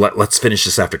 Let's finish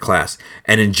this after class.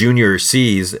 And then Junior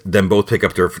sees them both pick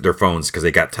up their phones because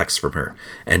they got texts from her.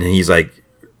 And he's like,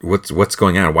 "What's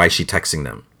going on? Why is she texting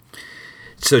them?"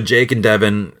 So Jake and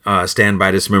Devin stand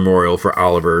by this memorial for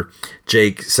Oliver.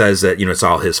 Jake says that it's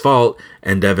all his fault,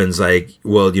 and Devin's like,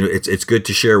 "Well, it's good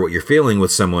to share what you're feeling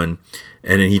with someone."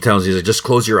 And then he tells you, "Just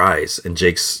close your eyes." And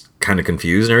Jake's kind of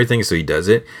confused and everything, so he does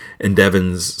it. And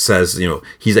Devin says,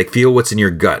 he's like, "Feel what's in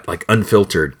your gut, like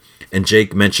unfiltered." And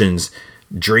Jake mentions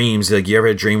dreams. Like, you ever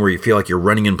had a dream where you feel like you're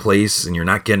running in place and you're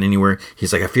not getting anywhere?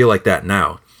 He's like, "I feel like that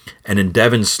now." And then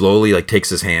Devin slowly takes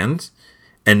his hand,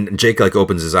 and Jake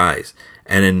opens his eyes.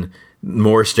 And then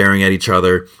more staring at each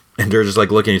other, and they're just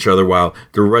looking at each other while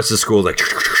the rest of the school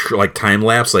like time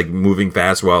lapse, moving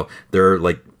fast while they're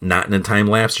not in a time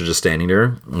lapse. They're just standing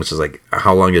there, which is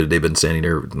how long had they been standing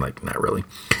there? Not really.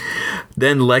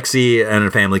 Then Lexi and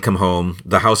her family come home.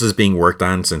 The house is being worked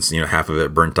on since half of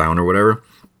it burnt down or whatever.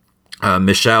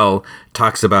 Michelle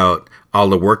talks about all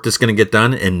the work that's going to get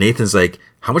done, and Nathan's like,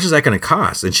 "How much is that going to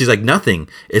cost?" And she's like, "Nothing.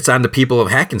 It's on the people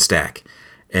of Hackensack."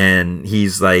 And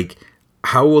he's like,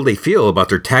 "How will they feel about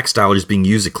their tax dollars being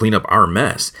used to clean up our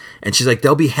mess?" And she's like,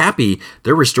 "They'll be happy.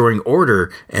 They're restoring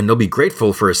order, and they'll be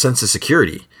grateful for a sense of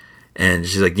security." And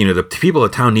she's like, "The people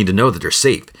of town need to know that they're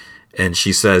safe." And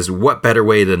she says, "What better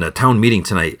way than a town meeting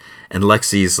tonight?" And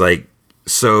Lexi's like,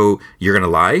 "So you're going to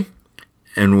lie?"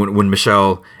 And when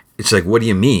Michelle, she's like, "What do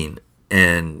you mean?"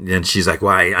 And then she's like,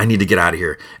 "Well, I need to get out of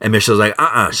here." And Michelle's like,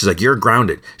 She's like, "You're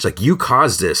grounded." She's like, "You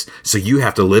caused this, so you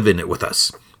have to live in it with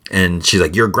us." And she's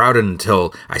like, "You're grounded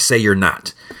until I say you're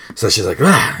not." So she's like,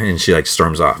 "Ah," and she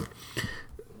storms off.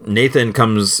 Nathan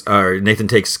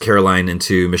takes Caroline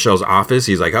into Michelle's office.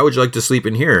 He's like, "How would you like to sleep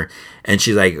in here?" And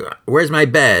she's like, "Where's my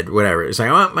bed?" Whatever. It's like,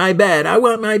 "I want my bed. I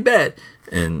want my bed."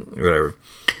 And whatever.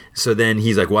 So then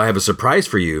he's like, "Well, I have a surprise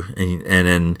for you." And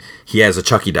then he has a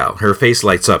Chucky doll. Her face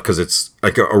lights up because it's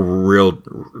like a real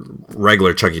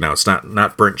regular Chucky doll. It's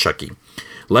not burnt Chucky.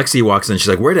 Lexi walks in. She's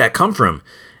like, "Where did that come from?"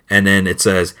 And then it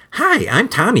says, "Hi, I'm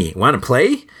Tommy. Want to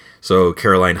play?" So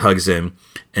Caroline hugs him,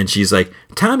 and she's like,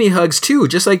 "Tommy hugs too,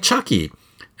 just like Chucky."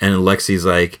 And Lexi's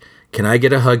like, "Can I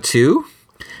get a hug too?"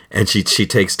 And she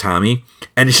takes Tommy,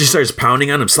 and she starts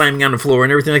pounding on him, slamming on the floor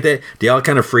and everything like that. They all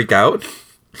kind of freak out.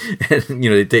 And,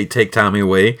 they take Tommy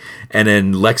away. And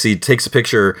then Lexi takes a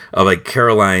picture of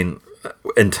Caroline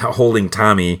and holding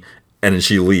Tommy, and then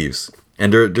she leaves.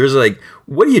 And there's like,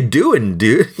 "What are you doing,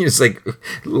 dude?" It's like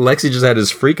Lexi just had his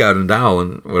freak out and doll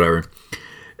and whatever.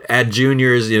 At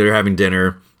Junior's, they're having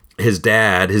dinner. His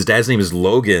dad's name is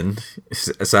Logan.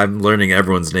 So I'm learning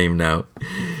everyone's name now.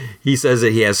 He says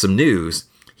that he has some news.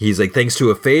 He's like, thanks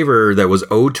to a favor that was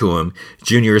owed to him,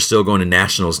 Junior is still going to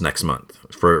nationals next month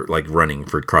for running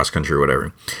for cross country or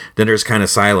whatever. Then there's kind of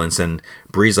silence, and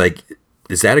Bree's like,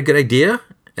 "Is that a good idea?"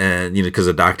 And because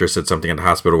the doctor said something at the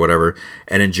hospital or whatever.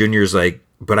 And then Junior's like,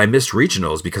 "But I missed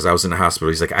regionals because I was in the hospital."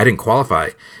 He's like, "I didn't qualify.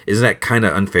 Isn't that kind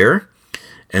of unfair?"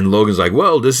 And Logan's like,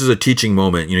 "Well, this is a teaching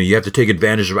moment. You have to take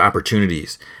advantage of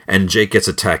opportunities." And Jake gets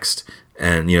a text,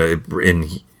 and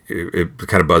it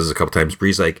kind of buzzes a couple times.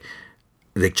 Bree's like,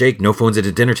 "Jake, no phones at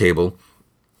the dinner table."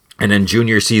 And then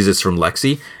Junior sees this from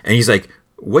Lexi, and he's like,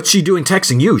 "What's she doing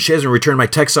texting you? She hasn't returned my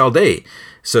texts all day."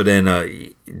 So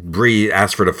then Bree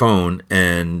asks for the phone,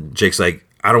 and Jake's like,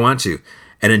 "I don't want to."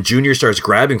 And then Junior starts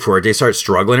grabbing for it. They start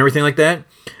struggling and everything like that.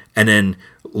 And then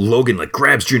Logan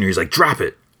grabs Junior. He's like, "Drop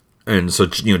it." And so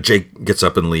Jake gets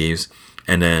up and leaves,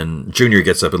 and then Junior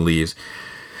gets up and leaves.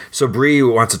 So Bree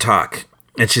wants to talk,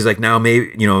 and she's like, "Now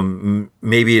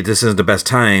maybe this isn't the best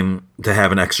time to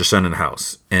have an extra son in the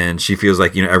house." And she feels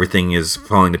like everything is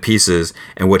falling to pieces,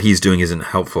 and what he's doing isn't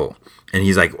helpful. And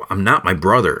he's like, "I'm not my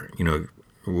brother,"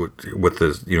 with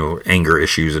the anger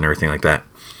issues and everything like that.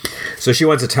 So she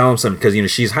wants to tell him something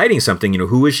because she's hiding something.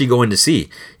 Who is she going to see?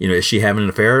 Is she having an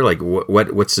affair? Like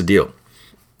what's the deal?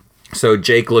 So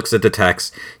Jake looks at the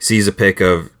text, sees a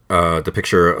the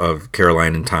picture of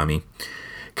Caroline and Tommy.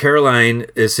 Caroline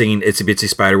is singing "Itsy Bitsy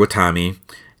Spider" with Tommy,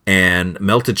 and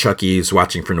Melted Chucky is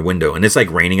watching from the window, and it's like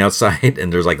raining outside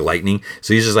and there's like lightning.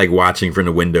 So he's just like watching from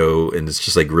the window, and it's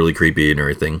just like really creepy and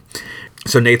everything.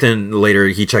 So Nathan later,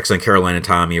 he checks on Caroline and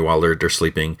Tommy while they're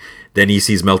sleeping. Then he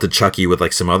sees Melted Chucky with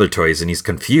like some other toys, and he's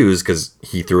confused because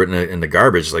he threw it in the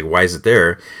garbage. Like, why is it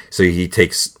there? So he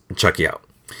takes Chucky out.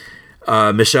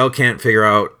 Michelle can't figure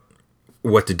out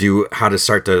what to do, how to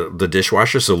start the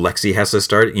dishwasher. So Lexi has to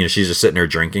start. She's just sitting there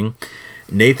drinking.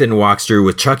 Nathan walks through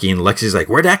with Chucky, and Lexi's like,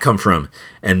 where'd that come from?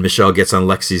 And Michelle gets on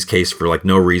Lexi's case for like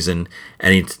no reason.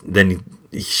 And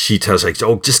she tells like,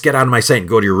 oh, just get out of my sight and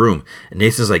go to your room. And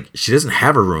Nathan's like, she doesn't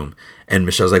have a room. And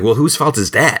Michelle's like, well, whose fault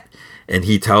is that? And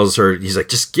he tells her, he's like,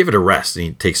 just give it a rest. And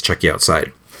he takes Chucky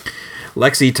outside.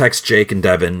 Lexi texts Jake and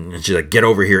Devin, and she's like, get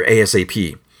over here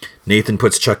ASAP. Nathan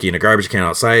puts Chucky in a garbage can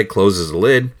outside, closes the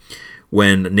lid.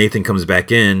 When Nathan comes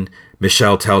back in,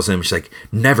 Michelle tells him, she's like,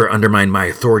 never undermine my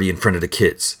authority in front of the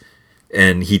kids.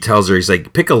 And he tells her, he's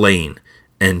like, pick a lane.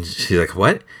 And she's like,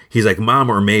 what? He's like, mom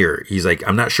or mayor. He's like,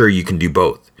 I'm not sure you can do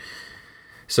both.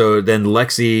 So then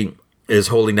Lexi is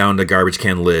holding down the garbage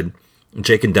can lid.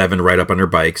 Jake and Devin ride up on their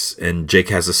bikes, and Jake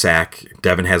has a sack.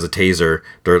 Devin has a taser.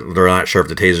 They're not sure if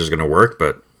the taser is going to work,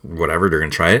 but whatever, they're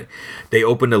going to try it. They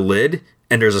open the lid,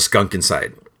 and there's a skunk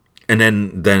inside.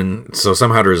 And so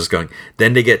somehow there's a skunk.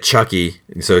 Then they get Chucky.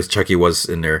 So Chucky was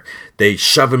in there. They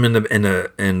shove him in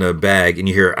the bag, and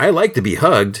you hear, I like to be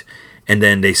hugged. And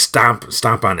then they stomp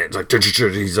on it. It's like,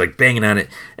 he's like banging on it.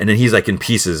 And then he's like in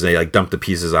pieces. They like dump the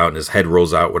pieces out, and his head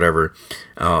rolls out, whatever.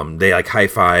 They like high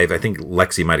five. I think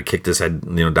Lexi might have kicked his head,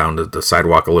 down to the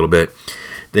sidewalk a little bit.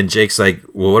 Then Jake's like,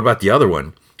 well, what about the other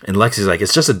one? And Lexi's like,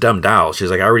 it's just a dumb doll.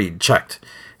 She's like, I already checked.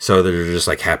 So they're just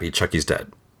like happy Chucky's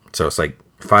dead. So it's like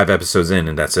 5 episodes in,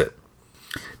 and that's it.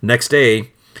 Next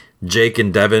day, Jake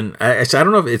and Devin, I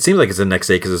don't know if it seems like it's the next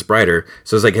day because it's brighter.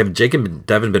 So it's like, have Jake and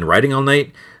Devin been writing all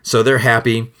night? So they're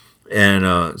happy.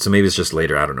 And so maybe it's just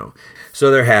later. I don't know. So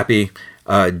they're happy.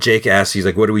 Jake asks, he's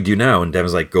like, what do we do now? And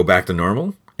Devin's like, go back to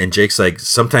normal. And Jake's like,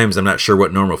 sometimes I'm not sure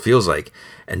what normal feels like.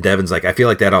 And Devin's like, I feel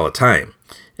like that all the time.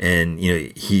 And,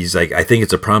 he's like, I think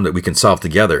it's a problem that we can solve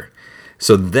together.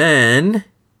 So then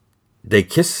they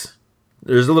kiss.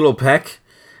 There's a little peck.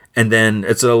 And then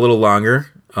it's a little longer.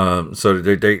 So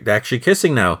they're actually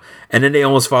kissing now, and then they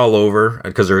almost fall over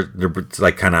because they're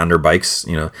like kind of on their bikes,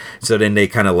 So then they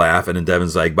kind of laugh, and then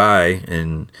Devin's like bye,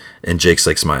 and Jake's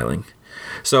like smiling.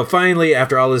 So finally,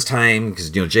 after all this time, because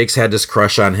Jake's had this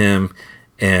crush on him,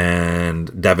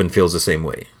 and Devin feels the same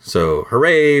way. So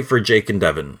hooray for Jake and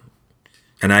Devin,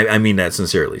 and I mean that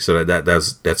sincerely. So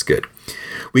that's good.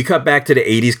 We cut back to the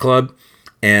 '80s club,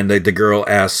 and the girl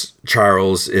asks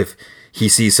Charles if he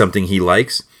sees something he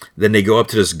likes. Then they go up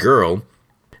to this girl.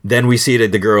 Then we see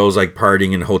that the girl's like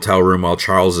partying in a hotel room while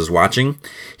Charles is watching.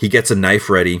 He gets a knife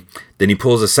ready. Then he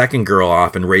pulls a second girl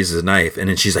off and raises a knife. And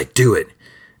then she's like, do it.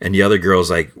 And the other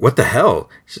girl's like, what the hell?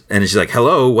 And she's like,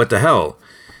 hello, what the hell?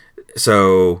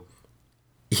 So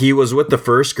he was with the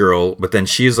first girl, but then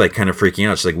she's like kind of freaking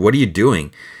out. She's like, what are you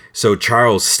doing? So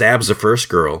Charles stabs the first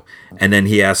girl, and then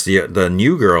he asks the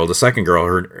new girl, the second girl,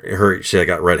 her she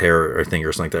got red hair or thing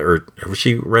or something like that, or was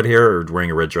she red hair or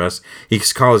wearing a red dress? He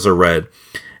calls her red,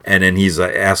 and then he's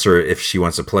asked her if she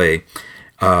wants to play.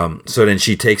 So then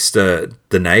she takes the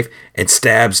knife and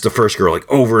stabs the first girl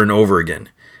like over and over again,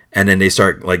 and then they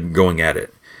start like going at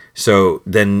it. So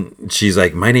then she's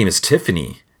like, "My name is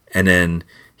Tiffany," and then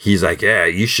he's like, "Yeah,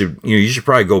 you should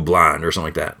probably go blonde or something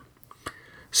like that."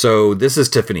 So this is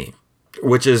Tiffany,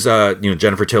 which is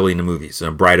Jennifer Tilly in the movies,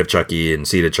 Bride of Chucky and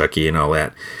Seed of Chucky and all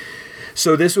that.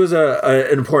 So this was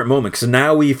an important moment because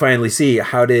now we finally see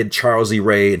how did Charles E.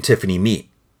 Ray and Tiffany meet,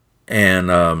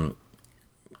 and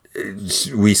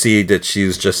we see that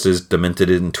she's just as demented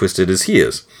and twisted as he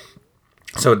is.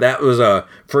 So that was a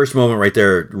first moment right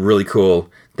there, really cool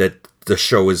that the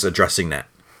show is addressing that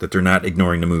they're not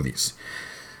ignoring the movies.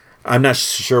 I'm not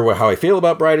sure how I feel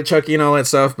about Bride of Chucky and all that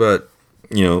stuff, but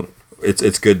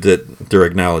it's good that they're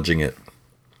acknowledging it.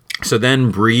 So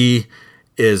then Bree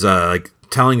is like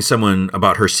telling someone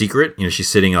about her secret. She's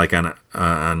sitting like on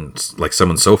like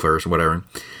someone's sofa or whatever,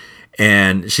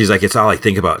 and she's like, "It's all I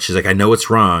think about." She's like, "I know it's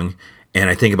wrong, and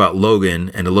I think about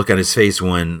Logan and the look on his face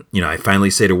when I finally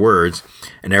say the words,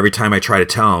 and every time I try to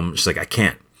tell him, she's like, I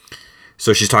can't."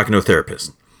 So she's talking to a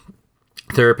therapist.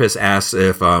 Therapist asks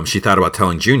if she thought about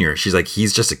telling Junior. She's like,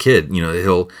 he's just a kid.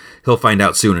 He'll find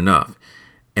out soon enough.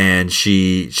 And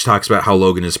she talks about how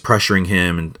Logan is pressuring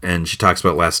him, and she talks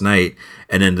about last night.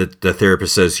 And then the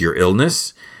therapist says, your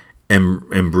illness?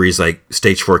 And Bree's like,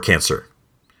 stage 4 cancer.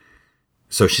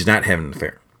 So she's not having an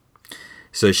affair.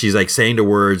 So she's like saying the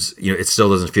words, it still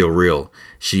doesn't feel real.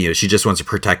 She just wants to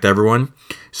protect everyone.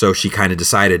 So she kind of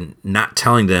decided not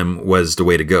telling them was the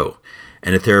way to go.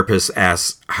 And the therapist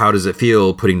asks, how does it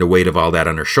feel putting the weight of all that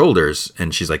on her shoulders?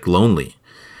 And she's like, lonely.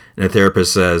 And the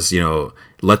therapist says,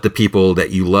 let the people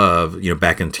that you love,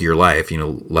 back into your life,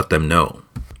 let them know.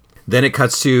 Then it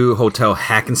cuts to Hotel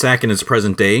Hackensack in its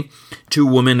present day. Two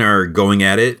women are going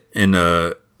at it in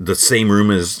the same room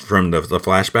as from the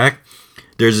flashback.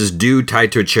 There's this dude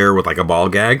tied to a chair with like a ball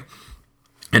gag,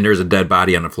 and there's a dead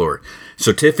body on the floor.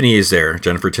 So Tiffany is there,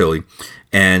 Jennifer Tilly,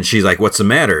 and she's like, what's the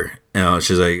matter?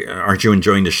 She's like, aren't you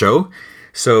enjoying the show?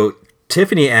 So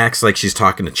Tiffany acts like she's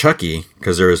talking to Chucky,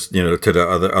 because there's, to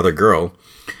the other girl.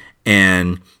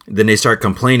 And then they start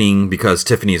complaining because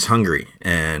Tiffany is hungry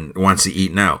and wants to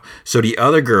eat now. So the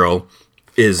other girl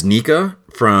is Nika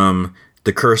from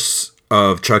The Curse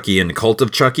of Chucky and The Cult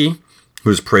of Chucky,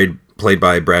 who's played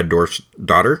by Brad Dourif's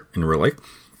daughter in real life.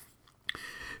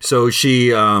 So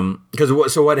she,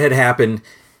 what had happened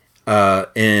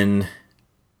in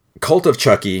Cult of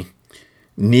Chucky,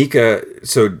 Nika,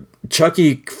 so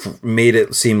Chucky made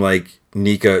it seem like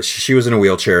Nika, she was in a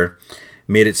wheelchair,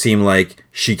 made it seem like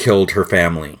she killed her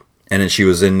family. And then she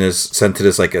was sent to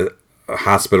this like a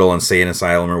hospital, insane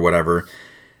asylum or whatever.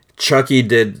 Chucky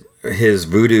did his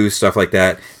voodoo stuff like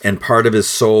that, and part of his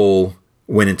soul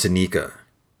went into Nika.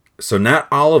 So not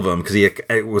all of them, because he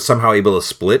was somehow able to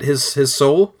split his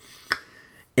soul.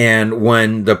 And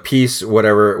when the piece,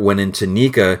 whatever, went into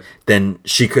Nika, then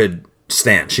she could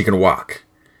stand, she can walk.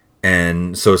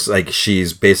 And so it's like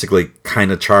she's basically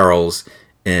kind of Charles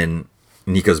in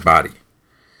Nika's body.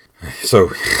 So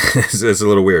it's a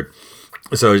little weird.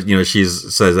 So, she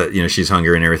says that, she's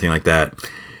hungry and everything like that.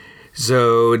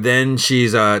 So then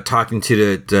she's talking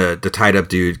to the tied up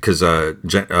dude, because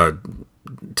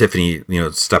Tiffany,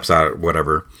 steps out,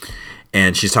 whatever.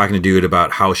 And she's talking to dude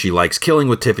about how she likes killing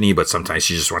with Tiffany, but sometimes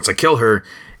she just wants to kill her.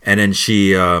 And then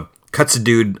she cuts the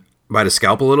dude by the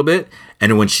scalp a little bit.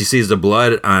 And when she sees the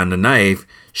blood on the knife,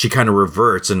 she kind of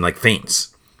reverts and like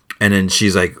faints. And then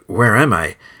she's like, where am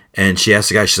I? And she asks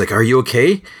the guy, she's like, are you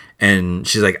okay? And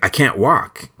she's like, I can't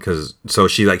walk. So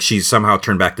she somehow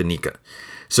turned back to Nika.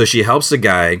 So she helps the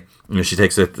guy, she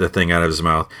takes the thing out of his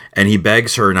mouth, and he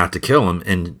begs her not to kill him.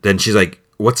 And then she's like,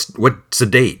 what's the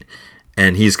date?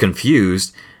 And he's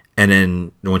confused. And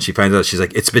then when she finds out, she's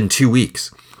like, it's been 2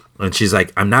 weeks. And she's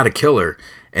like, I'm not a killer.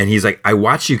 And he's like, I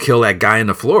watched you kill that guy on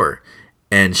the floor.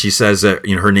 And she says that,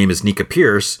 her name is Nika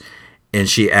Pierce. And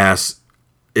she asks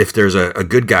if there's a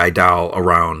good guy doll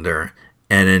around there.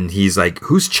 And then he's like,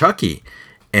 who's Chucky?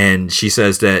 And she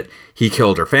says that he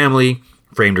killed her family,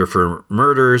 framed her for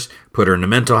murders, put her in a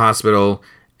mental hospital.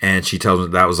 And she tells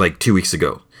him that was like 2 weeks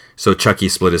ago. So Chucky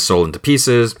split his soul into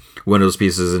pieces, one of those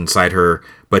pieces inside her,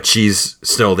 but she's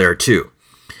still there too.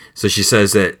 So she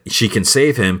says that she can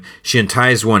save him. She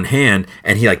unties one hand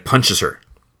and he like punches her.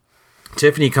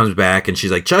 Tiffany comes back and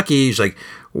she's like, Chucky, she's like,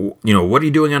 what are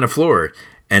you doing on the floor?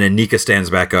 And then Nika stands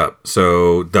back up.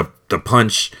 So the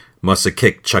punch must have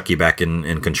kicked Chucky back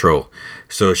in control.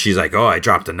 So she's like, oh, I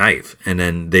dropped a knife. And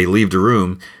then they leave the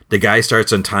room. The guy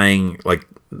starts untying, like,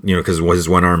 because his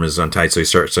one arm is untied, so he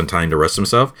starts untying to rest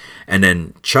himself. And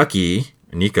then Chucky,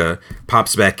 Nika,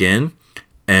 pops back in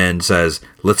and says,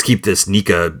 let's keep this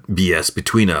Nika BS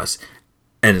between us.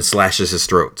 And it slashes his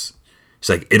throats. She's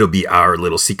like, it'll be our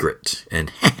little secret.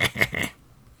 And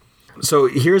so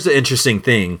here's the interesting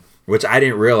thing, which I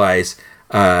didn't realize.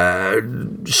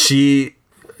 The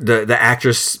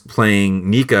actress playing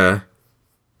Nika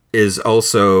is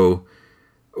also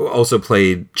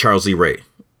played Charles Lee Ray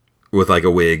with like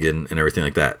a wig and everything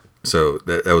like that. So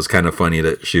that was kind of funny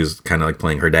that she was kind of like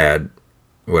playing her dad,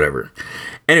 whatever.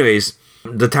 Anyways,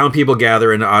 the town people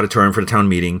gather in the auditorium for the town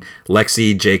meeting.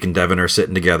 Lexi, Jake, and Devin are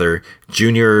sitting together.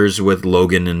 Junior's with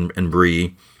Logan and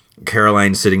Bree.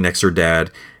 Caroline's sitting next to her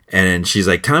dad. And she's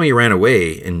like, Tommy ran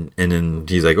away. And then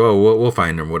he's like, oh, we'll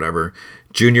find him, whatever.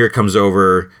 Junior comes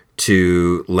over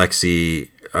to Lexi,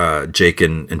 Jake,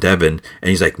 and Devin. And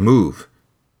he's like, move.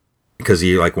 Because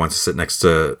he like wants to sit next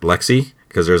to Lexi.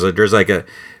 Because there's like a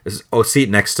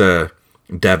seat next to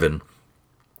Devin.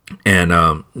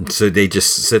 And so they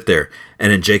just sit there.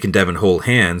 And then Jake and Devin hold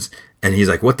hands. And he's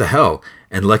like, what the hell?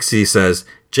 And Lexi says,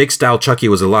 Jake's style Chucky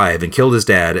was alive and killed his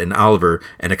dad and Oliver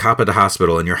and a cop at the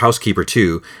hospital and your housekeeper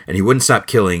too. And he wouldn't stop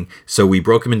killing. So we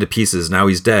broke him into pieces. Now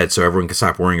he's dead so everyone can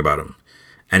stop worrying about him.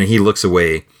 And he looks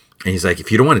away. And he's like,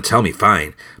 if you don't want to tell me,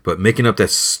 fine. But making up that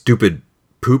stupid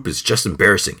poop is just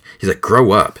embarrassing. He's like,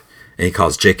 grow up. And he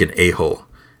calls Jake an a-hole.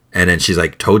 And then she's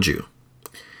like, told you.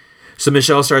 So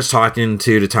Michelle starts talking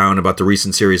to the town about the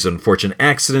recent series of unfortunate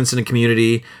accidents in the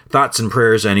community, thoughts and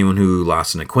prayers to anyone who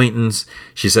lost an acquaintance.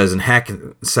 She says in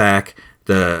Hackensack,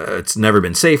 it's never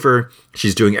been safer.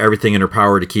 She's doing everything in her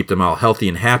power to keep them all healthy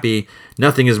and happy.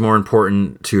 Nothing is more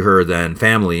important to her than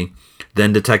family.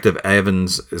 Then Detective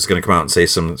Evans is going to come out and say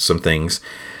some things.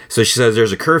 So she says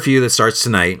there's a curfew that starts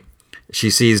tonight. She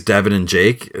sees Devin and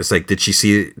Jake. It's like, does she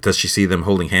see them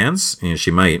holding hands? She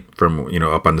might from,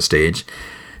 up on the stage.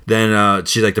 Then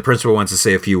she's like, the principal wants to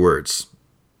say a few words.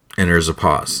 And there's a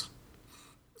pause.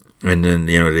 And then,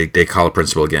 they call the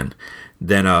principal again.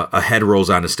 Then a head rolls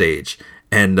on the stage.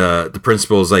 And the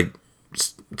principal is like,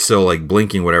 still like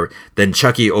blinking, whatever. Then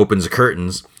Chucky opens the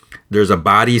curtains. There's a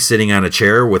body sitting on a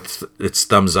chair with its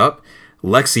thumbs up.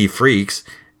 Lexi freaks.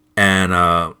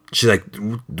 And she's like,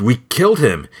 we killed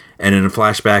him. And in a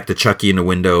flashback to Chucky in the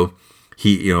window,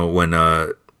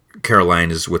 when Caroline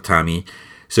is with Tommy.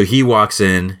 So he walks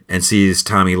in and sees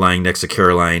Tommy lying next to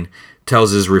Caroline,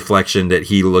 tells his reflection that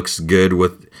he looks good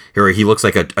he looks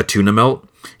like a tuna melt.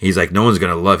 He's like, no one's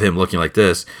going to love him looking like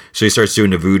this. So he starts doing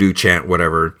the voodoo chant,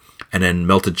 whatever. And then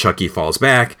melted Chucky falls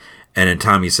back. And then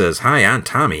Tommy says, hi, I'm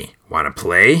Tommy. Want to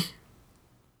play?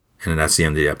 And then that's the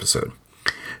end of the episode.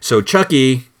 So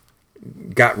Chucky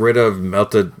got rid of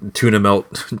melted tuna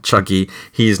melt Chucky.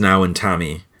 He's now in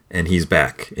Tommy. And he's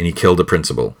back. And he killed the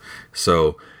principal.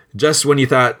 So just when you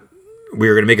thought we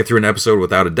were going to make it through an episode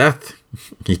without a death,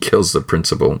 he kills the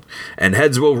principal. And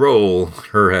heads will roll.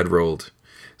 Her head rolled.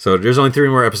 So there's only 3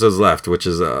 more episodes left, which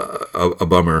is a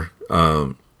bummer.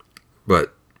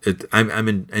 But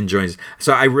I'm enjoying it.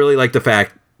 So I really like the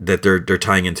fact that they're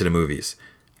tying into the movies.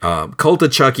 Cult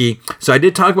of Chucky. So I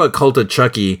did talk about Cult of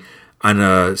Chucky on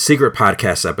a secret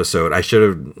podcast episode. I should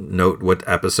have note what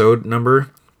episode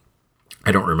number.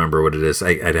 I don't remember what it is.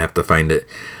 I'd have to find it.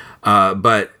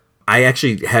 But I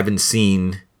actually haven't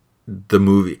seen the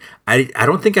movie. I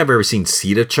don't think I've ever seen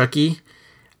Seed of Chucky.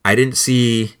 I didn't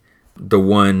see the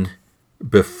one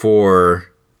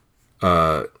before.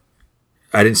 I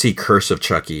didn't see Curse of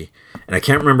Chucky. And I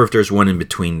can't remember if there's one in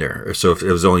between there. Or so if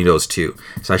it was only those 2.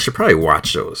 So I should probably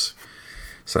watch those.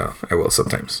 So I will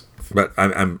sometimes. But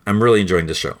I'm really enjoying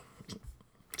this show.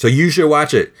 So you should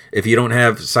watch it. If you don't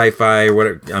have Sci-Fi or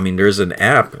whatever. I mean, there's an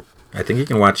app. I think you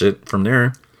can watch it from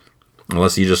there.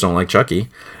 Unless you just don't like Chucky.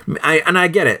 I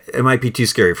get it. It might be too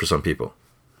scary for some people.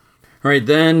 All right,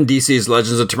 then DC's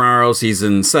Legends of Tomorrow,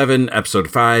 Season 7, Episode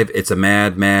 5. It's a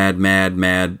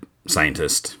mad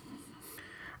scientist.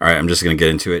 All right, I'm just going to get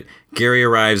into it. Gary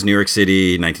arrives New York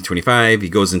City, 1925. He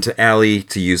goes into Alley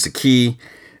to use the key.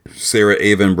 Sarah,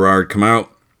 Ava, and Berard come out.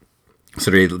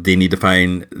 So they need to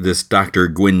find this Dr.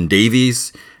 Gwyn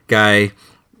Davies guy.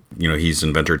 He's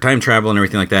inventor of time travel and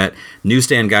everything like that.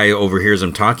 Newsstand guy overhears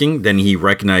him talking. Then he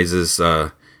recognizes,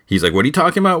 he's like, what are you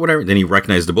talking about? Whatever. Then he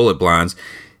recognizes the Bullet Blondes.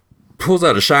 Pulls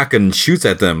out a shotgun and shoots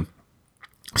at them.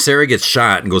 Sarah gets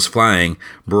shot and goes flying.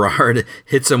 Berard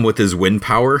hits him with his wind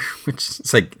power, which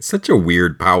is like such a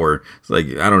weird power. It's like,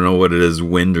 I don't know what it is,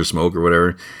 wind or smoke or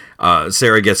whatever.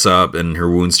 Sarah gets up and her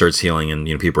wound starts healing,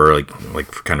 and people are like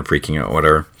kind of freaking out,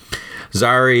 whatever.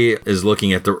 Zari is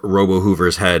looking at the Robo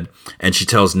Hoover's head, and she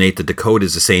tells Nate that the code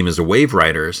is the same as the Wave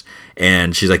Riders.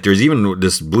 And she's like, there's even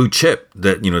this blue chip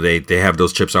that, they have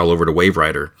those chips all over the Wave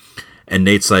Rider. And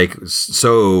Nate's like,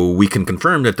 so we can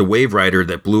confirm that the Wave Rider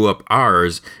that blew up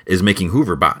ours is making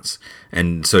Hoover bots.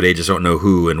 And so they just don't know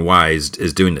who and why is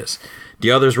doing this.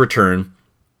 The others return.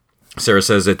 Sarah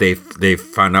says that they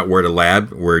found out where the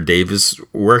lab, where Davis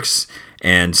works.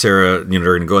 And Sarah, they're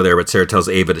going to go there. But Sarah tells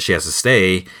Ava that she has to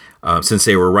stay. Since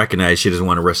they were recognized, she doesn't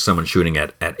want to risk someone shooting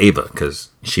at Ava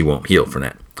because she won't heal from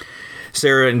that.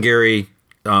 Sarah and Gary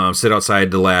sit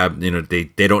outside the lab.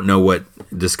 They don't know what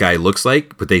this guy looks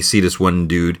like, but they see this one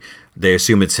dude. They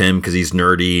assume it's him because he's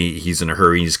nerdy. He's in a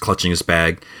hurry. He's clutching his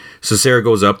bag. So Sarah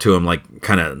goes up to him,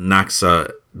 kind of knocks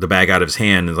the bag out of his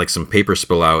hand, and some paper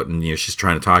spill out. And she's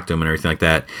trying to talk to him and everything like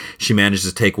that. She manages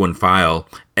to take one file,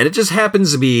 and it just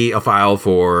happens to be a file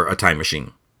for a time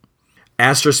machine.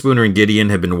 Astra, Spooner, and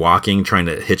Gideon have been walking, trying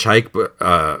to hitchhike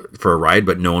for a ride,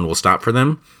 but no one will stop for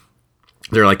them.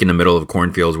 They're in the middle of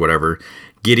cornfields, whatever.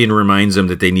 Gideon reminds them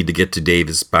that they need to get to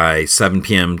Davis by 7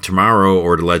 p.m. tomorrow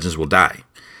or the Legends will die.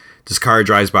 This car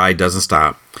drives by, doesn't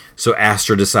stop. So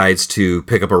Astra decides to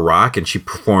pick up a rock and she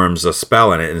performs a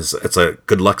spell on it. And it's a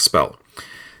good luck spell.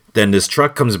 Then this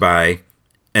truck comes by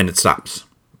and it stops.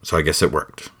 So I guess it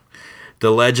worked. The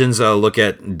Legends look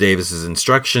at Davis's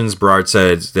instructions. Berard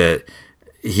says that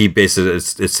he basically, it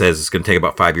says it's going to take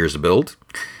about 5 years to build.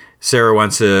 Sarah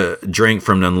wants to drink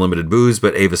from the unlimited booze,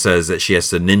 but Ava says that she has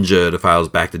to ninja the files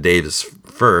back to Davis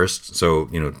first. So,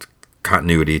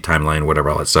 continuity, timeline, whatever,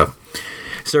 all that stuff.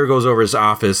 Sarah goes over his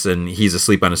office and he's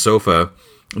asleep on a sofa.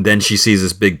 Then she sees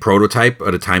this big prototype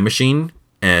of a time machine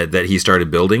that he started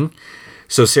building.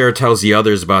 So Sarah tells the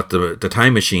others about the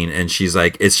time machine, and she's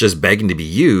like, it's just begging to be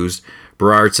used.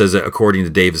 Berard says that according to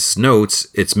Davis' notes,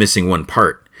 it's missing one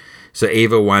part. So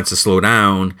Ava wants to slow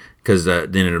down because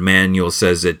then the manual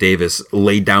says that Davis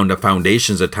laid down the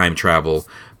foundations of time travel,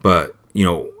 but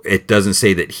it doesn't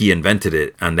say that he invented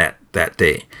it on that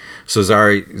day. So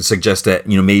Zari suggests that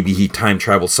maybe he time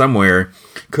traveled somewhere,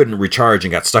 couldn't recharge,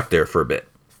 and got stuck there for a bit.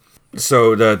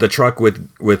 So the truck with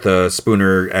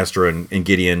Spooner, Astra, and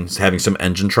Gideon is having some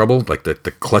engine trouble, like the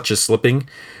clutch is slipping,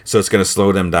 so it's going to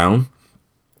slow them down.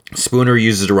 Spooner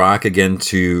uses the rock again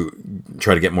to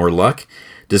try to get more luck.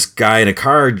 This guy in a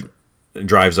car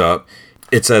drives up.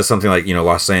 It says something like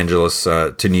Los Angeles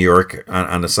to New York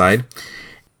on the side.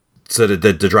 So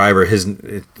the driver,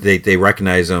 they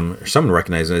recognize him, or someone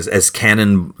recognizes him as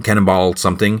Cannonball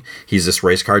something. He's this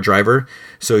race car driver.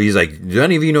 So he's like, do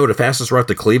any of you know the fastest route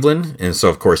to Cleveland? And so,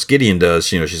 of course, Gideon does.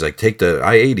 She's like, take the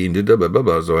I-80 and do blah, blah,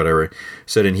 blah, or whatever.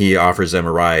 So then he offers them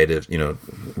a ride, if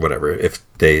whatever, if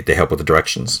they help with the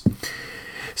directions.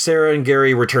 Sarah and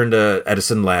Gary return to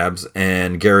Edison Labs,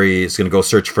 and Gary is going to go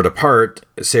search for the part.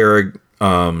 Sarah,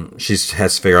 she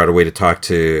has to figure out a way to talk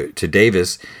to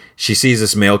Davis. She sees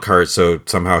this mail cart, so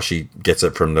somehow she gets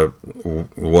it from the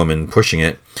woman pushing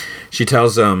it. She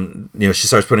tells him, she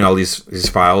starts putting all these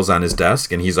files on his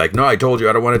desk, and he's like, no, I told you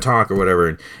I don't want to talk, or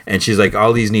whatever. And she's like,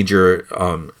 all these need your,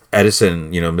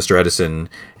 Edison, Mr. Edison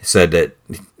said that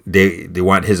they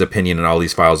want his opinion on all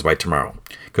these files by tomorrow,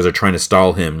 because they're trying to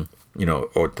stall him,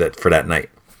 for that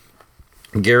night.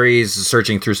 Gary's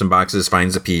searching through some boxes,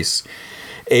 finds a piece.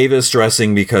 Ava's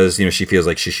stressing because, she feels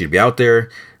like she should be out there.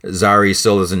 Zari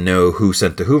still doesn't know who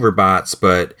sent the Hoover bots,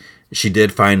 but she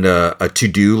did find a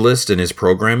to-do list in his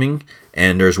programming,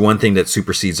 and there's one thing that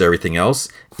supersedes everything else: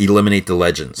 eliminate the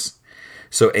legends.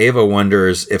 So Ava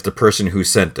wonders if the person who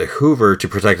sent the Hoover to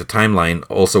protect the timeline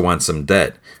also wants them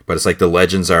dead. But it's like the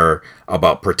legends are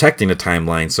about protecting the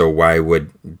timeline, so why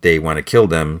would they want to kill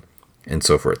them, and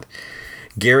so forth.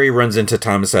 Gary runs into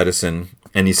Thomas Edison,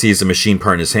 and he sees the machine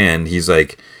part in his hand. He's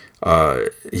like,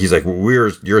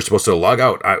 you're supposed to log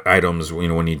out items,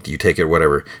 when you take it,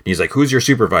 whatever. And he's like, who's your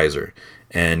supervisor?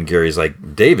 And Gary's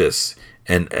like, Davis.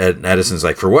 And Edison's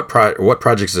like, for what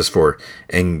project is this for?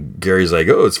 And Gary's like,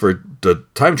 oh, it's for the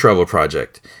time travel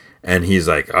project. And he's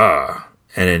like, ah.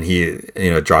 And then he,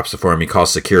 drops the form. He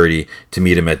calls security to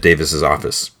meet him at Davis's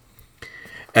office.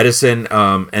 Edison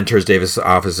enters Davis's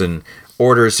office and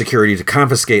orders security to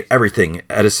confiscate everything.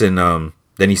 Edison,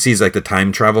 then he sees like the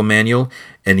time travel manual,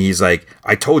 and he's like,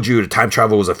 I told you the time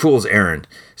travel was a fool's errand.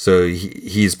 So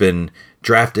he's been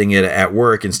drafting it at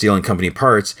work and stealing company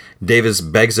parts. Davis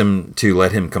begs him to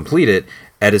let him complete it.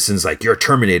 Edison's like, you're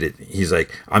terminated. He's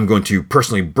like, I'm going to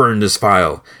personally burn this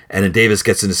file. And then Davis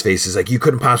gets in his face. He's like, you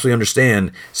couldn't possibly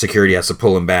understand. Security has to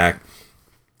pull him back.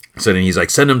 So then he's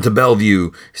like, send him to Bellevue.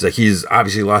 He's like, he's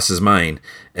obviously lost his mind.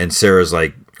 And Sarah's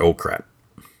like, oh crap.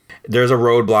 There's a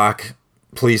roadblock.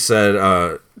 Police said,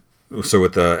 so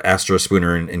with Astra,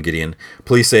 Spooner, and Gideon,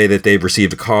 police say that they've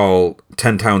received a call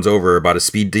 10 towns over about a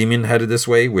speed demon headed this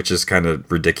way, which is kind of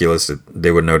ridiculous that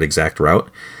they would know the exact route.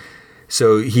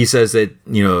 So he says that,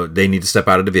 they need to step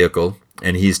out of the vehicle,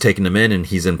 and he's taking them in and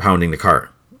he's impounding the car,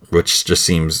 which just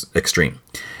seems extreme.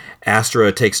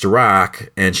 Astra takes the rock,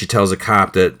 and she tells a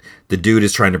cop that the dude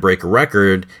is trying to break a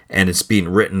record, and it's being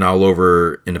written all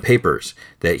over in the papers,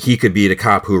 that he could be the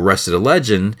cop who arrested a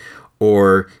legend,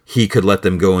 or he could let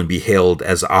them go and be hailed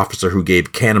as the officer who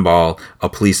gave Cannonball a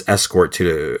police escort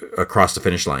across the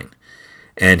finish line.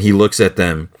 And he looks at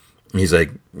them, and he's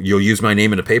like, you'll use my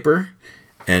name in the paper?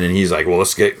 And then he's like, well,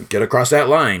 let's get across that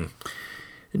line.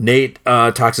 Nate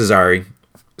talks to Zari.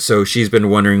 So she's been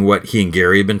wondering what he and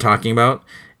Gary have been talking about.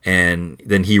 And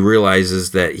then he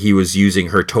realizes that he was using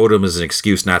her totem as an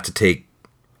excuse not to take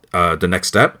the next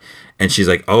step. And she's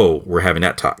like, oh, we're having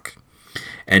that talk.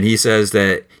 And he says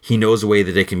that he knows a way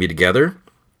that they can be together.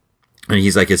 And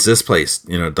he's like, it's this place,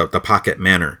 the Pocket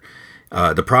Manor.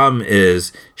 The problem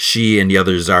is she and the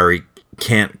other Zari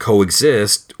can't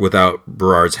coexist without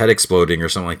Berard's head exploding or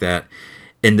something like that.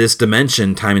 In this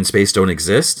dimension, time and space don't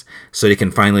exist, so they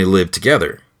can finally live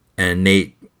together. And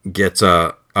Nate gets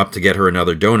up to get her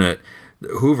another donut.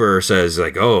 Hoover says,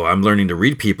 like, oh, I'm learning to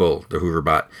read people, the Hoover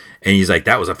bot. And he's like,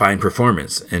 that was a fine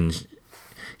performance. And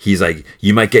he's like,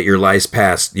 you might get your lies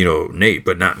past, Nate,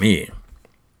 but not me.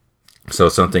 So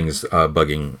something's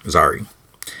bugging Zari.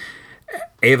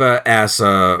 Ava asks,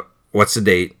 what's the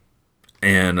date?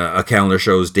 And a calendar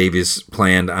shows Davies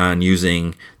planned on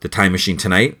using the time machine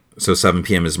tonight. So 7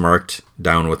 p.m. is marked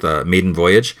down with a maiden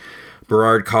voyage.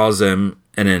 Berard calls him,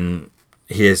 and then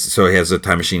he has a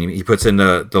time machine. He puts in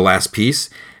the last piece,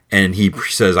 and he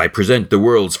says, "I present the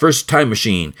world's first time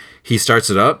machine." He starts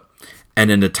it up, and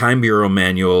then the Time Bureau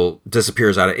manual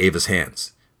disappears out of Ava's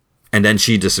hands, and then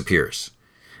she disappears,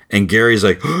 and Gary's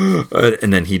like,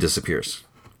 and then he disappears.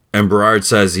 And Berard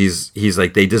says he's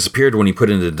like, they disappeared when he put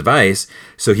in the device,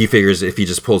 so he figures if he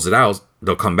just pulls it out,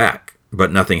 they'll come back,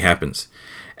 but nothing happens.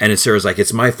 And Sarah's like,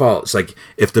 it's my fault. It's like,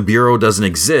 if the Bureau doesn't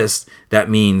exist, that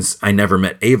means I never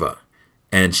met Ava.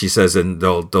 And she says, and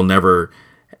they'll never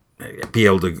be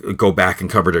able to go back and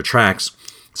cover their tracks.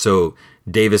 So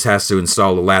Davis has to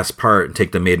install the last part and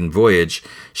take the maiden voyage.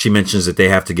 She mentions that they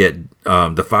have to get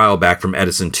the file back from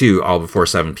Edison 2 all before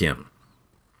 7 p.m.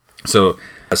 So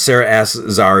Sarah asks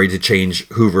Zari to change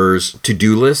Hoover's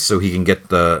to-do list so he can get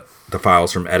the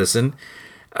files from Edison.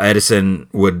 Edison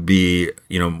would be,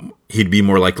 he'd be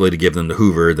more likely to give them to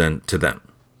Hoover than to them.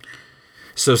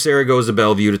 So Sarah goes to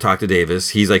Bellevue to talk to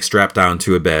Davis. He's like strapped down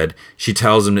to a bed. She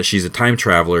tells him that she's a time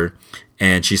traveler,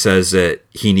 and she says that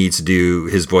he needs to do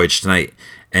his voyage tonight.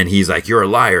 And he's like, "You're a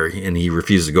liar," and he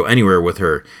refuses to go anywhere with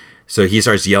her. So he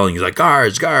starts yelling. He's like,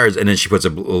 "Guards, guards!" And then she puts a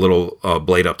little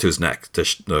blade up to his neck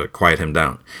to quiet him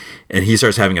down. And he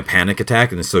starts having a panic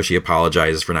attack, and so she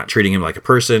apologizes for not treating him like a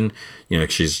person.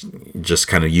 She's just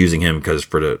kind of using him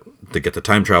to get the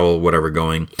time travel, whatever,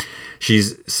 going. She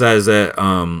says that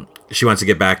she wants to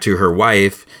get back to her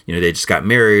wife. They just got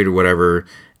married or whatever.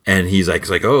 And he's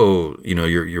like, "Oh,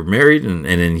 you're married," and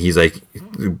then he's like,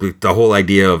 the whole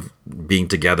idea of being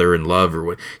together in love, or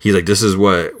what, he's like, this is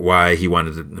why he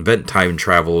wanted to invent time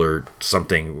travel or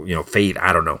something, fate,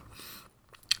 I don't know.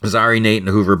 Zari, Nate, and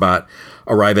the Hooverbot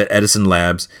arrive at Edison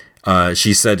Labs.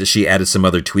 She said that she added some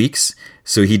other tweaks,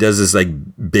 so he does this like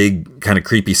big kind of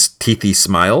creepy teethy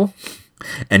smile,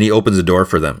 and he opens the door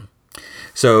for them.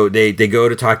 So they go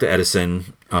to talk to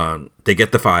Edison. They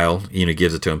get the file,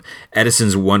 gives it to him.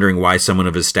 Edison's wondering why someone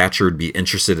of his stature would be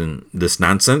interested in this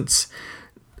nonsense.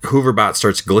 Hooverbot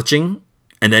starts glitching,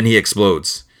 and then he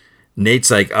explodes. Nate's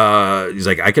like, he's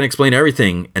like, "I can explain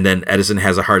everything." And then Edison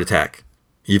has a heart attack.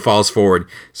 He falls forward,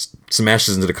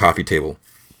 smashes into the coffee table.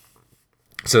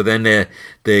 So then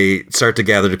they start to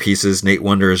gather the pieces. Nate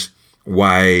wonders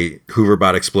why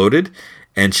Hooverbot exploded.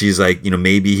 And she's like,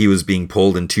 maybe he was being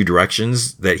pulled in two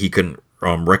directions that he couldn't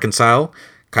reconcile,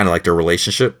 kind of like their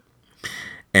relationship.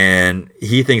 And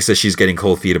he thinks that she's getting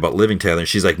cold feet about living together. And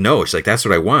she's like, no. She's like, that's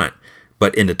what I want,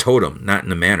 but in the totem, not in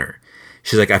the manor.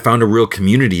 She's like, I found a real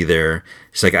community there.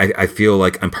 She's like, I feel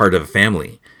like I'm part of a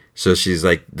family. So she's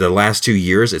like, the last 2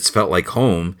 years, it's felt like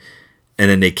home. And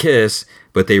then they kiss,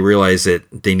 but they realize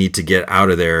that they need to get out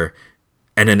of there.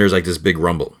 And then there's like this big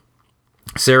rumble.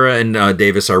 Sarah and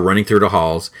Davis are running through the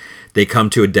halls. They come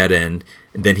to a dead end.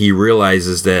 And then he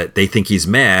realizes that they think he's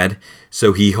mad.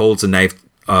 So he holds a knife,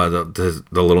 the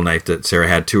little knife that Sarah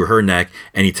had, to her neck.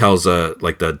 And he tells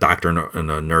the doctor and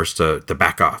the nurse to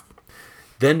back off.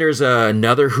 Then there's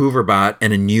another Hooverbot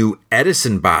and a new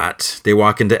Edison bot. They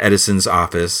walk into Edison's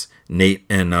office. Nate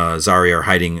and Zari are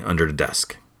hiding under the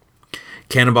desk.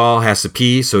 Cannonball has to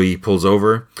pee, so he pulls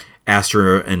over.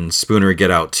 Astra and Spooner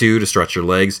get out too to stretch their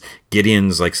legs.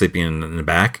 Gideon's like sleeping in the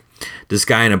back. This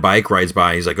guy on a bike rides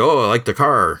by. He's like, "Oh, I like the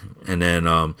car." And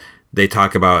then they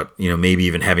talk about maybe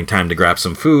even having time to grab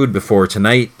some food before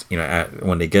tonight.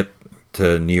 When they get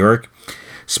to New York,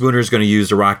 Spooner's going to use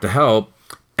the rock to help.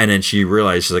 And then she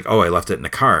realizes, she's like, "Oh, I left it in the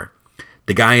car."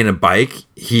 The guy in a bike,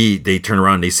 they turn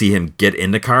around, they see him get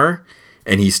in the car,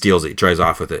 and he steals it. He drives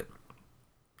off with it.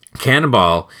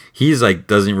 Cannonball, he's like,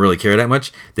 doesn't really care that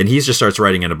much. Then he just starts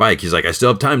riding on a bike. He's like, "I still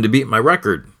have time to beat my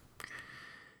record."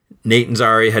 Nate and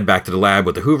Zari head back to the lab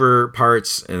with the Hoover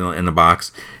parts in the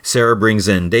box. Sarah brings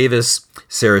in Davis.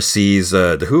 Sarah sees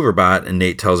the Hooverbot, and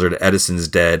Nate tells her that Edison's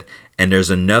dead. And there's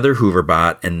another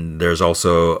Hooverbot, and there's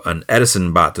also an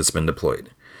Edison bot that's been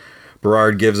deployed.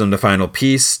 Berard gives him the final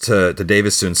piece to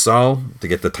Davis to install to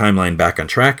get the timeline back on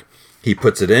track. He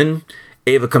puts it in.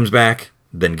 Ava comes back.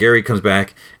 Then Gary comes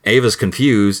back. Ava's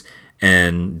confused,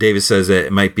 and Davis says that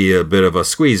it might be a bit of a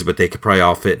squeeze, but they could probably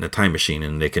all fit in a time machine,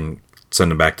 and they can send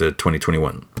them back to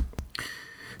 2021.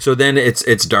 So then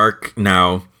it's dark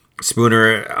now.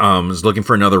 Spooner is looking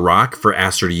for another rock for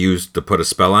Astra to use to put a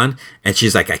spell on, and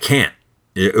she's like, "I can't.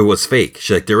 It was fake."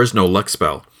 She's like, "There is no luck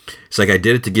spell." She's like, "I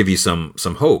did it to give you some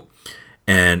hope."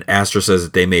 And Astra says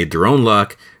that they made their own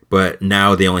luck, but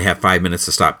now they only have 5 minutes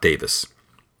to stop Davis.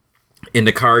 In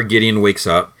the car, Gideon wakes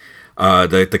up.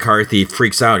 The car thief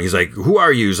freaks out. He's like, "Who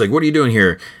are you?" He's like, "What are you doing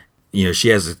here?" She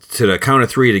has to the count of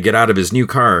 3 to get out of his new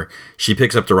car. She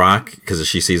picks up the rock because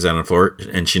she sees it on the floor,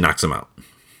 and she knocks him out.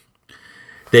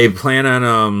 They plan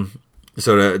on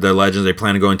So the legends, they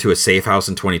plan to go into a safe house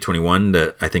in 2021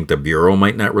 that I think the Bureau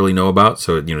might not really know about.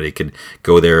 So, they could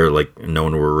go there like no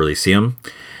one will really see them.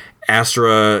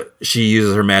 Astra, she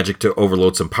uses her magic to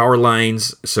overload some power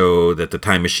lines so that the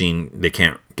time machine, they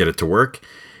can't get it to work.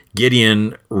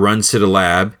 Gideon runs to the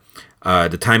lab.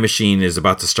 The time machine is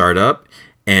about to start up,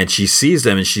 and she sees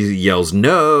them and she yells,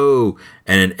 "No!"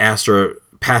 And then Astra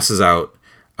passes out.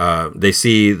 They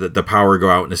see the power go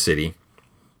out in the city.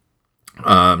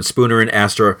 Spooner and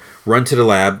Astra run to the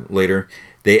lab later.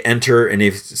 They enter and they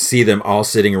see them all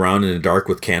sitting around in the dark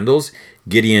with candles.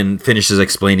 Gideon finishes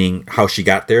explaining how she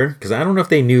got there, because I don't know if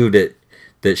they knew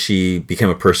that she became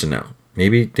a person now.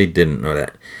 Maybe they didn't know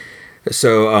that.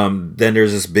 So then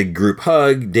there's this big group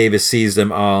hug. Davis sees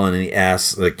them all and he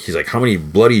asks, he's like, how many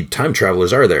bloody time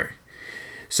travelers are there?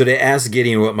 So they ask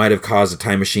Gideon what might have caused the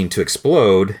time machine to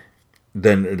explode.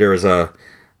 Then there was a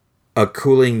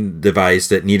cooling device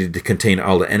that needed to contain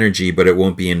all the energy, but it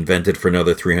won't be invented for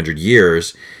another 300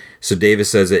 years. So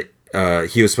Davis says that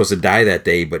he was supposed to die that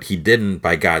day, but he didn't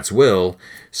by God's will.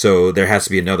 So there has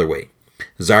to be another way.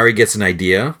 Zari gets an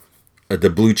idea. The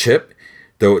blue chip,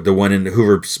 the one in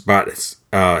Hoover's spot's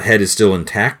head is still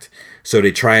intact. So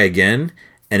they try again.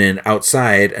 And then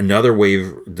outside, another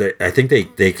wave. I think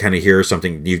they kind of hear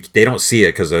something. They don't see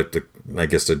it because I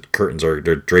guess the curtains are,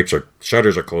 the drapes are,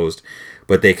 shutters are closed,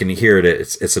 but they can hear it.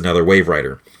 It's another wave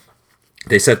rider.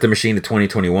 They set the machine to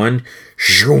 2021,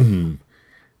 zoom,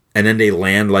 and then they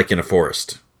land like in a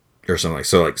forest or something.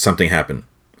 So like something happened.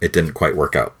 It didn't quite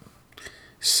work out.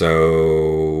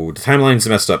 So the timeline's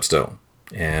messed up still,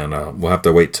 and we'll have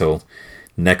to wait till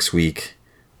next week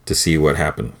to see what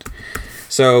happened.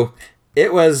 So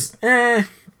it was, I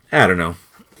don't know.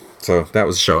 So that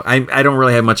was the show. I don't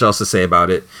really have much else to say about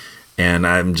it, and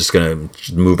I'm just going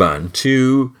to move on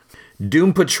to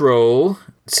Doom Patrol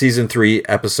Season 3,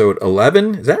 Episode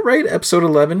 11. Is that right? Episode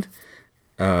 11?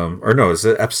 Or no, is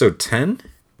it Episode 10?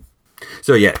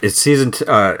 So yeah, it's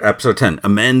Episode 10,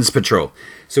 Amends Patrol.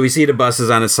 So we see the buses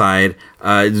on the side.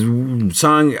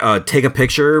 Song Take a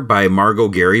Picture by Margot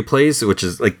Gary plays, which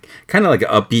is like kind of like an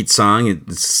upbeat song.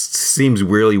 It seems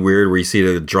really weird where you see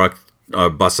the drug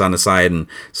bus on the side and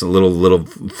some little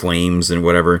flames and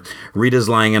whatever. Rita's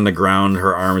lying on the ground.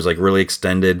 Her arm is like really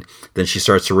extended. Then she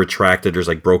starts to retract it. There's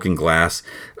like broken glass.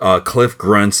 Cliff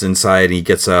grunts inside and he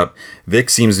gets up. Vic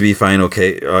seems to be fine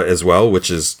okay as well,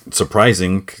 which is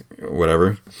surprising.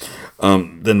 Whatever.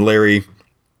 Then Larry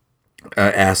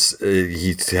asks,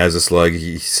 he has a slug.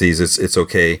 He sees it's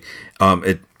okay.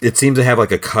 It seems to have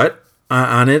like a cut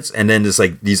on it, and then just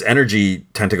like these energy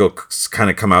tentacles kind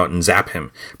of come out and zap him,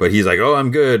 but he's like, oh,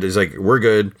 I'm good. He's like, we're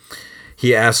good.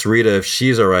 He asks Rita if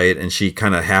she's all right, and she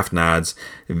kind of half nods.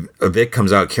 Vic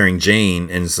comes out carrying Jane,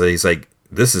 and so he's like,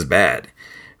 this is bad.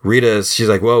 Rita, she's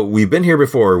like, well, we've been here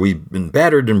before. We've been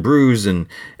battered and bruised,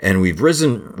 and we've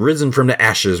risen from the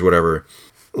ashes, whatever.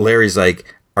 Larry's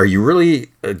like, are you really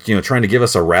trying to give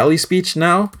us a rally speech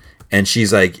now? And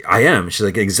she's like, I am. She's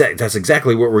like, that's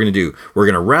exactly what we're going to do. We're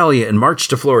going to rally and march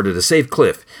to Florida to save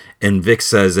Cliff. And Vic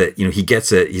says that, he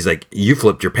gets it. He's like, you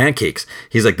flipped your pancakes.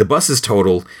 He's like, the bus is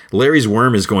totaled. Larry's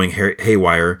worm is going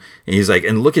haywire. And he's like,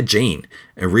 and look at Jane.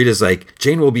 And Rita's like,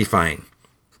 Jane will be fine.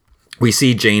 We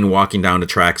see Jane walking down the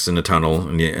tracks in the tunnel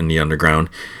in the underground.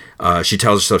 She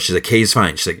tells herself, she's like, Kay's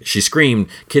fine. She's like, she screamed.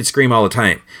 Kids scream all the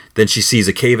time. Then she sees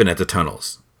a cave-in at the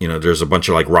tunnels. There's a bunch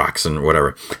of like rocks and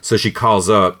whatever. So she calls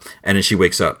up and then she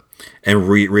wakes up. And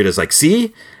Rita's like,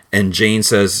 see? And Jane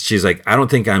says, she's like, I don't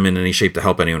think I'm in any shape to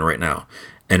help anyone right now.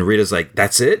 And Rita's like,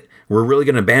 that's it? We're really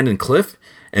going to abandon Cliff?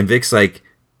 And Vic's like,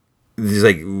 he's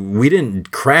like, we didn't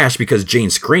crash because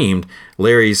Jane screamed.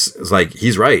 Larry's like,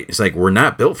 he's right. He's like, we're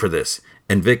not built for this.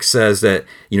 And Vic says that,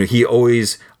 he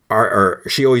always,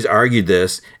 she always argued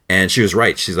this and she was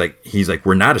right. He's like,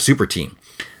 we're not a super team.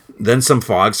 Then some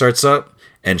fog starts up.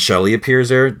 And Shelley appears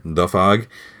there, the fog,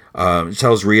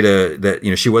 tells Rita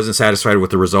that, she wasn't satisfied with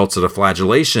the results of the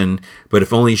flagellation, but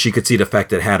if only she could see the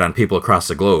effect it had on people across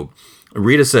the globe.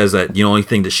 Rita says that the only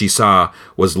thing that she saw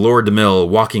was Lord DeMille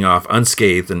walking off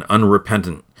unscathed and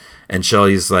unrepentant. And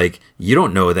Shelley's like, you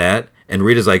don't know that. And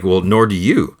Rita's like, well, nor do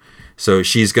you. So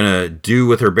she's going to do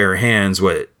with her bare hands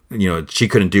what, she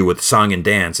couldn't do with song and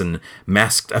dance and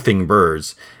masked effing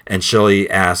birds. And Shelley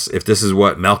asks if this is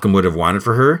what Malcolm would have wanted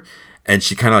for her. And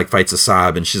she kind of like fights a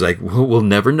sob and she's like, well, we'll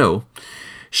never know.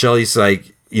 Shelley's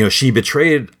like, she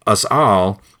betrayed us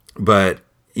all, but,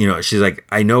 she's like,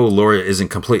 I know Laura isn't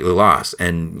completely lost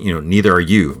and, neither are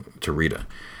you, to Rita.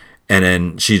 And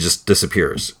then she just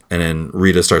disappears. And then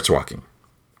Rita starts walking.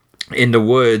 In the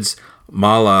woods,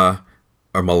 Mala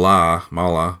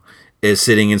is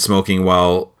sitting and smoking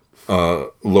while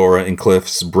Laura and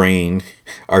Cliff's brain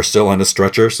are still on a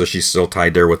stretcher, so she's still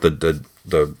tied there with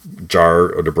the jar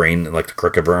or the brain, like the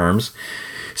crook of her arms.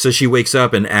 So she wakes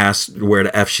up and asks where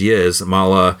the F she is.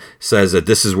 Mala says that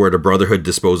this is where the Brotherhood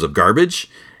dispose of garbage.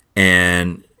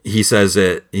 And he says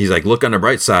that, he's like, look on the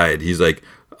bright side. He's like,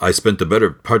 I spent the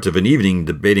better part of an evening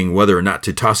debating whether or not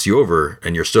to toss you over,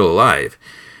 and you're still alive.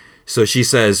 So she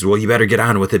says, well, you better get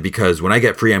on with it, because when I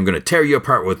get free, I'm going to tear you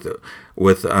apart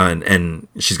and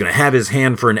she's going to have his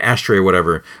hand for an ashtray or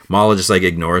whatever. Mala just like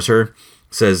ignores her,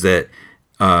 says that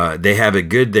they have it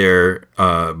good there,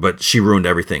 but she ruined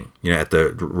everything, at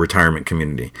the retirement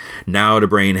community. Now the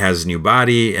brain has a new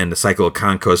body, and the cycle of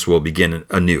conquest will begin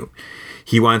anew.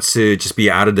 He wants to just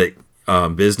be out of the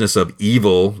business of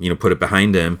evil, put it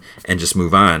behind him and just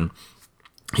move on.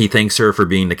 He thanks her for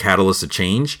being the catalyst of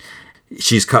change.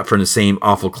 She's cut from the same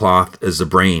awful cloth as the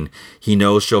brain. He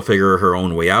knows she'll figure her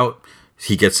own way out.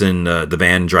 He gets in the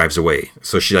van and drives away.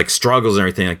 So she like struggles and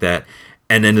everything like that.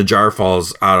 And then the jar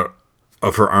falls out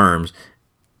of her arms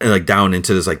and like down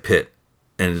into this like pit.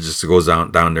 And it just goes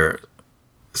down there.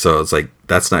 So it's like,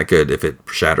 that's not good if it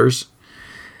shatters.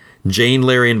 Jane,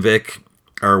 Larry, and Vic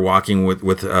are walking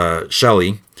with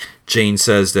Shelley. Jane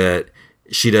says that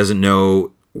she doesn't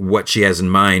know what she has in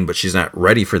mind, but she's not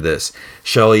ready for this.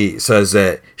 Shelley says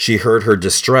that she heard her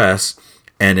distress,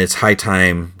 and it's high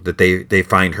time that they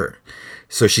find her.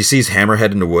 So she sees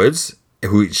Hammerhead in the woods,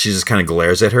 who she just kind of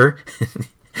glares at her.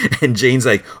 And Jane's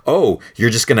like, oh, you're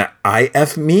just going to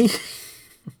IF me?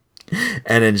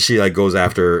 And then she like goes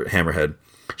after Hammerhead.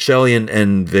 Shelley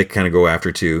and Vic kind of go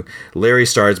after too. Larry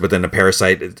starts, but then the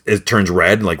parasite, it turns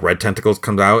red, and like red tentacles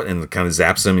comes out and kind of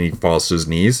zaps him, and he falls to his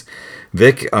knees.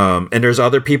 Vic, and there's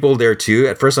other people there too.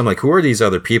 At first I'm like, who are these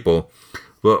other people?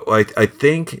 Well, I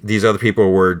think these other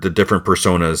people were the different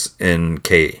personas in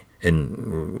K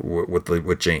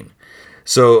with Jane.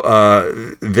 So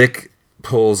Vic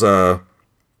pulls the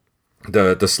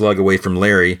slug away from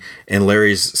Larry, and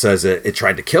Larry says that it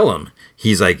tried to kill him.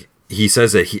 He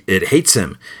says that it hates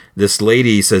him. This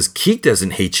lady says, Keek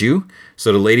doesn't hate you.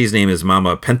 So the lady's name is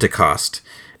Mama Pentecost.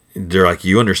 They're like,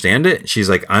 you understand it? She's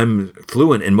like, I'm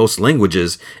fluent in most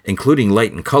languages, including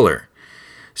light and color.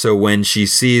 So when she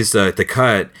sees the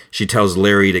cut, she tells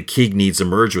Larry that Keek needs to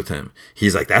merge with him.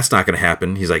 He's like, that's not going to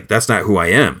happen. He's like, that's not who I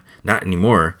am. Not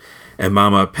anymore. And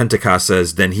Mama Pentecost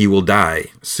says, then he will die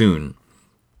soon.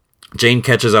 Jane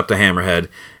catches up to Hammerhead,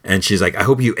 and she's like, I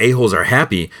hope you a-holes are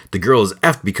happy. The girl is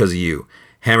effed because of you.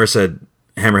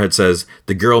 Hammerhead says,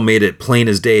 the girl made it plain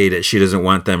as day that she doesn't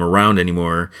want them around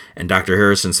anymore, and Dr.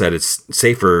 Harrison said it's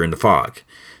safer in the fog.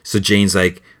 So Jane's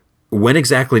like, when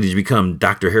exactly did you become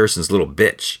Dr. Harrison's little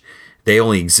bitch? They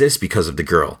only exist because of the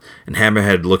girl. And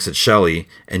Hammerhead looks at Shelley,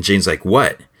 and Jane's like,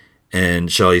 what? And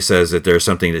Shelley says that there's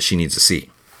something that she needs to see.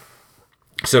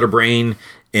 So the brain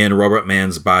and Robot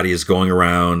Man's body is going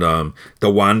around.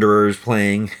 The Wanderer's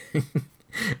playing.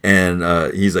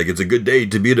 And he's like, it's a good day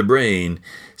to be the brain.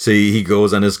 So he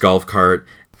goes on his golf cart.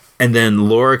 And then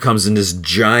Laura comes in this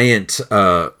giant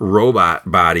robot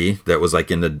body that was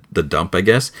like in the dump, I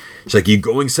guess. She's like, you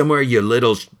going somewhere, you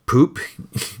little poop?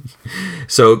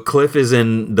 So Cliff is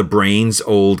in the brain's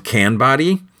old can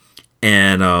body.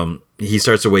 And he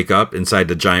starts to wake up inside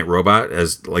the giant robot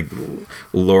as like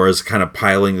Laura's kind of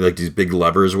piling like these big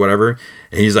levers or whatever.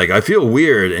 And he's like, I feel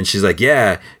weird. And she's like,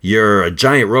 yeah, you're a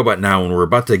giant robot now, and we're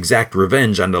about to exact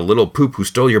revenge on the little poop who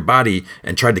stole your body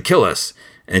and tried to kill us.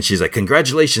 And she's like,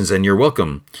 congratulations and you're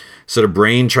welcome. So the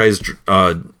brain tries,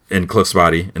 in Cliff's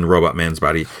body, in Robot Man's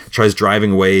body, tries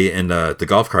driving away in the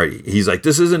golf cart. He's like,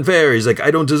 this isn't fair. He's like,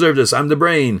 I don't deserve this. I'm the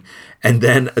brain. And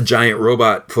then a giant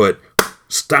robot foot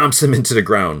stomps him into the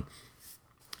ground.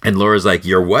 And Laura's like,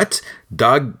 you're what?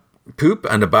 Dog poop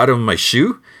on the bottom of my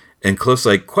shoe? And Cliff's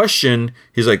like, question.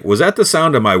 He's like, was that the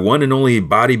sound of my one and only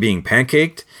body being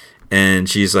pancaked? And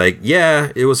she's like,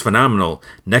 yeah, it was phenomenal.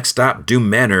 Next stop, Doom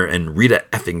Manor and Rita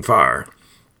effing Farr.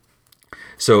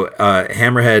 So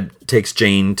Hammerhead takes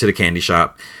Jane to the candy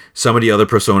shop. Some of the other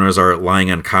personas are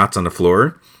lying on cots on the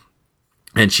floor.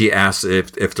 And she asks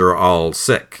if they're all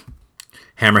sick.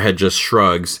 Hammerhead just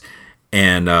shrugs.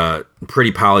 And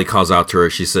Pretty Polly calls out to her.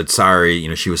 She said,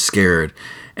 sorry, she was scared.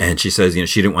 And she says,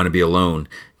 she didn't want to be alone.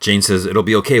 Jane says, it'll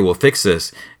be okay. We'll fix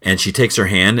this. And she takes her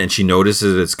hand and she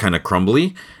notices it's kind of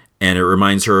crumbly. And it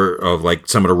reminds her of like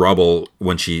some of the rubble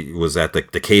when she was at the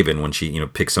cave-in, when she,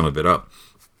 picked some of it up.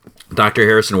 Dr.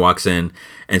 Harrison walks in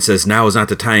and says, now is not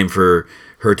the time for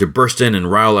her to burst in and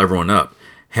rile everyone up.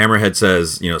 Hammerhead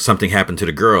says, something happened to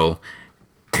the girl.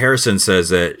 Harrison says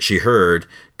that she heard,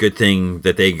 good thing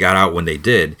that they got out when they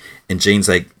did. And Jane's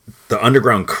like, the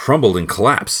underground crumbled and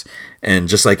collapsed. And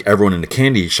just like everyone in the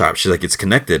candy shop, she's like, it's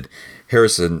connected.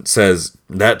 Harrison says,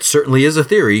 that certainly is a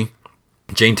theory.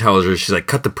 Jane tells her, she's like,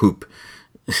 cut the poop.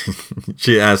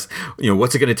 She asks,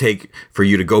 what's it going to take for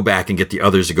you to go back and get the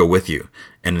others to go with you?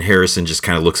 And Harrison just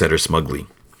kind of looks at her smugly.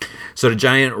 So the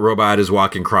giant robot is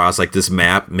walking across like this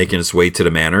map, making its way to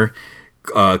the manor.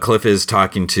 Cliff is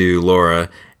talking to Laura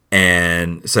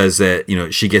and says that,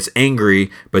 she gets angry,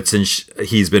 but since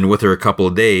he's been with her a couple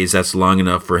of days, that's long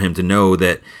enough for him to know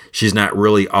that she's not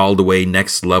really all the way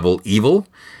next level evil.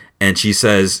 And she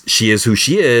says she is who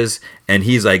she is. And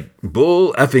he's like,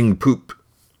 bull effing poop.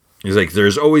 He's like,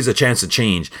 there's always a chance to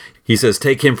change. He says,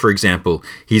 take him, for example.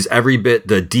 He's every bit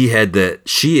the D-head that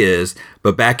she is,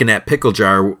 but back in that pickle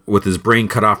jar with his brain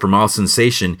cut off from all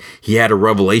sensation, he had a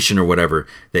revelation or whatever,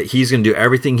 that he's going to do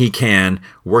everything he can,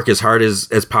 work as hard as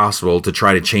possible to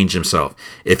try to change himself.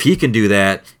 If he can do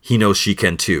that, he knows she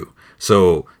can too.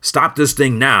 So stop this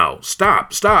thing now.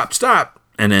 Stop.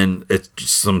 And then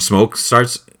some smoke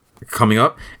starts coming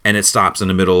up, and it stops in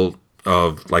the middle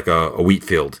of like a wheat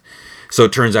field. So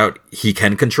it turns out he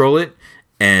can control it,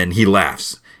 and he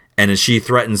laughs. And as she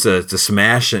threatens to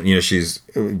smash him, she's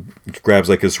grabs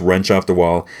like this wrench off the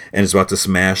wall and is about to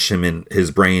smash him in his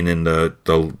brain in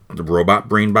the robot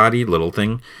brain body little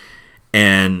thing.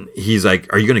 And he's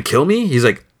like, "Are you gonna kill me?" He's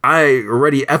like, I'm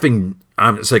already effing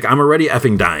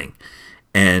dying."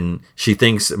 And she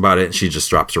thinks about it, and she just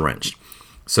drops a wrench.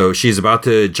 So she's about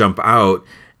to jump out.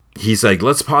 He's like,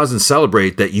 let's pause and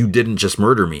celebrate that you didn't just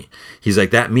murder me. He's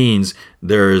like, that means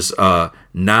there's a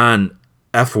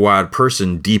non-FWAD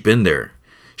person deep in there.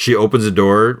 She opens the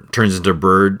door, turns into a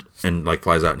bird, and like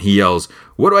flies out. And he yells,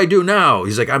 what do I do now?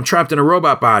 He's like, I'm trapped in a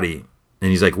robot body.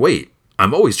 And he's like, wait,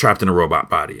 I'm always trapped in a robot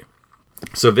body.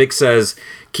 So Vic says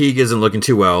Keeg isn't looking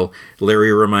too well.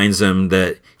 Larry reminds him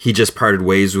that he just parted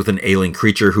ways with an alien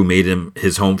creature who made him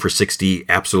his home for 60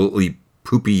 absolutely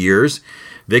poopy years.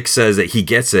 Vic says that he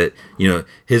gets it.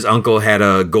 His uncle had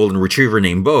a golden retriever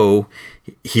named Bo.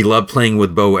 He loved playing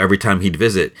with Bo every time he'd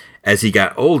visit. As he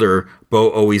got older, Bo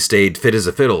always stayed fit as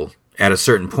a fiddle. At a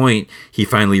certain point, he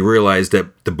finally realized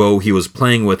that the Bo he was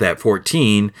playing with at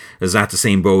 14 is not the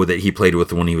same Bo that he played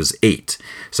with when he was 8.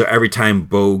 So every time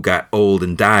Bo got old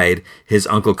and died, his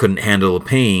uncle couldn't handle the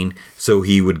pain, so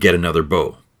he would get another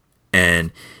Bo.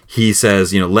 And he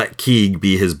says, let Keeg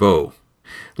be his Bo.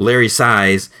 Larry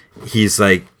sighs. He's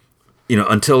like,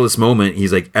 until this moment,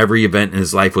 he's like, every event in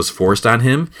his life was forced on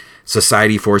him.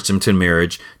 Society forced him to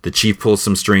marriage. The chief pulls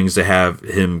some strings to have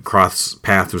him cross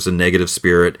paths with a negative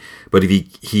spirit. But if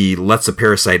he lets a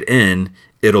parasite in,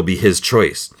 it'll be his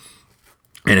choice.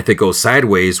 And if it goes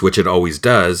sideways, which it always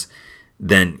does,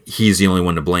 then he's the only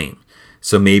one to blame.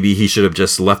 So maybe he should have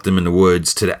just left him in the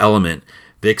woods to the element.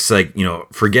 Vic's like,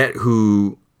 forget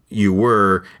who you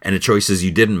were and the choices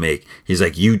you didn't make. He's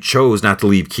like, you chose not to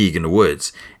leave Keeg in the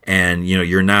woods, and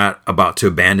you're not about to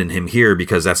abandon him here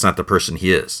because that's not the person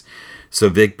he is. So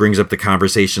Vic brings up the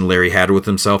conversation Larry had with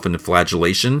himself in the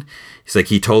flagellation. He's like,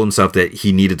 he told himself that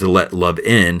he needed to let love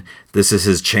in. This is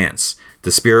his chance.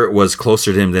 The spirit was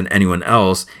closer to him than anyone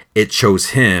else. It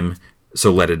chose him,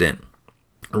 so let it in.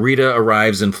 Rita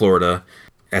arrives in Florida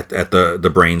at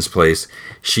the Brains place.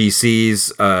 She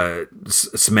sees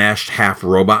smashed half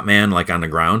robot man like on the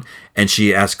ground, and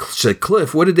she asks, she's like,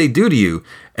 Cliff, what did they do to you?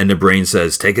 And the Brain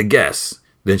says, take a guess.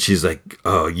 Then she's like,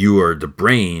 oh, you are the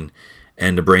Brain.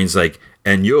 And the Brain's like,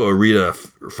 and you're Rita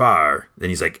Farr. Then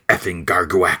he's like, effing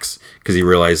Gargoax, because he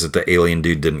realized that the alien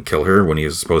dude didn't kill her when he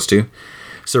was supposed to.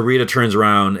 So Rita turns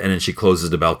around, and then she closes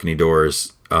the balcony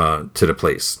doors to the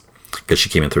place, because she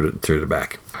came in through the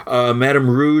back. Madame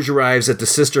Rouge arrives at the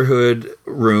Sisterhood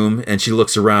room, and she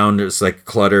looks around. There's like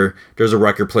clutter. There's a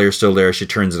record player still there. She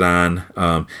turns it on.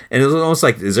 And it's almost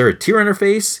like, is there a tear on her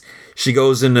face? She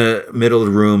goes in the middle of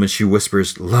the room, and she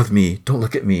whispers, love me, don't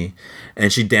look at me.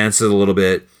 And she dances a little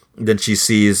bit. Then she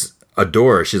sees a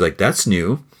door. She's like, that's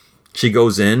new. She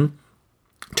goes in,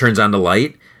 turns on the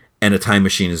light, and a time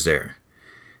machine is there.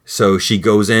 So she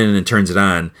goes in and turns it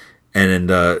on. And then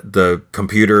the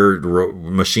computer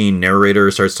machine narrator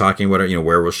starts talking.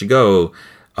 Where will she go?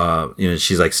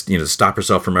 She's like, stop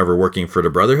herself from ever working for the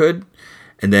Brotherhood.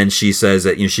 And then she says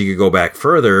that she could go back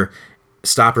further,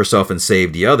 stop herself and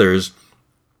save the others.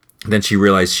 Then she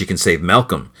realized she can save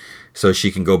Malcolm, so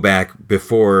she can go back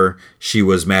before she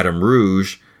was Madame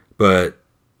Rouge. But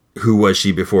who was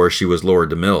she before she was Laura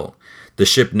DeMille? The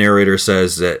ship narrator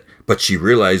says that, but she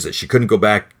realized that she couldn't go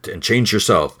back and change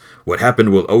herself. What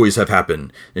happened will always have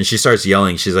happened. And she starts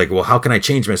yelling. She's like, well, how can I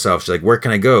change myself? She's like, where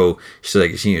can I go? She's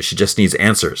like, she just needs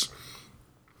answers.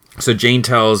 So Jane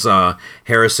tells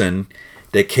Harrison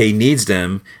that Kay needs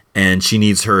them and she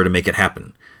needs her to make it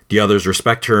happen. The others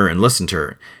respect her and listen to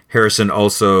her. Harrison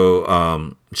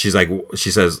also, she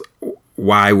says,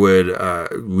 why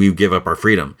would we give up our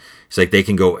freedom? She's like, they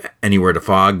can go anywhere the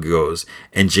fog goes.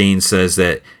 And Jane says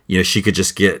that, she could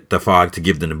just get the fog to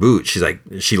give them a boot. She's like,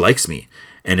 she likes me.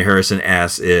 And Harrison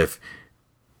asks if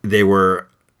they were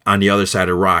on the other side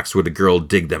of rocks, would a girl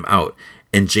dig them out?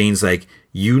 And Jane's like,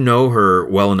 you know her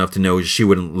well enough to know she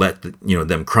wouldn't let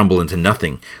them crumble into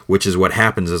nothing, which is what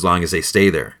happens as long as they stay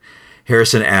there.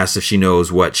 Harrison asks if she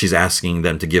knows what she's asking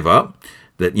them to give up,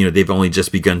 that they've only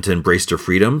just begun to embrace their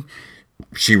freedom.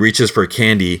 She reaches for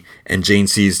candy, and Jane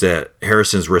sees that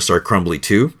Harrison's wrists are crumbly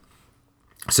too.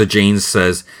 So Jane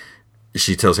says,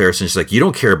 she tells Harrison, she's like, you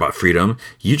don't care about freedom.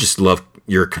 You just love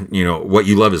what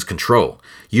you love is control.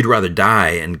 You'd rather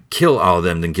die and kill all of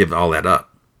them than give all that up.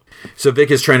 So Vic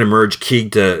is trying to merge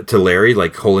Keeg to Larry,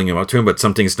 like holding him up to him, but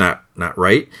something's not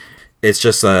right. It's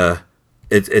just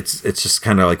it's just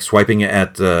kind of like swiping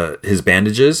at his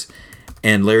bandages,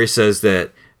 and Larry says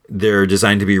that they're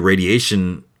designed to be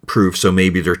radiation proof, so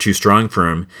maybe they're too strong for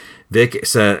him. Vic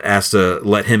asks to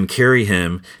let him carry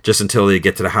him just until they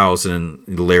get to the house, and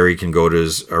Larry can go to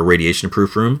his radiation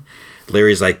proof room.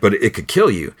 Larry's like, but it could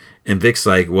kill you. And Vic's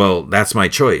like, well, that's my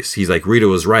choice. He's like, Rita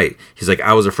was right. He's like,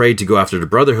 I was afraid to go after the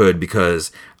Brotherhood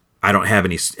because I don't have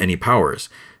any powers.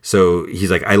 So he's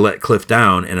like, I let Cliff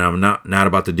down, and I'm not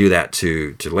about to do that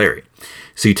to Larry.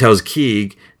 So he tells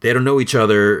Keeg they don't know each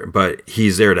other, but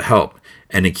he's there to help.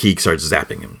 And then Keeg starts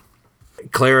zapping him.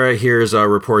 Clara hears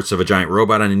reports of a giant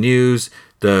robot on the news.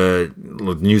 The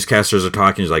newscasters are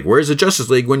talking. She's like, where's the Justice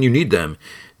League when you need them?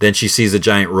 Then she sees a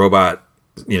giant robot.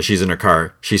 She's in her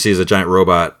car. She sees a giant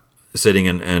robot sitting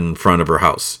in front of her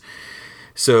house.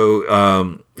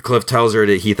 So Cliff tells her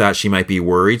that he thought she might be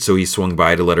worried, so he swung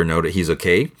by to let her know that he's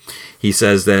okay. He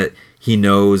says that he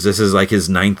knows this is like his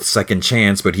 9th second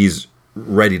chance, but he's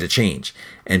ready to change.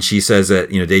 And she says that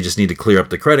they just need to clear up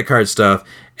the credit card stuff.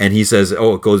 And he says,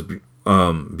 oh, it goes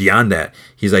beyond that.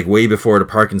 He's like, way before the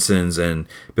Parkinson's and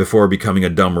before becoming a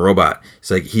dumb robot.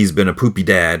 It's like he's been a poopy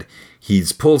dad.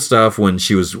 He's pulled stuff when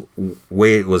she was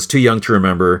too young to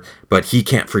remember, but he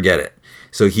can't forget it.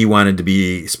 So he wanted to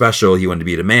be special. He wanted to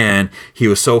be the man. He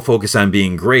was so focused on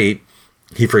being great,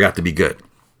 he forgot to be good.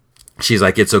 She's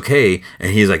like, it's okay.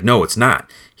 And he's like, no, it's not.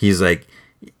 He's like,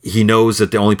 he knows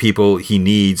that the only people he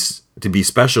needs to be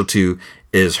special to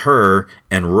is her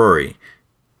and Rory.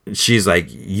 She's like,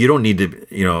 you don't need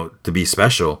to be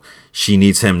special. She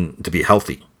needs him to be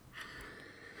healthy.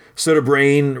 So the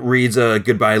Brain reads a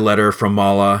goodbye letter from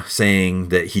Mala saying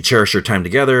that he cherished their time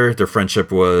together. Their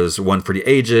friendship was one for the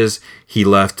ages. He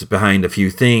left behind a few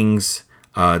things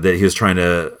that he was trying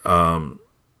to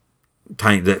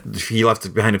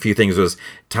was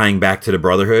tying back to the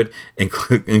Brotherhood,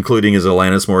 including his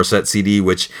Alanis Morissette CD,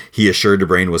 which he assured the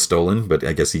Brain was stolen, but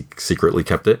I guess he secretly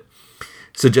kept it.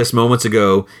 So just moments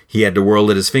ago, he had the world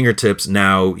at his fingertips.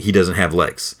 Now he doesn't have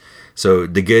legs. So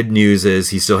the good news is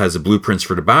he still has the blueprints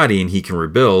for the body and he can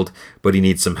rebuild, but he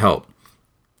needs some help.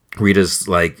 Rita's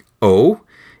like, oh,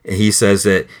 and he says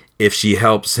that if she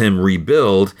helps him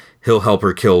rebuild, he'll help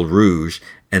her kill Rouge,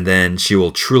 and then she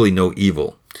will truly know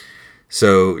evil.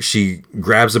 So she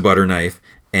grabs a butter knife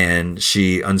and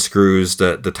she unscrews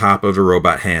the top of the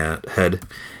robot head,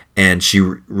 and she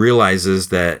realizes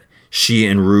that she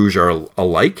and Rouge are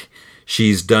alike.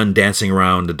 She's done dancing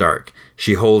around the dark.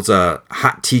 She holds a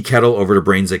hot tea kettle over the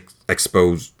Brain's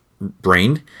exposed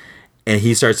brain, and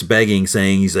he starts begging,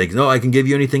 saying, he's like, no, I can give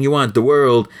you anything you want, the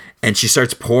world. And she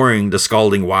starts pouring the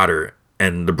scalding water,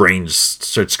 and the Brain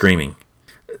starts screaming.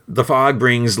 The fog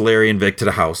brings Larry and Vic to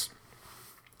the house.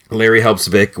 Larry helps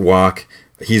Vic walk.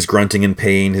 He's grunting in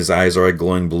pain. His eyes are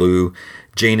glowing blue.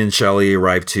 Jane and Shelley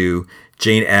arrive too.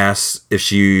 Jane asks if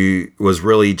she was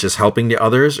really just helping the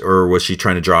others, or was she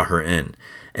trying to draw her in?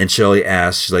 And Shelley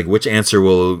asks, she's like, which answer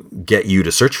will get you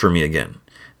to search for me again?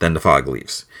 Then the fog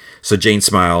leaves. So Jane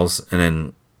smiles and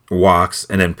then walks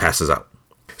and then passes out.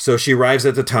 So she arrives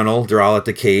at the tunnel. They're all at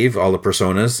the cave, all the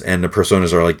personas, and the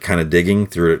personas are like kind of digging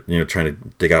through it, trying to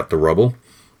dig out the rubble.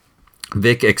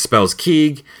 Vic expels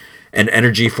Keeg. An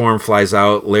energy form flies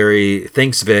out. Larry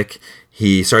thanks Vic.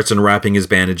 He starts unwrapping his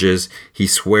bandages. He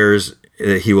swears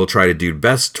he will try to do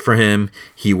best for him.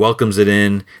 He welcomes it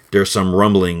in. There's some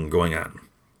rumbling going on.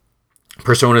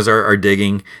 Personas are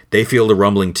digging. They feel the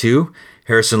rumbling too.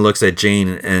 Harrison looks at Jane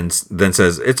and then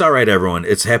says, it's all right, everyone.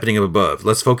 It's happening up above.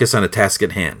 Let's focus on a task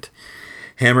at hand.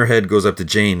 Hammerhead goes up to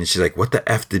Jane and she's like, what the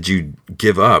F did you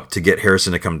give up to get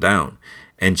Harrison to come down?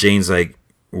 And Jane's like,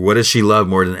 what does she love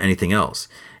more than anything else?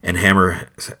 And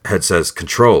Hammerhead says,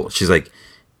 control. She's like,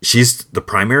 she's the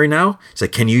primary now? He's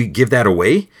like, can you give that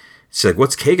away? She's like,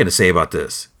 what's Kay going to say about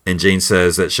this? And Jane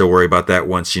says that she'll worry about that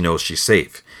once she knows she's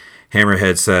safe.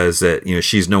 Hammerhead says that,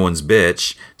 she's no one's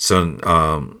bitch.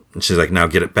 So she's like, now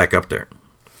get it back up there.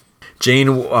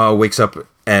 Jane wakes up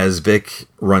as Vic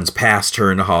runs past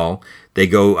her in the hall. They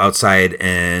go outside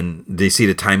and they see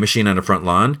the time machine on the front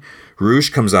lawn. Rouge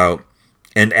comes out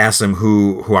and asks them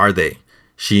who are they.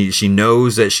 She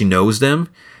knows that she knows them.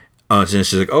 And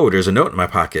she's like, oh, there's a note in my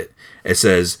pocket. It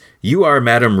says, you are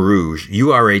Madame Rouge.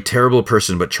 You are a terrible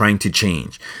person, but trying to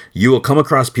change. You will come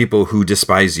across people who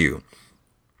despise you.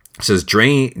 It says,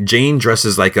 Jane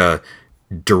dresses like a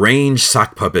deranged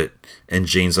sock puppet. And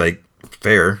Jane's like,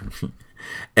 fair.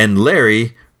 And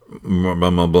Larry,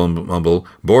 mumble,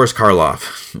 Boris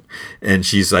Karloff. And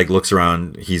she's like, looks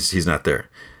around. He's not there.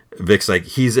 Vic's like,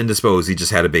 he's indisposed. He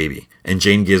just had a baby. And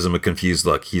Jane gives him a confused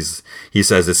look. He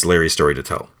says it's Larry's story to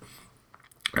tell.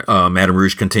 Madame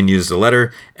Rouge continues the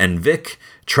letter, and Vic,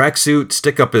 tracksuit,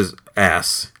 stick up his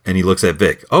ass, and he looks at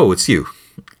Vic. Oh, it's you.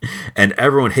 And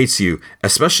everyone hates you,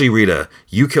 especially Rita.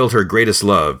 You killed her greatest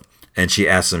love. And she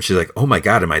asks him, she's like, oh my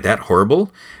God, am I that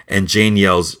horrible? And Jane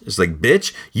yells, it's like,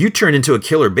 bitch, you turned into a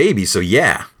killer baby, so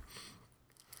yeah.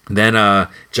 Then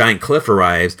Giant Cliff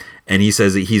arrives, and he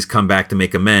says that he's come back to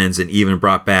make amends and even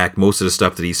brought back most of the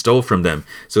stuff that he stole from them.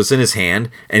 So it's in his hand,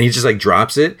 and he just like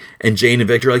drops it, and Jane and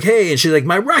Victor are like, hey, and she's like,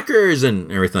 my records, and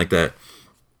everything like that.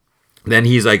 Then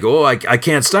he's like, oh, I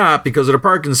can't stop because of the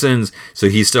Parkinson's. So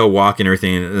he's still walking and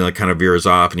everything, and like kind of veers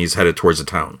off, and he's headed towards the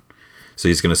town. So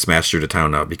he's going to smash through the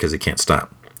town now because he can't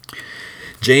stop.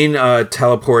 Jane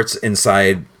teleports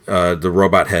inside the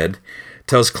robot head,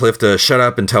 tells Cliff to shut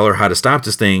up and tell her how to stop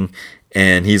this thing,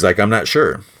 and he's like, I'm not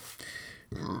sure.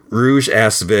 Rouge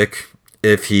asks Vic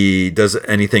if he does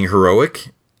anything heroic,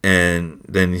 and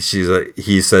then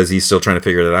he says he's still trying to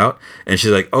figure that out, and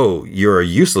she's like, oh, you're a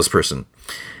useless person.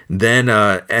 Then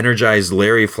energized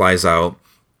Larry flies out.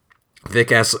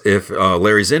 Vic asks if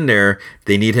Larry's in there,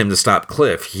 they need him to stop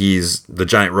Cliff. He's the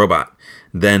giant robot.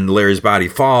 Then Larry's body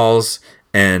falls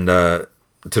and to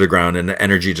the ground, and the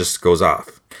energy just goes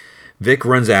off. Vic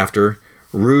runs after.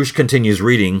 Rouge continues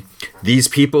reading. These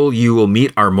people you will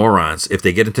meet are morons. If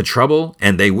they get into trouble,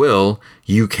 and they will,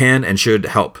 you can and should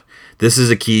help. This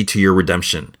is a key to your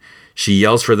redemption. She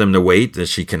yells for them to wait, that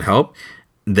she can help.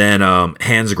 Then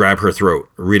hands grab her throat.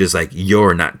 Rita's like,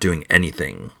 you're not doing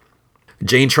anything.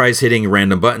 Jane tries hitting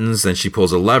random buttons, then she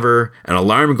pulls a lever, an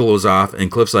alarm goes off, and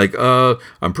Cliff's like,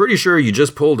 I'm pretty sure you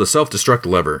just pulled a self-destruct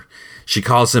lever. She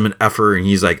calls him an effer, and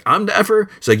he's like, I'm the effer?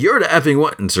 She's like, you're the effing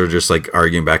what? And so they're just like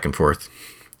arguing back and forth.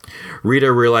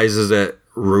 Rita realizes that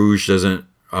Rouge doesn't,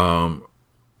 Madame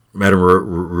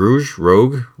Rouge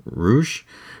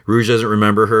doesn't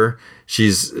remember her.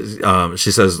 She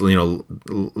says,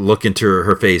 look into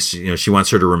her face. She wants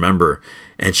her to remember.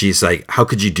 And she's like, how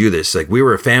could you do this? Like, we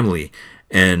were a family.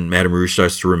 And Madame Rouge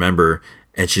starts to remember.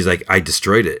 And she's like, I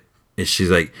destroyed it. And she's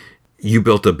like, you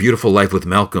built a beautiful life with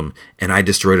Malcolm, and I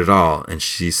destroyed it all. And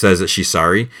she says that she's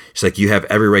sorry. She's like, you have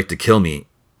every right to kill me,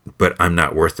 but I'm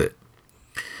not worth it.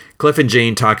 Cliff and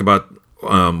Jane talk about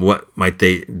what might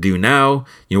they do now.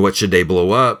 What should they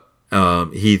blow up?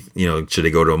 Should they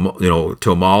go to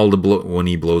a mall to when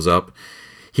he blows up?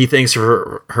 He thanks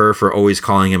her for always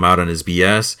calling him out on his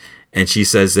BS, and she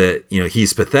says that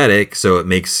he's pathetic, so it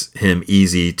makes him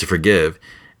easy to forgive.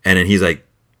 And then he's like,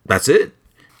 "That's it."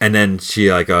 And then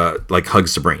she like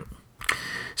hugs the brain.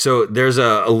 So there's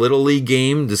a little league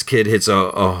game. This kid hits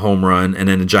a home run, and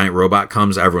then a giant robot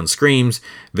comes. Everyone screams.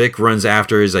 Vic runs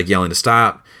after. He's like yelling to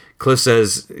stop. Cliff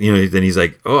says, then he's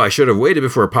like, oh, I should have waited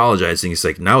before apologizing. He's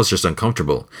like, now it's just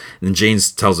uncomfortable. And then Jane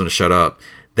tells him to shut up.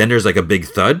 Then there's like a big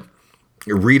thud.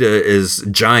 Rita is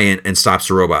giant and stops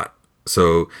the robot.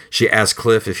 So she asks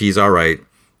Cliff if he's all right.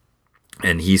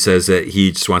 And he says that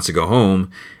he just wants to go home.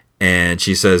 And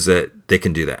she says that they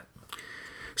can do that.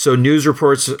 So news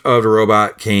reports of the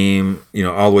robot came,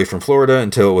 all the way from Florida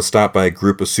until it was stopped by a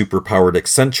group of super-powered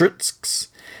eccentrics.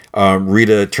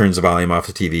 Rita turns the volume off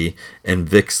the TV, and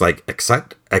Vic's like,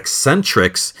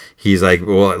 eccentrics? He's like,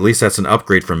 well, at least that's an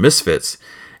upgrade from Misfits.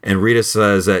 And Rita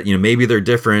says that, maybe they're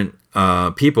different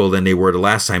people than they were the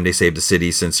last time they saved the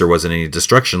city, since there wasn't any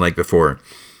destruction like before.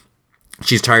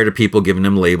 She's tired of people giving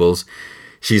them labels.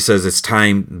 She says it's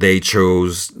time they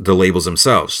chose the labels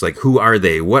themselves. She's like, who are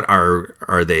they? What are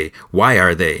they? Why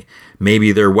are they?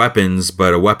 Maybe they're weapons,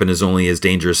 but a weapon is only as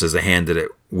dangerous as the hand that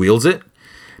it wields it.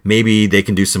 Maybe they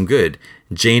can do some good.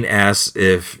 Jane asks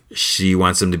if she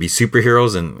wants them to be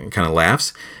superheroes and kind of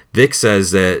laughs. Vic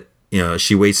says that,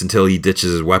 she waits until he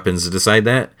ditches his weapons to decide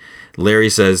that.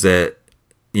 Larry says that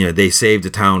they saved the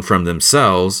town from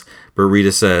themselves. But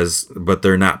Rita says, but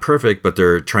they're not perfect, but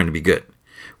they're trying to be good,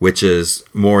 which is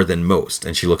more than most.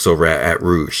 And she looks over at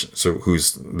Rouge, so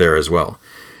who's there as well.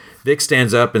 Vic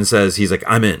stands up and says, he's like,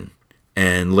 I'm in.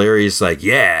 And Larry's like,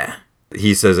 yeah.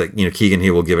 He says that, Keegan,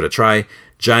 he will give it a try.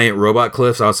 Giant robot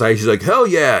Cliff's outside. He's like, hell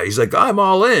yeah. He's like, I'm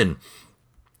all in.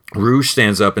 Rouge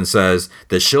stands up and says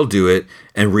that she'll do it.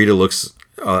 And Rita looks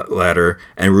at her.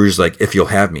 And Rouge's like, if you'll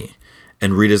have me.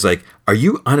 And Rita's like, are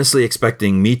you honestly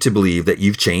expecting me to believe that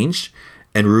you've changed?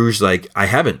 And Rouge's like, I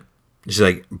haven't. She's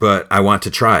like, but I want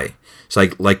to try. It's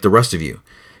like the rest of you.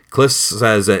 Cliff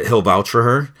says that he'll vouch for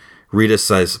her. Rita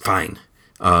says, fine.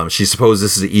 She supposes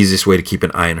this is the easiest way to keep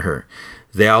an eye on her.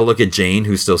 They all look at Jane,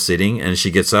 who's still sitting, and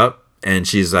she gets up, and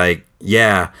she's like,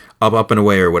 yeah, up and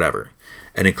away or whatever.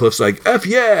 And then Cliff's like, F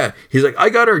yeah. He's like, I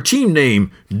got our team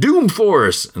name, Doom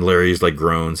Force. And Larry's like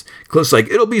groans. Cliff's like,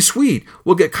 it'll be sweet.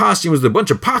 We'll get costumes with a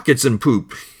bunch of pockets and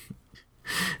poop.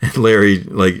 And Larry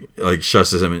like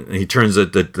shusses him, and he turns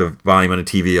the volume on the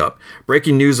TV up.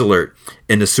 Breaking news alert.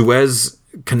 In the Suez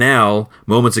Canal,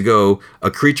 moments ago, a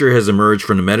creature has emerged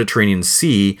from the Mediterranean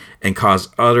Sea and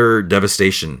caused utter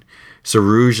devastation. So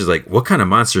Rouge is like, what kind of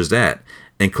monster is that?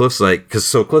 And Cliff's like,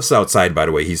 Cliff's outside, by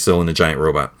the way. He's still in the giant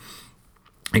robot.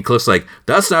 And Cliff's like,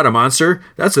 that's not a monster.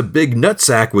 That's a big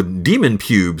nutsack with demon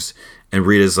pubes. And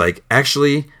Rita's like,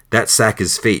 actually, that sack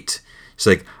is fate. She's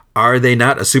like, are they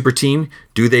not a super team?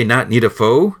 Do they not need a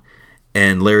foe?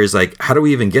 And Larry's like, how do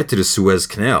we even get to the Suez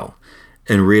Canal?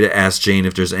 And Rita asks Jane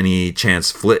if there's any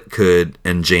chance Flit could,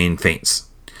 and Jane faints.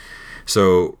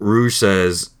 So Rouge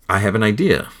says, I have an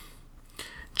idea.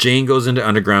 Jane goes into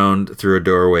underground through a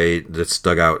doorway that's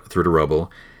dug out through the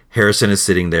rubble. Harrison is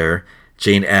sitting there.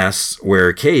 Jane asks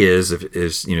where Kay is,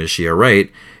 is she all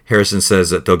right? Harrison says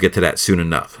that they'll get to that soon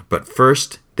enough. But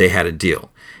first, they had a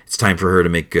deal. It's time for her to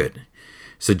make good.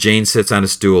 So Jane sits on a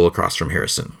stool across from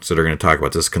Harrison. So they're going to talk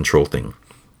about this control thing.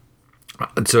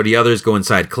 So the others go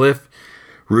inside Cliff.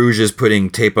 Rouge is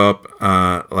putting tape up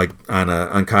on an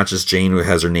unconscious Jane who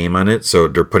has her name on it. So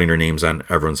they're putting their names on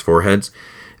everyone's foreheads.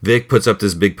 Vic puts up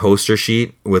this big poster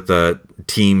sheet with the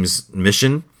team's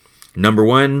mission. Number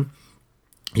 1,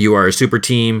 you are a super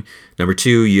team. Number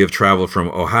 2, you have traveled from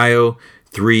Ohio.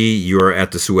 3, you are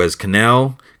at the Suez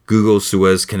Canal. Google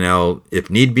Suez Canal if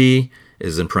need be,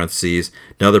 is in parentheses.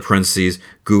 Another parentheses,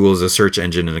 Google is a search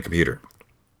engine in a computer.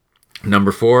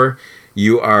 Number 4,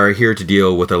 you are here to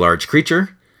deal with a large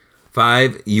creature.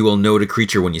 5, you will know the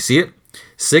creature when you see it.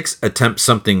 6, attempt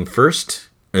something first.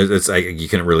 It's you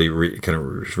couldn't really read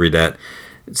that.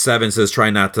 7 says try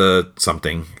not to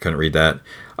something. Couldn't read that.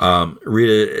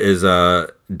 Rita is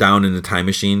down in the time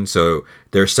machine, so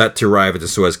they're set to arrive at the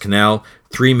Suez Canal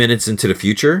 3 minutes into the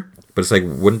future. But it's like,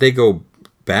 wouldn't they go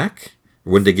back?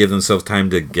 Wouldn't they give themselves time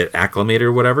to get acclimated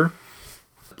or whatever?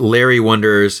 Larry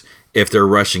wonders if they're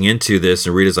rushing into this,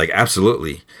 and Rita's like,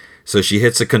 absolutely. So she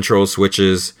hits the control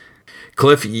switches.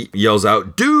 Cliff yells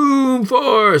out, Doom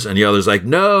Force! And the other's like,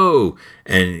 no!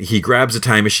 And he grabs the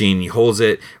time machine, he holds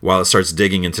it while it starts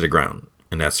digging into the ground.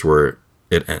 And that's where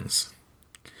it ends.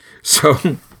 So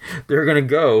they're going to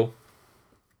go,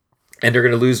 and they're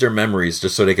going to lose their memories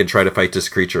just so they can try to fight this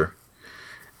creature.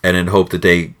 And then hope that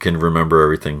they can remember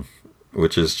everything,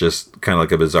 which is just kind of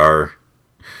like a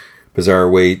bizarre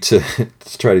way to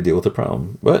try to deal with the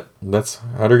problem. But that's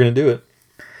how they're going to do it.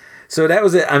 So that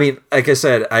was it. I mean, like I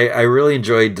said, I really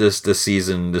enjoyed this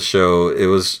season, the show. It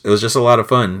was just a lot of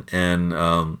fun, and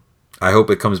I hope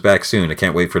it comes back soon. I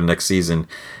can't wait for the next season.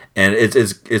 And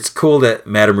it's cool that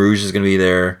Madame Rouge is going to be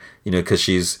there, because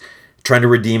she's trying to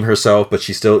redeem herself, but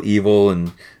she's still evil,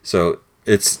 and so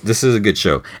this is a good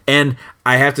show. And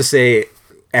I have to say,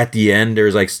 at the end,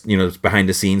 there's behind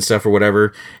the scenes stuff or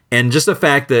whatever, and just the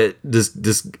fact that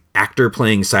this actor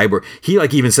playing Cyborg, he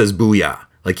even says "booyah."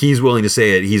 He's willing to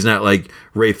say it. He's not like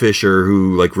Ray Fisher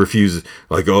who refuses,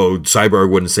 oh, Cyborg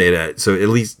wouldn't say that. So at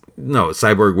least, no,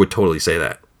 Cyborg would totally say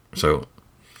that. So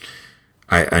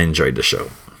I enjoyed the show.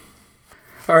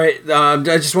 All right.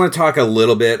 I just want to talk a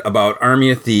little bit about Army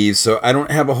of Thieves. So I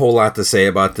don't have a whole lot to say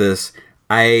about this.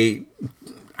 I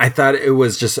thought it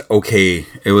was just okay.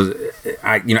 It was,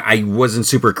 I wasn't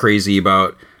super crazy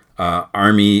about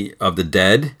Army of the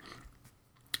Dead.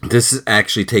 This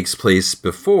actually takes place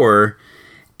before,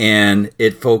 and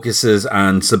it focuses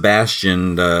on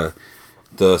Sebastian, the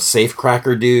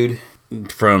safecracker dude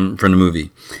from the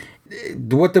movie.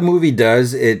 What the movie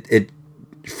does, it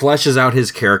fleshes out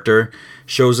his character,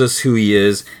 shows us who he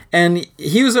is, and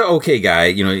he was an okay guy.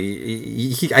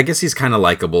 I guess he's kind of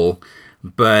likable,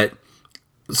 but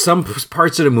some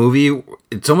parts of the movie,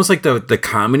 it's almost like the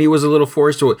comedy was a little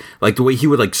forced. Like the way he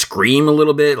would like scream a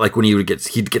little bit, like when he'd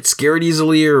get scared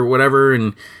easily or whatever.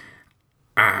 And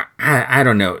I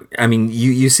don't know. I mean,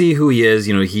 you see who he is.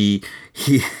 You know, he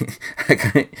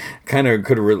I kind of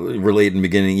could relate in the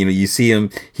beginning. You know, you see him.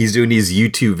 He's doing these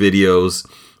YouTube videos,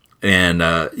 and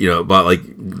you know, about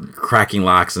like cracking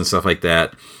locks and stuff like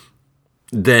that.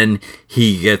 Then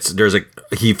he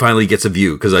finally gets a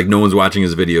view because like no one's watching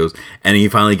his videos, and he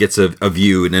finally gets a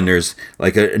view, and then there's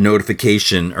like a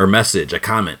notification or message, a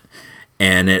comment,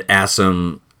 and it asks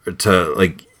him to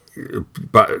like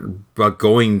about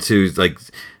going to like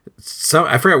some,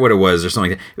 I forgot what it was or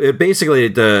something like that. Basically,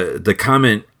 the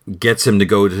comment gets him to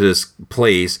go to this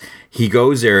place. He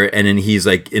goes there, and then he's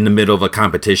like in the middle of a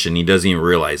competition. He doesn't even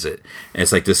realize it. And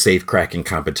it's like the safe cracking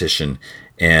competition,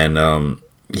 and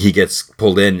he gets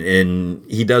pulled in, and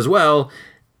he does well,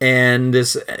 and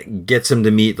this gets him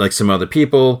to meet like some other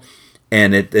people,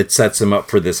 and it sets him up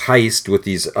for this heist with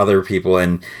these other people.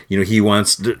 And you know, he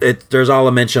wants it. There's all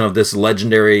a mention of this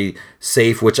legendary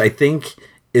safe, which I think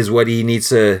is what he needs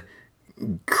to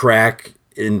crack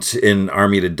in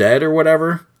Army of the Dead or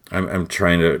whatever. I'm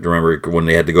trying to remember when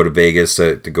they had to go to Vegas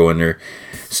to go in there.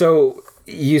 So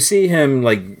you see him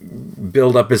like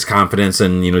build up his confidence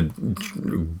and, you know,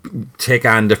 take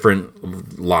on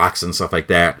different locks and stuff like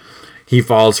that. He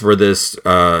falls for this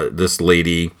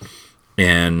lady,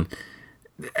 and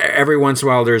every once in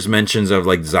a while there's mentions of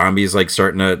like zombies like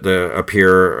starting to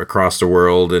appear across the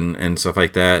world and stuff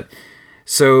like that.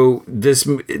 So this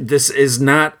is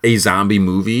not a zombie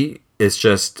movie. It's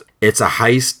a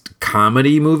heist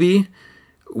comedy movie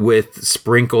with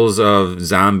sprinkles of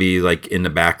zombie like in the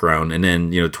background, and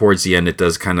then, you know, towards the end it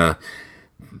does kind of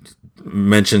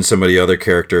mention some of the other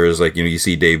characters, like, you know, you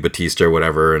see Dave Bautista or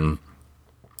whatever,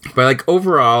 but like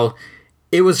overall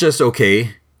it was just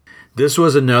okay. This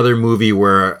was another movie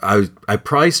where I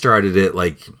probably started it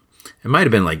like, it might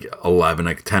have been like 11,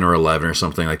 like 10 or 11 or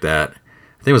something like that.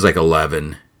 I think it was like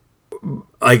 11.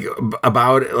 Like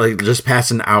about like just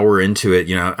past an hour into it,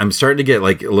 you know, I'm starting to get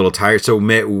like a little tired. So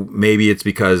maybe it's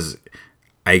because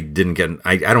I do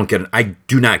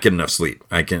not get enough sleep.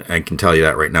 I can tell you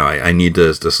that right now. I need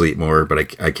to sleep more,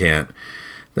 but I can't.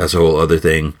 That's a whole other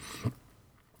thing.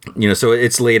 You know, so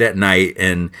it's late at night,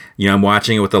 and you know, I'm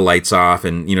watching it with the lights off,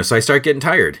 and you know, so I start getting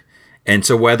tired. And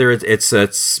so whether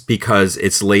it's because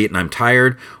it's late and I'm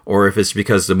tired, or if it's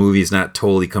because the movie's not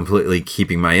totally completely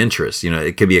keeping my interest, you know,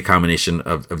 it could be a combination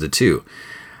of the two.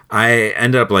 I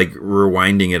end up like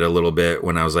rewinding it a little bit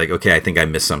when I was like, okay, I think I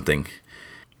missed something.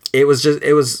 It was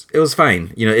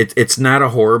fine. You know, it's not a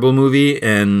horrible movie,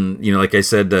 and you know, like I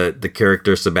said, the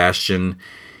character Sebastian,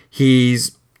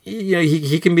 he's, you know,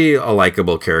 he can be a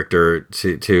likable character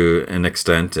to an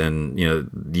extent, and you know,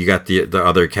 you got the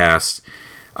other cast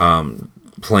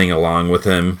playing along with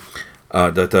him.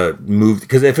 The move,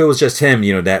 because if it was just him,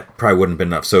 you know, that probably wouldn't have been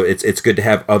enough. So it's good to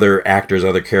have other actors,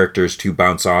 other characters to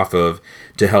bounce off of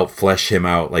to help flesh him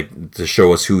out, like to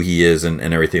show us who he is and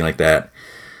everything like that.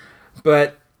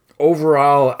 But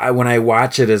overall, when I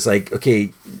watch it, it's like,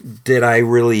 okay, did I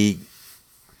really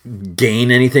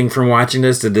gain anything from watching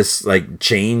this? Did this like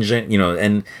change it? You know,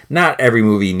 and not every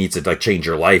movie needs to like change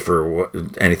your life or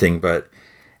anything, but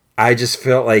I just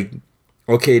felt like,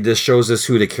 okay, this shows us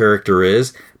who the character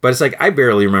is, but it's like I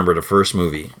barely remember the first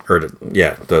movie, or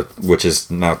which is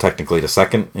now technically the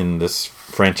second in this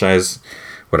franchise,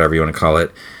 whatever you want to call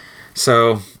it.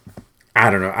 So I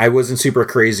don't know. I wasn't super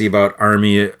crazy about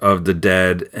Army of the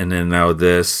Dead, and then now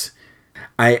this.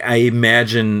 I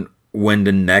imagine when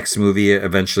the next movie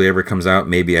eventually ever comes out,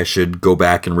 maybe I should go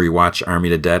back and rewatch Army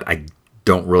of the Dead. I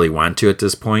don't really want to at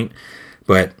this point,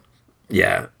 but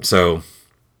yeah. So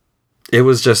it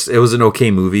was an okay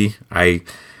movie. I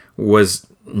was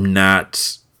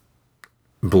not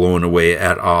blown away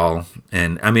at all.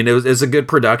 And I mean, it's a good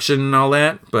production and all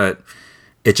that, but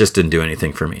it just didn't do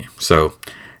anything for me. So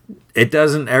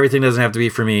everything doesn't have to be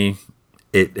for me.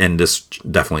 And this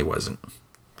definitely wasn't.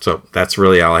 So that's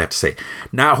really all I have to say.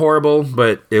 Not horrible,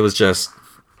 but it was just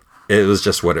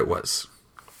what it was.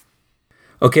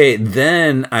 Okay,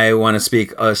 then I want to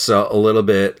speak us a little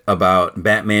bit about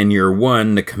Batman Year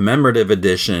One, the commemorative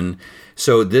edition.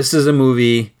 So this is a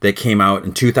movie that came out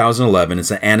in 2011.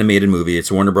 It's an animated movie.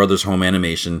 It's Warner Brothers Home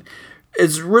Animation.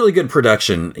 It's really good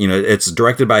production. You know, it's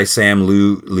directed by Sam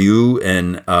Liu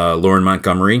and Lauren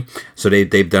Montgomery. So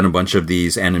they've done a bunch of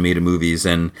these animated movies,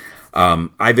 and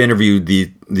I've interviewed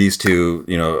these two,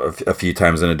 you know, a few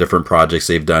times in different projects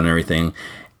they've done and everything.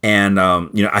 And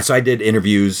you know, so I did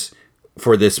interviews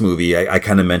for this movie. I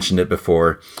kind of mentioned it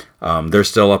before. They're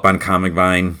still up on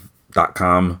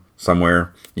comicvine.com.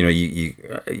 somewhere.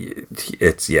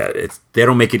 It's they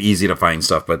don't make it easy to find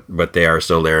stuff, but they are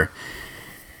still there.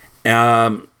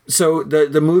 So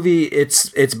the movie,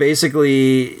 it's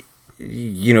basically,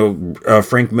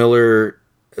 Frank Miller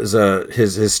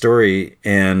is his story,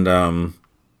 and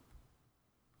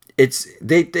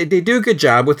they do a good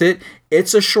job with it.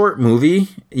 It's a short movie.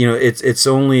 It's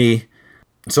only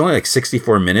like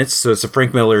 64 minutes. So it's a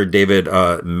Frank Miller, David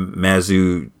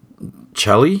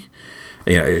Mazzucchelli.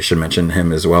 Yeah, I should mention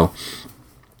him as well.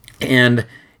 And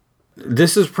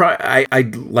this is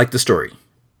I like the story.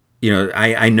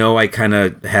 I know I kind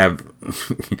of have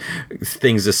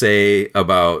things to say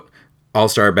about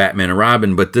All-Star Batman and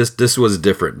Robin, but this was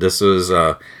different. This was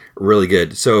really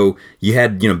good. So you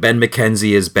had Ben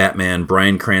McKenzie as Batman,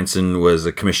 Bryan Cranston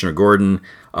was Commissioner Gordon,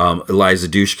 Eliza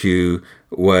Dushku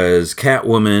was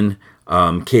Catwoman,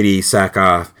 Katie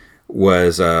Sackhoff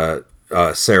was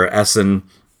Sarah Essen.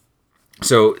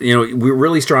 So we're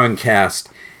really strong cast.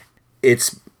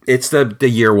 It's the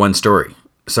year one story.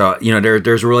 So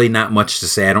there's really not much to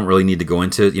say. I don't really need to go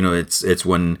into it. It's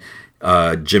when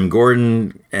Jim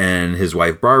Gordon and his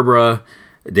wife Barbara,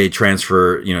 they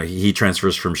transfer. He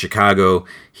transfers from Chicago.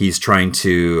 He's trying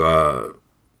to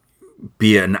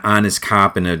be an honest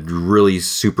cop in a really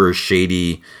super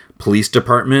shady police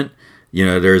department.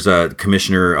 There's a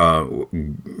commissioner.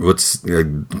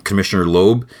 Commissioner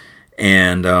Loeb,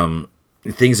 and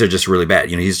things are just really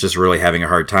bad. He's just really having a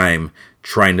hard time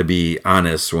trying to be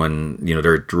honest when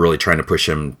they're really trying to push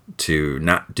him to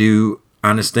not do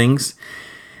honest things.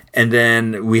 And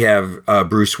then we have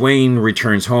Bruce Wayne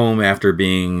returns home after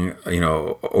being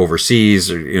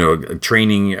overseas, or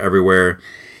training everywhere.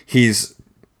 He's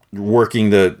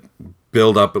working to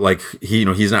build up, like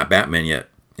he's not Batman yet,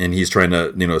 and he's trying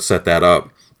to set that up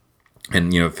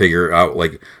and figure out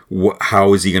like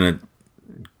how is he going to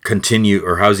continue,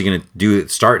 or how is he going to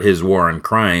start his war on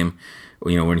crime,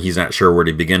 when he's not sure where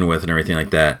to begin with and everything like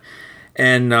that.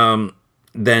 And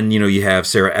then you have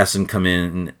Sarah Essen come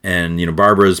in, and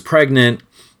Barbara's pregnant,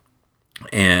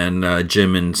 and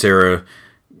Jim and Sarah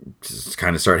just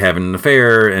kind of start having an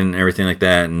affair and everything like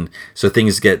that, and so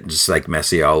things get just like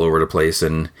messy all over the place.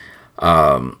 And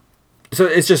so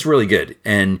it's just really good.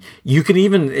 And you can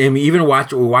even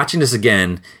watching this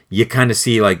again, you kind of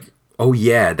see like, oh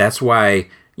yeah, that's why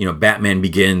Batman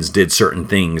Begins did certain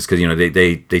things, because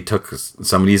they took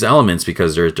some of these elements,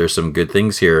 because there's some good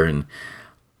things here. And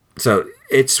so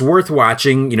it's worth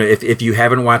watching. If you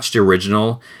haven't watched the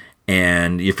original,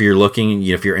 and if you're looking,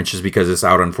 if you're interested because it's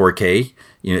out on 4K,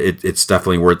 it's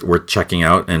definitely worth checking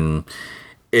out. And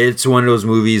it's one of those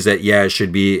movies that it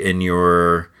should be in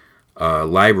your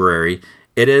library.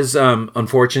 It is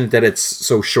unfortunate that it's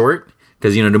so short,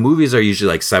 because the movies are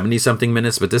usually like 70 something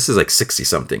minutes, but this is like 60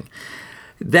 something.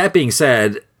 That being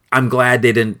said, I'm glad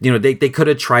they didn't, they could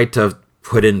have tried to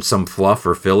put in some fluff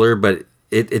or filler, but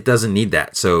it doesn't need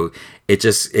that. So it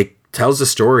tells a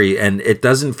story, and it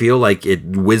doesn't feel like it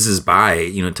whizzes by,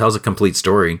 it tells a complete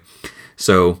story.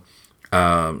 So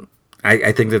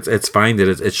I think that it's fine that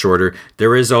it's shorter.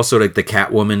 There is also like the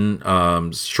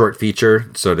Catwoman short feature,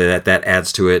 so that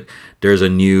adds to it. There's a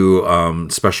new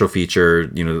special feature,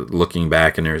 looking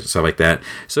back, and there's stuff like that.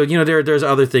 So there's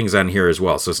other things on here as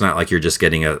well. So it's not like you're just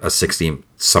getting a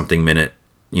 60-something minute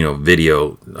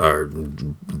video or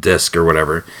disc or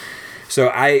whatever. So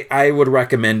I would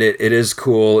recommend it. It is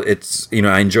cool. It's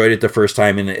I enjoyed it the first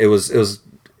time, and it was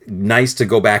nice to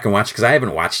go back and watch, because I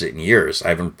haven't watched it in years. I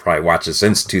haven't probably watched it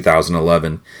since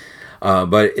 2011,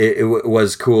 but it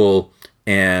was cool,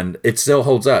 and it still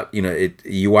holds up.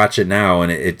 You watch it now, and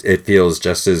it feels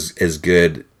just as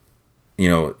good,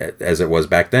 as it was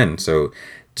back then. So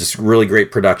just really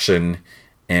great production,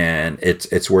 and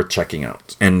it's worth checking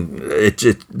out. And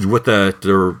it with the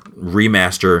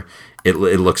remaster, it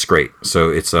looks great. So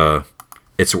it's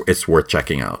worth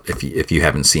checking out if you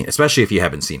haven't seen it, especially if you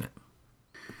haven't seen it.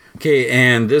 Okay,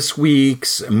 and this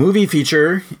week's movie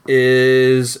feature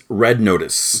is Red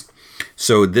Notice.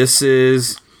 So this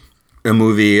is a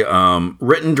movie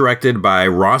written, directed by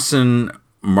Rawson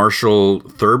Marshall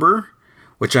Thurber,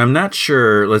 which I'm not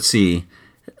sure. Let's see.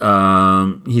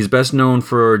 He's best known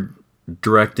for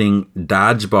directing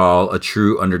Dodgeball, A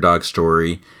True Underdog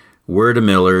Story, We're the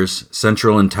Millers,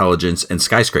 Central Intelligence, and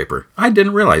Skyscraper. I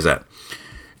didn't realize that.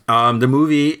 The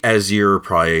movie, as you're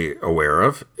probably aware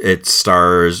of, it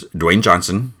stars Dwayne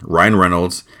Johnson, Ryan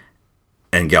Reynolds,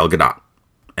 and Gal Gadot.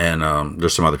 And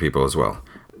there's some other people as well.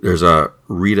 There's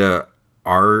Rita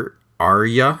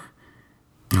Arya.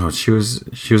 Oh, she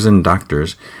was in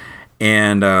Doctors.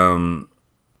 And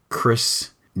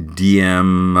Chris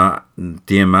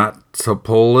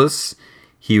Diamatopoulos.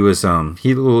 He was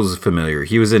familiar.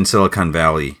 He was in Silicon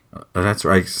Valley. That's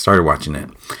where I started watching it.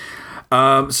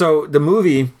 So the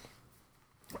movie,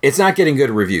 it's not getting good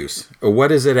reviews.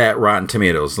 What is it at Rotten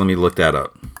Tomatoes? Let me look that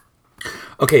up.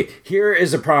 Okay, here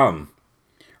is a problem.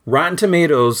 Rotten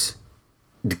Tomatoes,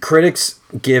 the critics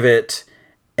give it,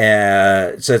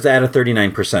 so it's at a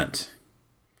 39%.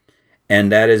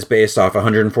 And that is based off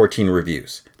 114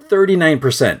 reviews.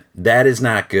 39%. That is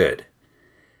not good.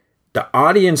 The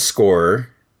audience score,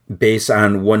 based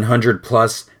on 100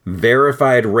 plus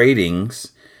verified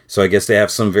ratings, so I guess they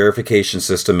have some verification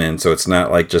system in, so it's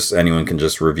not like just anyone can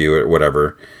just review it or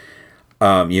whatever.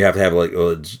 You have to have like a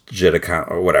legit account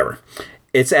or whatever.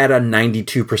 It's at a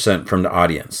 92% from the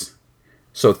audience.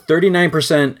 So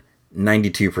 39%,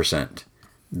 92%.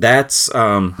 That's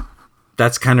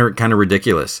kind of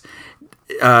ridiculous.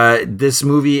 This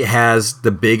movie has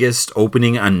the biggest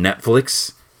opening on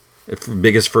Netflix,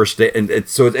 biggest first day, and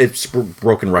it's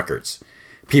broken records.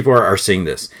 People are seeing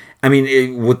this. I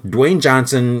mean, with Dwayne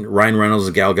Johnson, Ryan Reynolds,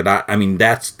 and Gal Gadot, I mean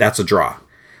that's a draw.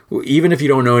 Even if you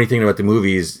don't know anything about the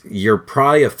movies, you're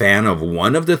probably a fan of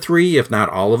one of the three, if not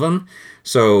all of them.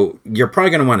 So you're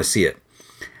probably going to want to see it.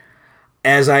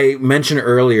 As I mentioned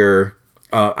earlier,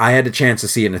 I had a chance to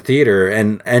see it in a theater,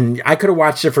 and I could have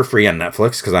watched it for free on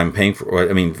Netflix because I'm paying for,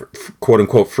 I mean, quote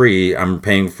unquote free. I'm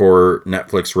paying for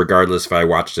Netflix regardless if I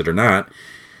watched it or not.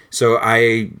 So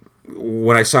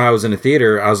when I saw I was in a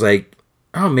theater, I was like,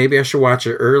 oh, maybe I should watch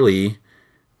it early.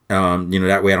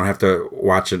 That way I don't have to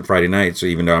watch it Friday night. So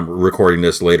even though I'm recording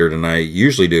this later than I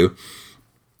usually do,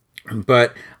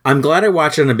 but I'm glad I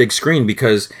watched it on a big screen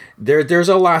because there's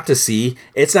a lot to see.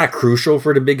 It's not crucial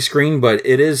for the big screen, but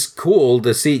it is cool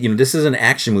to see. This is an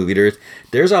action movie.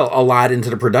 There's a lot into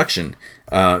the production.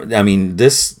 I mean,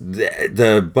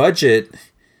 the budget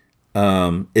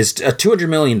is $200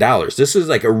 million. This is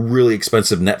like a really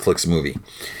expensive Netflix movie,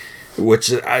 which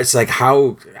it's like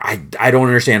how I don't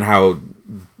understand how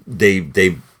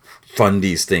they fund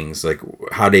these things, like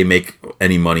how they make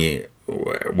any money,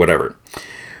 whatever.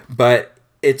 But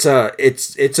it's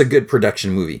a good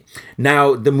production movie.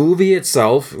 Now, the movie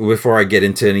itself, before I get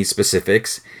into any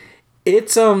specifics,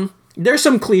 it's there's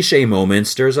some cliche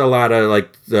moments. There's a lot of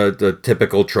like the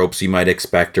typical tropes you might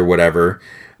expect or whatever.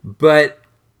 But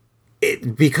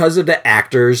because of the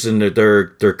actors and their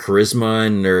charisma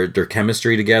and their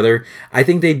chemistry together, I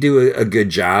think they do a good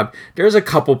job. There's a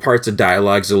couple parts of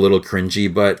dialogue's a little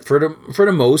cringy, but for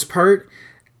the most part,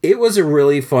 it was a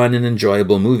really fun and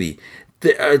enjoyable movie.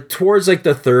 Towards like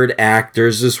the third act,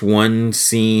 there's this one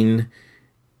scene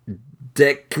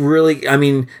that really, I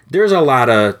mean, there's a lot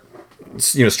of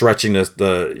stretching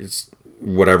the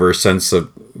whatever sense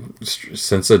of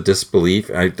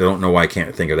disbelief. I don't know why I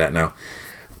can't think of that now.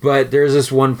 But there's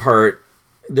this one part,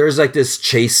 there's like this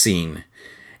chase scene,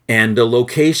 and the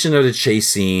location of the chase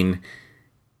scene,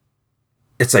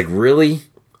 it's like, really?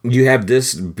 You have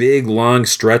this big, long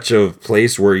stretch of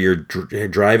place where you're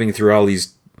driving through all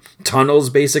these tunnels,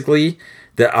 basically,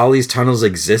 that all these tunnels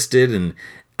existed. And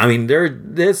I mean,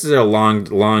 this is a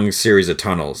long series of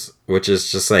tunnels, which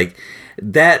is just like,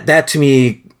 that to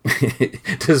me,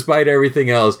 despite everything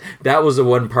else, that was the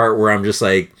one part where I'm just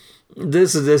like,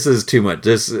 This is too much.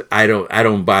 I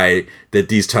don't buy that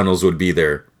these tunnels would be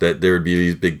there. That there would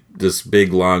be this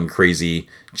big long crazy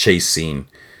chase scene.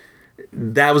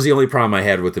 That was the only problem I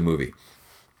had with the movie.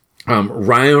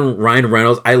 Ryan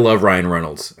Reynolds. I love Ryan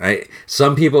Reynolds.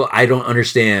 Some people I don't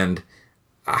understand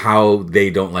how they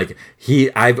don't like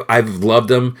it. I've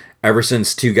loved him ever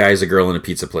since Two Guys, a Girl, and a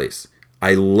Pizza Place.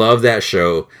 I love that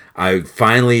show. I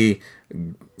finally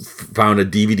found a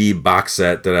DVD box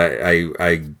set that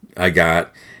I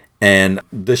got, and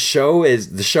the show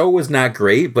was not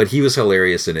great, but he was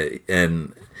hilarious in it,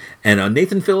 and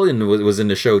Nathan Fillion was in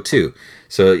the show too.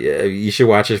 So you should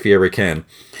watch it if you ever can.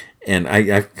 And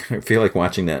I feel like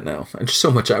watching that now. There's so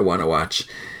much I want to watch.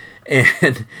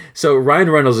 And so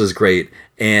Ryan Reynolds is great,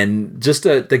 and just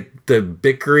the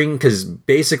bickering, because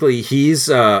basically he's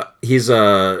a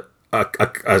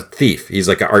thief. He's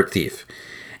like an art thief.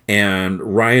 And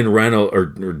Ryan Reynolds, or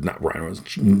not Ryan Reynolds,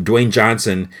 Dwayne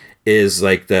Johnson is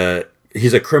like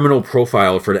he's a criminal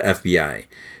profile for the FBI.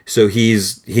 So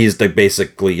he's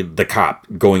basically the cop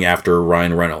going after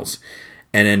Ryan Reynolds.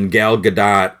 And then Gal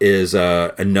Gadot is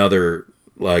another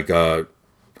like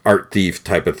art thief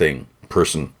type of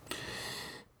person.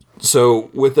 So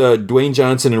with Dwayne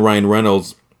Johnson and Ryan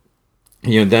Reynolds,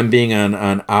 them being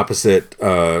on opposite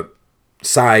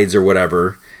sides or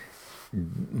whatever,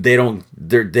 they're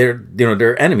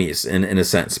enemies in a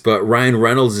sense. But Ryan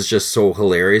Reynolds is just so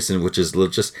hilarious, and which is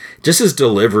just his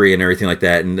delivery and everything like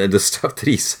that, and the stuff that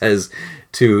he says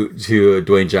to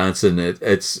Dwayne Johnson.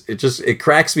 It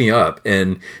cracks me up.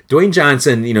 And Dwayne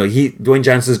Johnson, Dwayne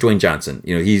Johnson's Dwayne Johnson.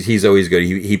 He's always good.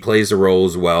 He plays the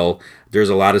roles well. There's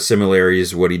a lot of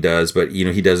similarities what he does, but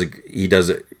he does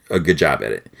a good job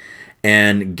at it.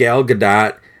 And Gal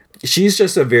Gadot, she's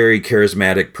just a very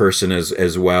charismatic person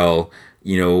as well.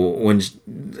 When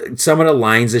some of the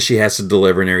lines that she has to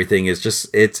deliver and everything is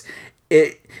just if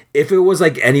it was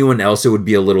like anyone else, it would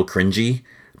be a little cringy.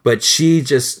 But she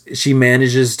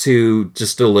manages to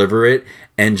just deliver it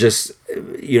and just,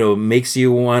 makes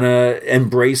you want to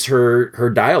embrace her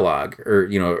dialogue or,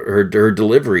 her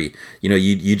delivery.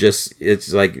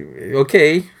 It's like,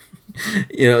 okay,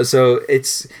 so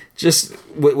it's just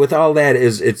with all that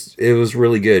it was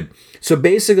really good. So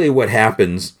basically what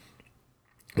happens,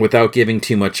 without giving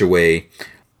too much away,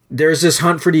 there's this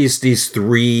hunt for these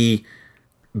three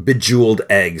bejeweled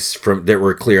eggs that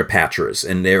were Cleopatra's,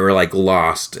 and they were like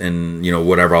lost and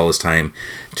whatever all this time.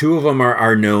 Two of them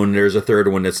are known. There's a third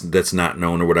one that's not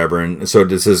known or whatever. And so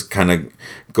this is kind of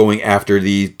going after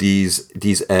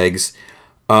these eggs.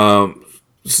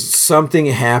 Something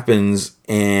happens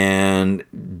and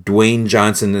Dwayne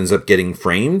Johnson ends up getting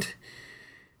framed,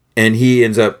 and he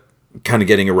ends up kind of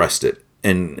getting arrested.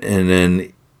 And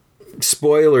then,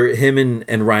 spoiler, him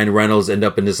and Ryan Reynolds end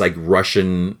up in this like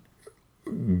Russian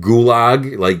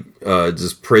gulag, like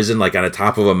this prison, like on the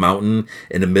top of a mountain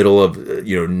in the middle of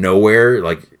nowhere,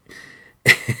 like.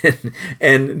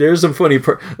 And there's some funny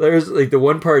part. There's like the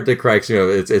one part that cracks me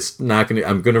up. It's not gonna.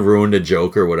 I'm gonna ruin the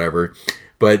joke or whatever.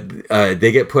 But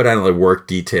they get put on like work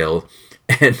detail,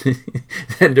 and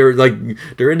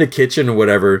they're in the kitchen or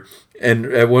whatever. And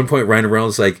at one point, Ryan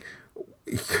Reynolds like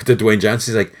to Dwayne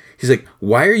Johnson, he's like,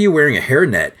 why are you wearing a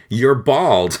hairnet? You're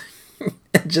bald.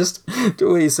 Just the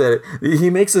way he said it. He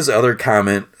makes this other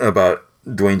comment about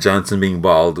Dwayne Johnson being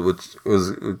bald, which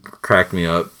cracked me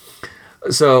up.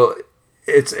 So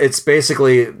it's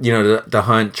basically, the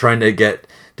hunt, trying to get,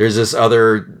 there's this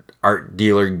other art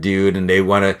dealer dude, and they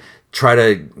want to try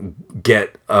to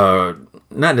get, not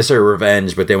necessarily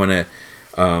revenge, but they want to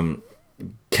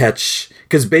catch,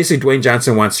 because basically Dwayne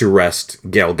Johnson wants to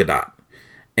arrest Gal Gadot.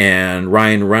 And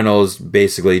Ryan Reynolds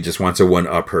basically just wants to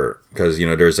one-up her because,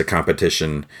 there's a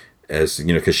competition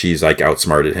because she's like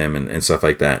outsmarted him and stuff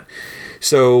like that.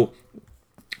 So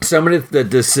some of the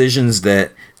decisions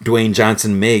that Dwayne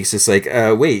Johnson makes, it's like,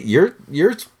 wait,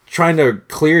 you're trying to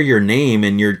clear your name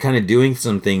and you're kind of doing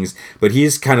some things, but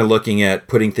he's kind of looking at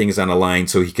putting things on a line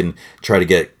so he can try to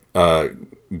get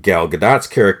Gal Gadot's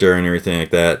character and everything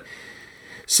like that.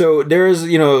 So there's,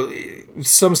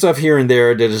 some stuff here and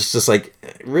there that is just like,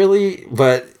 really?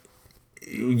 But,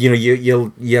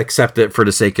 you accept it for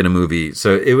the sake of the movie.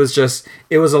 So it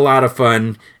was a lot of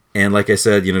fun. And like I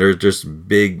said, there's just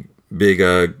big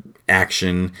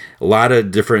action, a lot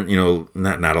of different,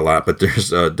 not a lot, but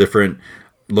there's different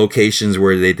locations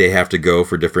where they have to go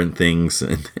for different things.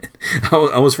 And I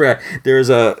almost forgot, there's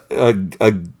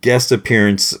a guest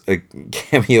appearance, a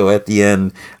cameo at the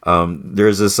end.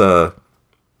 There's this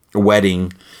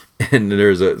wedding, and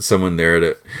there's someone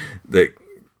there that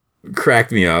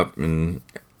cracked me up, and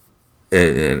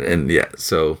yeah,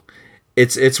 so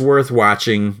it's worth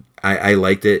watching. I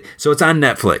liked it. So it's on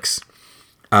Netflix.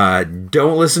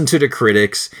 Don't listen to the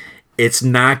critics. It's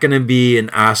not going to be an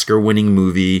Oscar-winning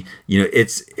movie.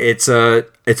 It's an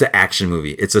action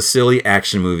movie. It's a silly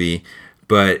action movie,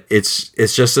 but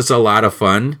it's a lot of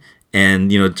fun,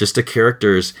 and just the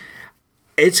characters.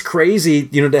 It's crazy,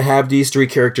 to have these three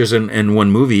characters in one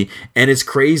movie, and it's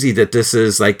crazy that this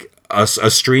is like a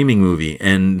streaming movie,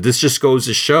 and this just goes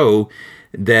to show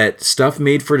that stuff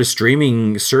made for the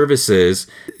streaming services,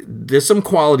 there's some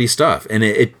quality stuff, and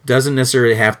it doesn't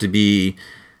necessarily have to be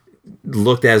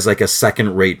looked as like a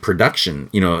second-rate production.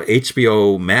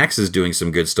 HBO Max is doing some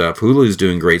good stuff, Hulu's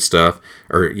doing great stuff,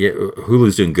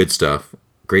 Hulu's doing good stuff.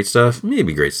 Great stuff,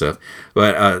 maybe great stuff,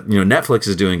 but Netflix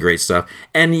is doing great stuff,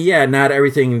 and yeah, not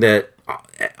everything that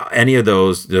any of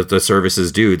those the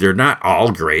services do, they're not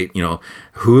all great.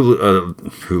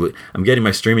 Hulu. I'm getting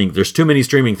my streaming. There's too many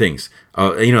streaming things.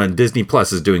 And Disney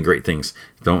Plus is doing great things.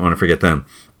 Don't want to forget them.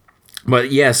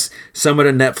 But yes, some of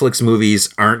the Netflix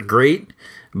movies aren't great,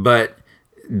 but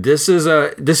this is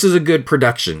a good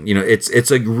production.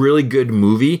 It's a really good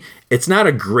movie. It's not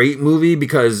a great movie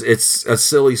because it's a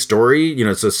silly story.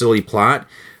 It's a silly plot,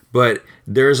 but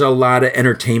there's a lot of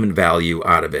entertainment value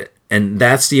out of it, and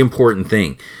that's the important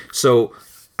thing. So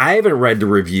I haven't read the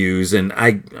reviews, and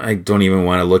I don't even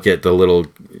want to look at the little.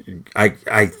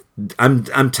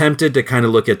 I'm tempted to kind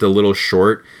of look at the little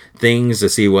short things to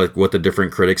see what the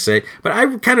different critics say, but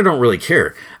I kind of don't really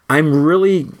care. I'm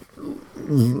really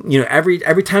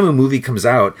every time a movie comes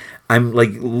out, I'm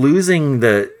like losing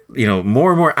the,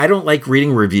 more and more. I don't like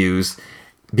reading reviews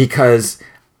because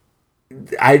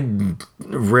I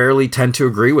rarely tend to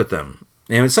agree with them.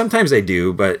 And sometimes I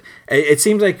do, but it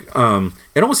seems like,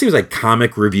 it almost seems like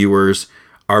comic reviewers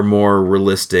are more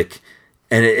realistic.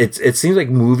 And it seems like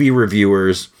movie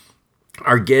reviewers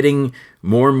are getting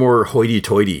more and more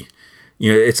hoity-toity.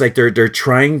 It's like they're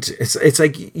trying to. It's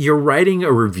like you're writing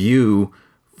a review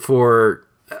for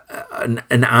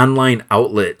an online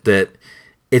outlet that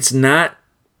it's not.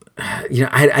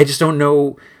 I just don't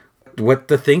know what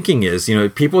the thinking is.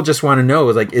 People just want to know,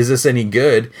 like, is this any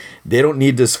good? They don't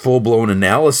need this full-blown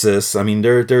analysis. I mean,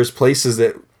 there's places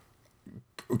that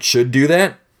should do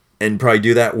that and probably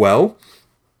do that well.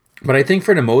 But I think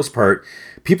for the most part,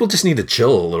 people just need to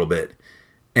chill a little bit.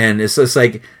 And it's just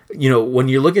like, when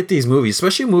you look at these movies,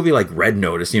 especially a movie like Red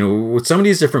Notice, with some of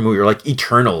these different movies, or like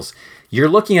Eternals, you're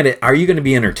looking at it, are you going to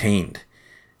be entertained?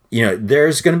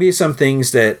 There's going to be some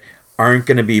things that aren't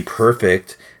going to be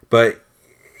perfect, but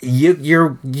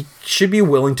you should be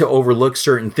willing to overlook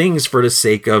certain things for the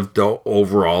sake of the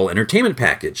overall entertainment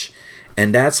package.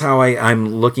 And that's how I'm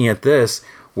looking at this,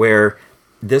 where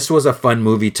this was a fun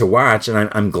movie to watch, and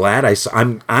I'm glad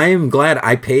I'm glad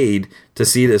I paid to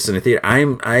see this in a theater.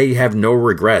 I have no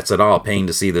regrets at all paying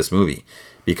to see this movie,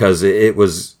 because it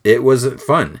was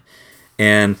fun.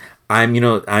 And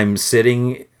I'm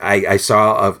sitting. I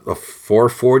saw a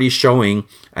 4:40 showing.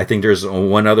 I think there's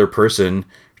one other person,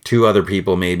 two other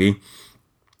people maybe.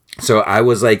 So I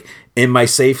was like in my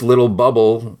safe little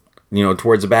bubble,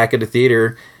 towards the back of the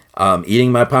theater,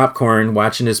 eating my popcorn,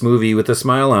 watching this movie with a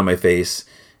smile on my face,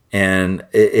 and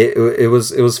it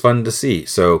was fun to see.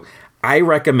 So I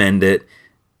recommend it.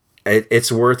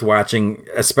 It's worth watching,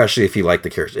 especially if you like the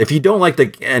characters. If you don't like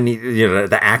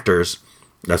the actors,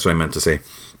 that's what I meant to say.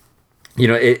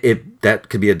 That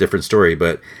could be a different story,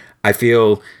 but I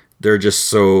feel they're just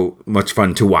so much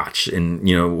fun to watch in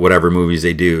whatever movies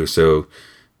they do. So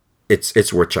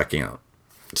it's worth checking out.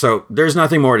 So there's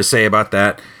nothing more to say about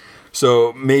that.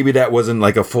 So maybe that wasn't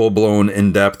like a full-blown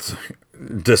in-depth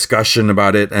discussion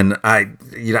about it, and I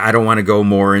don't want to go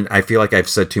more, and I feel like I've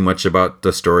said too much about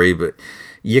the story, but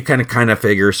you kind of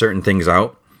figure certain things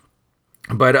out.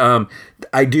 But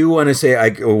I do want to say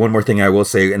one more thing I will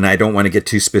say, and I don't want to get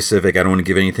too specific. I don't want to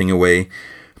give anything away,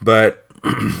 but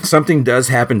something does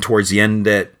happen towards the end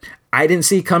that I didn't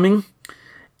see coming.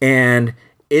 And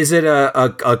is it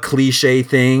a cliche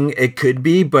thing? It could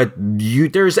be, but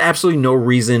there's absolutely no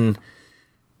reason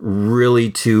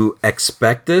really to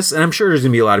expect this. And I'm sure there's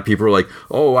gonna be a lot of people who are like,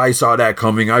 oh, I saw that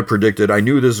coming, I predicted, I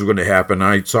knew this was going to happen,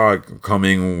 I saw it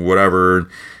coming, whatever.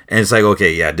 And it's like,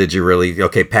 okay, yeah, did you really?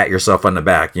 Okay, pat yourself on the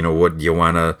back. What you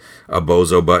want, a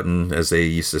bozo button, as they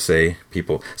used to say.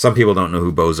 Some people don't know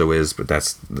who Bozo is, but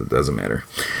that doesn't matter.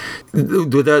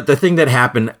 The thing that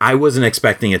happened, I wasn't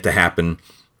expecting it to happen.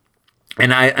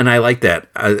 And I like that,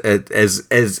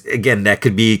 as again, that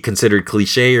could be considered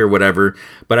cliche or whatever,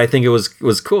 but I think it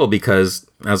was cool, because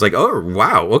I was like, oh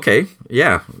wow, okay,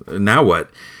 yeah, now what?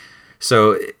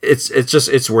 So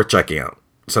it's worth checking out.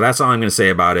 So that's all I'm going to say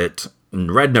about it.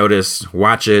 Red Notice,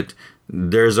 watch it.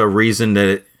 There's a reason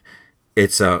that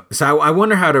it's so I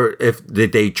wonder if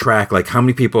they track like how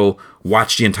many people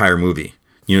watched the entire movie.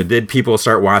 Did people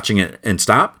start watching it and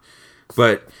stop?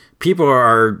 But people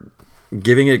are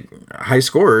giving it high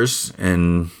scores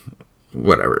and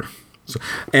whatever. So,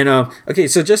 and okay,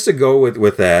 so just to go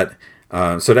with that,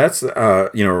 so that's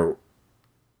on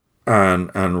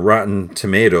Rotten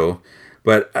Tomato,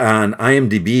 but on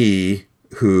IMDb,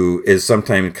 who is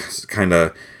sometimes kind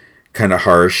of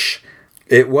harsh,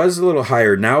 it was a little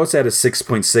higher. Now it's at a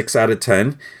 6.6 out of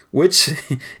 10, which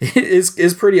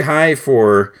is pretty high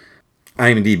for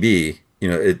IMDb.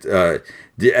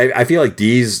 I feel like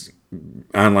these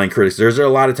online critics, there's a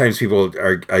lot of times people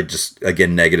are just,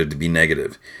 again, negative to be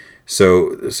negative.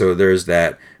 So there's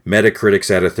that.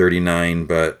 Metacritic's at a 39,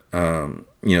 but a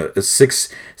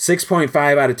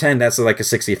 6.5 out of 10, that's like a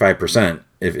 65%,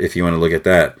 if you want to look at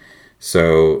that.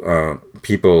 So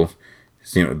people,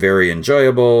 very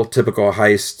enjoyable, typical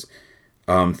heist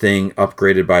thing,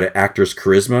 upgraded by the actor's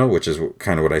charisma, which is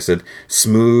kind of what I said.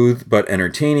 Smooth but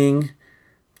entertaining.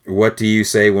 What do you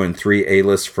say when three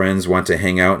A-list friends want to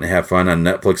hang out and have fun on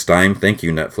Netflix dime? Thank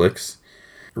you, Netflix.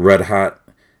 Red hot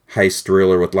heist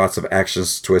thriller with lots of action,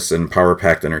 twists, and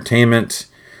power-packed entertainment.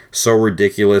 So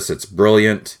ridiculous, it's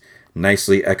brilliant.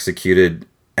 Nicely executed,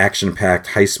 action-packed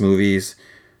heist movies.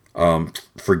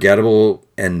 Forgettable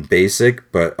and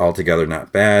basic, but altogether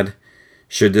not bad.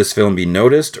 Should this film be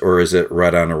noticed, or is it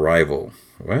right on arrival?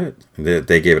 What?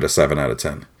 They gave it a 7 out of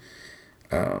 10.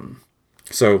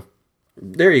 So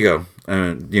there you go.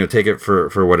 Take it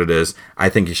for what it is. I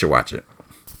think you should watch it.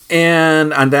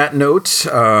 And on that note,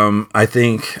 I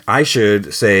think I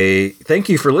should say thank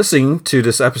you for listening to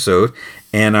this episode.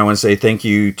 And I want to say thank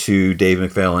you to Dave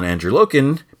McPhail and Andrew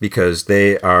Loken because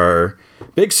they are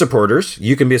big supporters.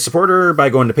 You can be a supporter by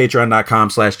going to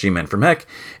patreon.com/gmenfromheck.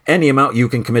 Any amount you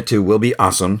can commit to will be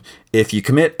awesome. If you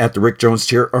commit at the Rick Jones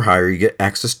tier or higher, you get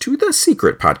access to the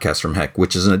Secret Podcast from Heck,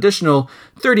 which is an additional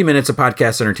 30 minutes of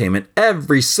podcast entertainment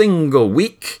every single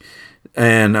week.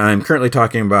 And I'm currently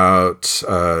talking about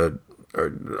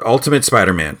Ultimate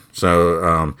Spider-Man.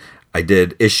 So I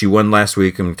did issue 1 last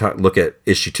week. I'm going to look at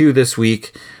issue 2 this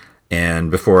week.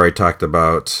 And before I talked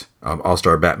about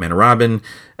All-Star Batman and Robin,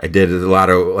 I did a lot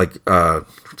of what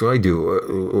do I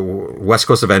do? West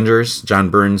Coast Avengers, John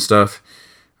Byrne stuff.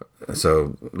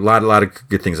 So a lot of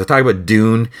good things. I talked about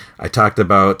Dune. I talked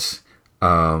about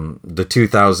the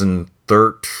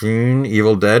 2013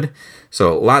 Evil Dead.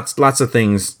 So lots of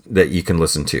things that you can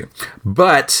listen to.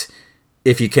 But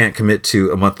if you can't commit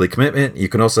to a monthly commitment, you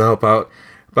can also help out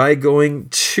by going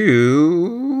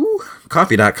to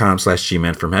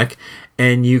coffee.com/gmanfromheck,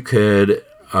 and you could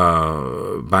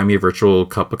buy me a virtual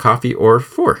cup of coffee or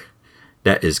 4.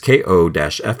 That is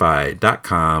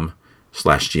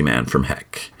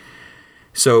ko-fi.com/gmanfromheck.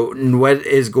 So what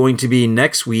is going to be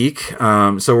next week?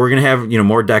 So we're going to have,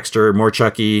 more Dexter, more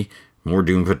Chucky, more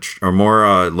Doom, or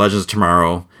more Legends of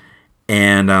Tomorrow.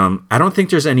 And I don't think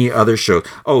there's any other show.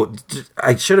 Oh,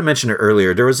 I should have mentioned it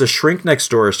earlier. There was a Shrink Next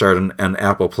Door started on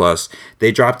Apple Plus.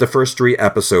 They dropped the first 3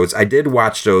 episodes. I did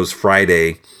watch those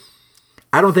Friday.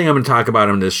 I don't think I'm going to talk about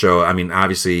them in this show. I mean,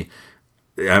 obviously,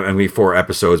 4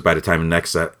 episodes by the time the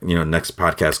next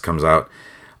podcast comes out.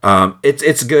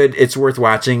 It's good. It's worth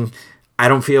watching. I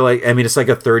don't feel like, it's like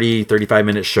a 35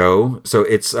 minute show. So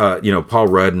it's, Paul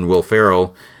Rudd and Will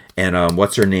Ferrell and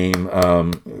what's her name?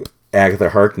 Agatha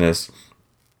Harkness.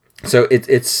 So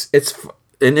it's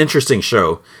an interesting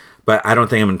show, but I don't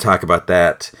think I'm going to talk about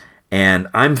that. And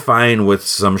I'm fine with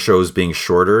some shows being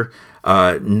shorter.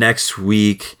 Next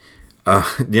week,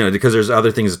 because there's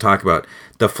other things to talk about.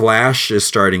 The Flash is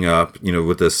starting up,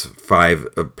 with this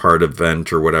 5-part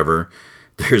event or whatever.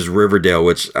 There's Riverdale,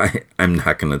 which I'm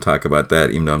not going to talk about that,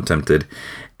 even though I'm tempted.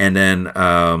 And then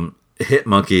Hit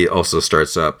Monkey also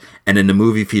starts up. And then the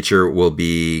movie feature will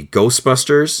be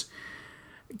Ghostbusters.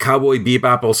 Cowboy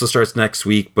Bebop also starts next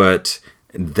week, but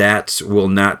that will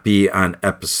not be on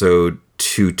episode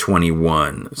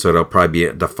 221. So it'll probably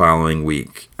be the following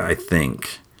week, I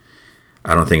think.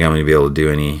 I don't think I'm going to be able to do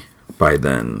any by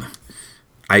then.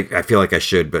 I feel like I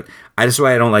should, but that's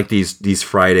why I don't like these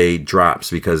Friday drops,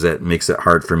 because it makes it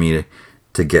hard for me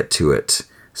to get to it.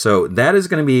 So that is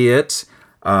going to be it.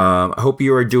 I hope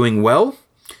you are doing well.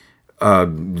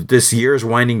 This year is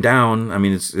winding down.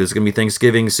 It's going to be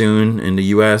Thanksgiving soon in the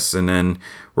U.S., and then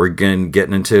we're getting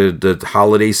into the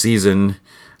holiday season,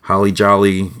 holly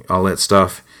jolly, all that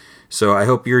stuff. So I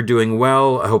hope you're doing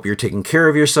well. I hope you're taking care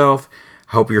of yourself.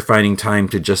 I hope you're finding time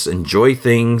to just enjoy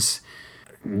things.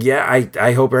 Yeah,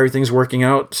 I hope everything's working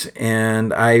out,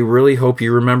 and I really hope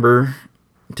you remember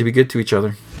to be good to each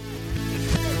other.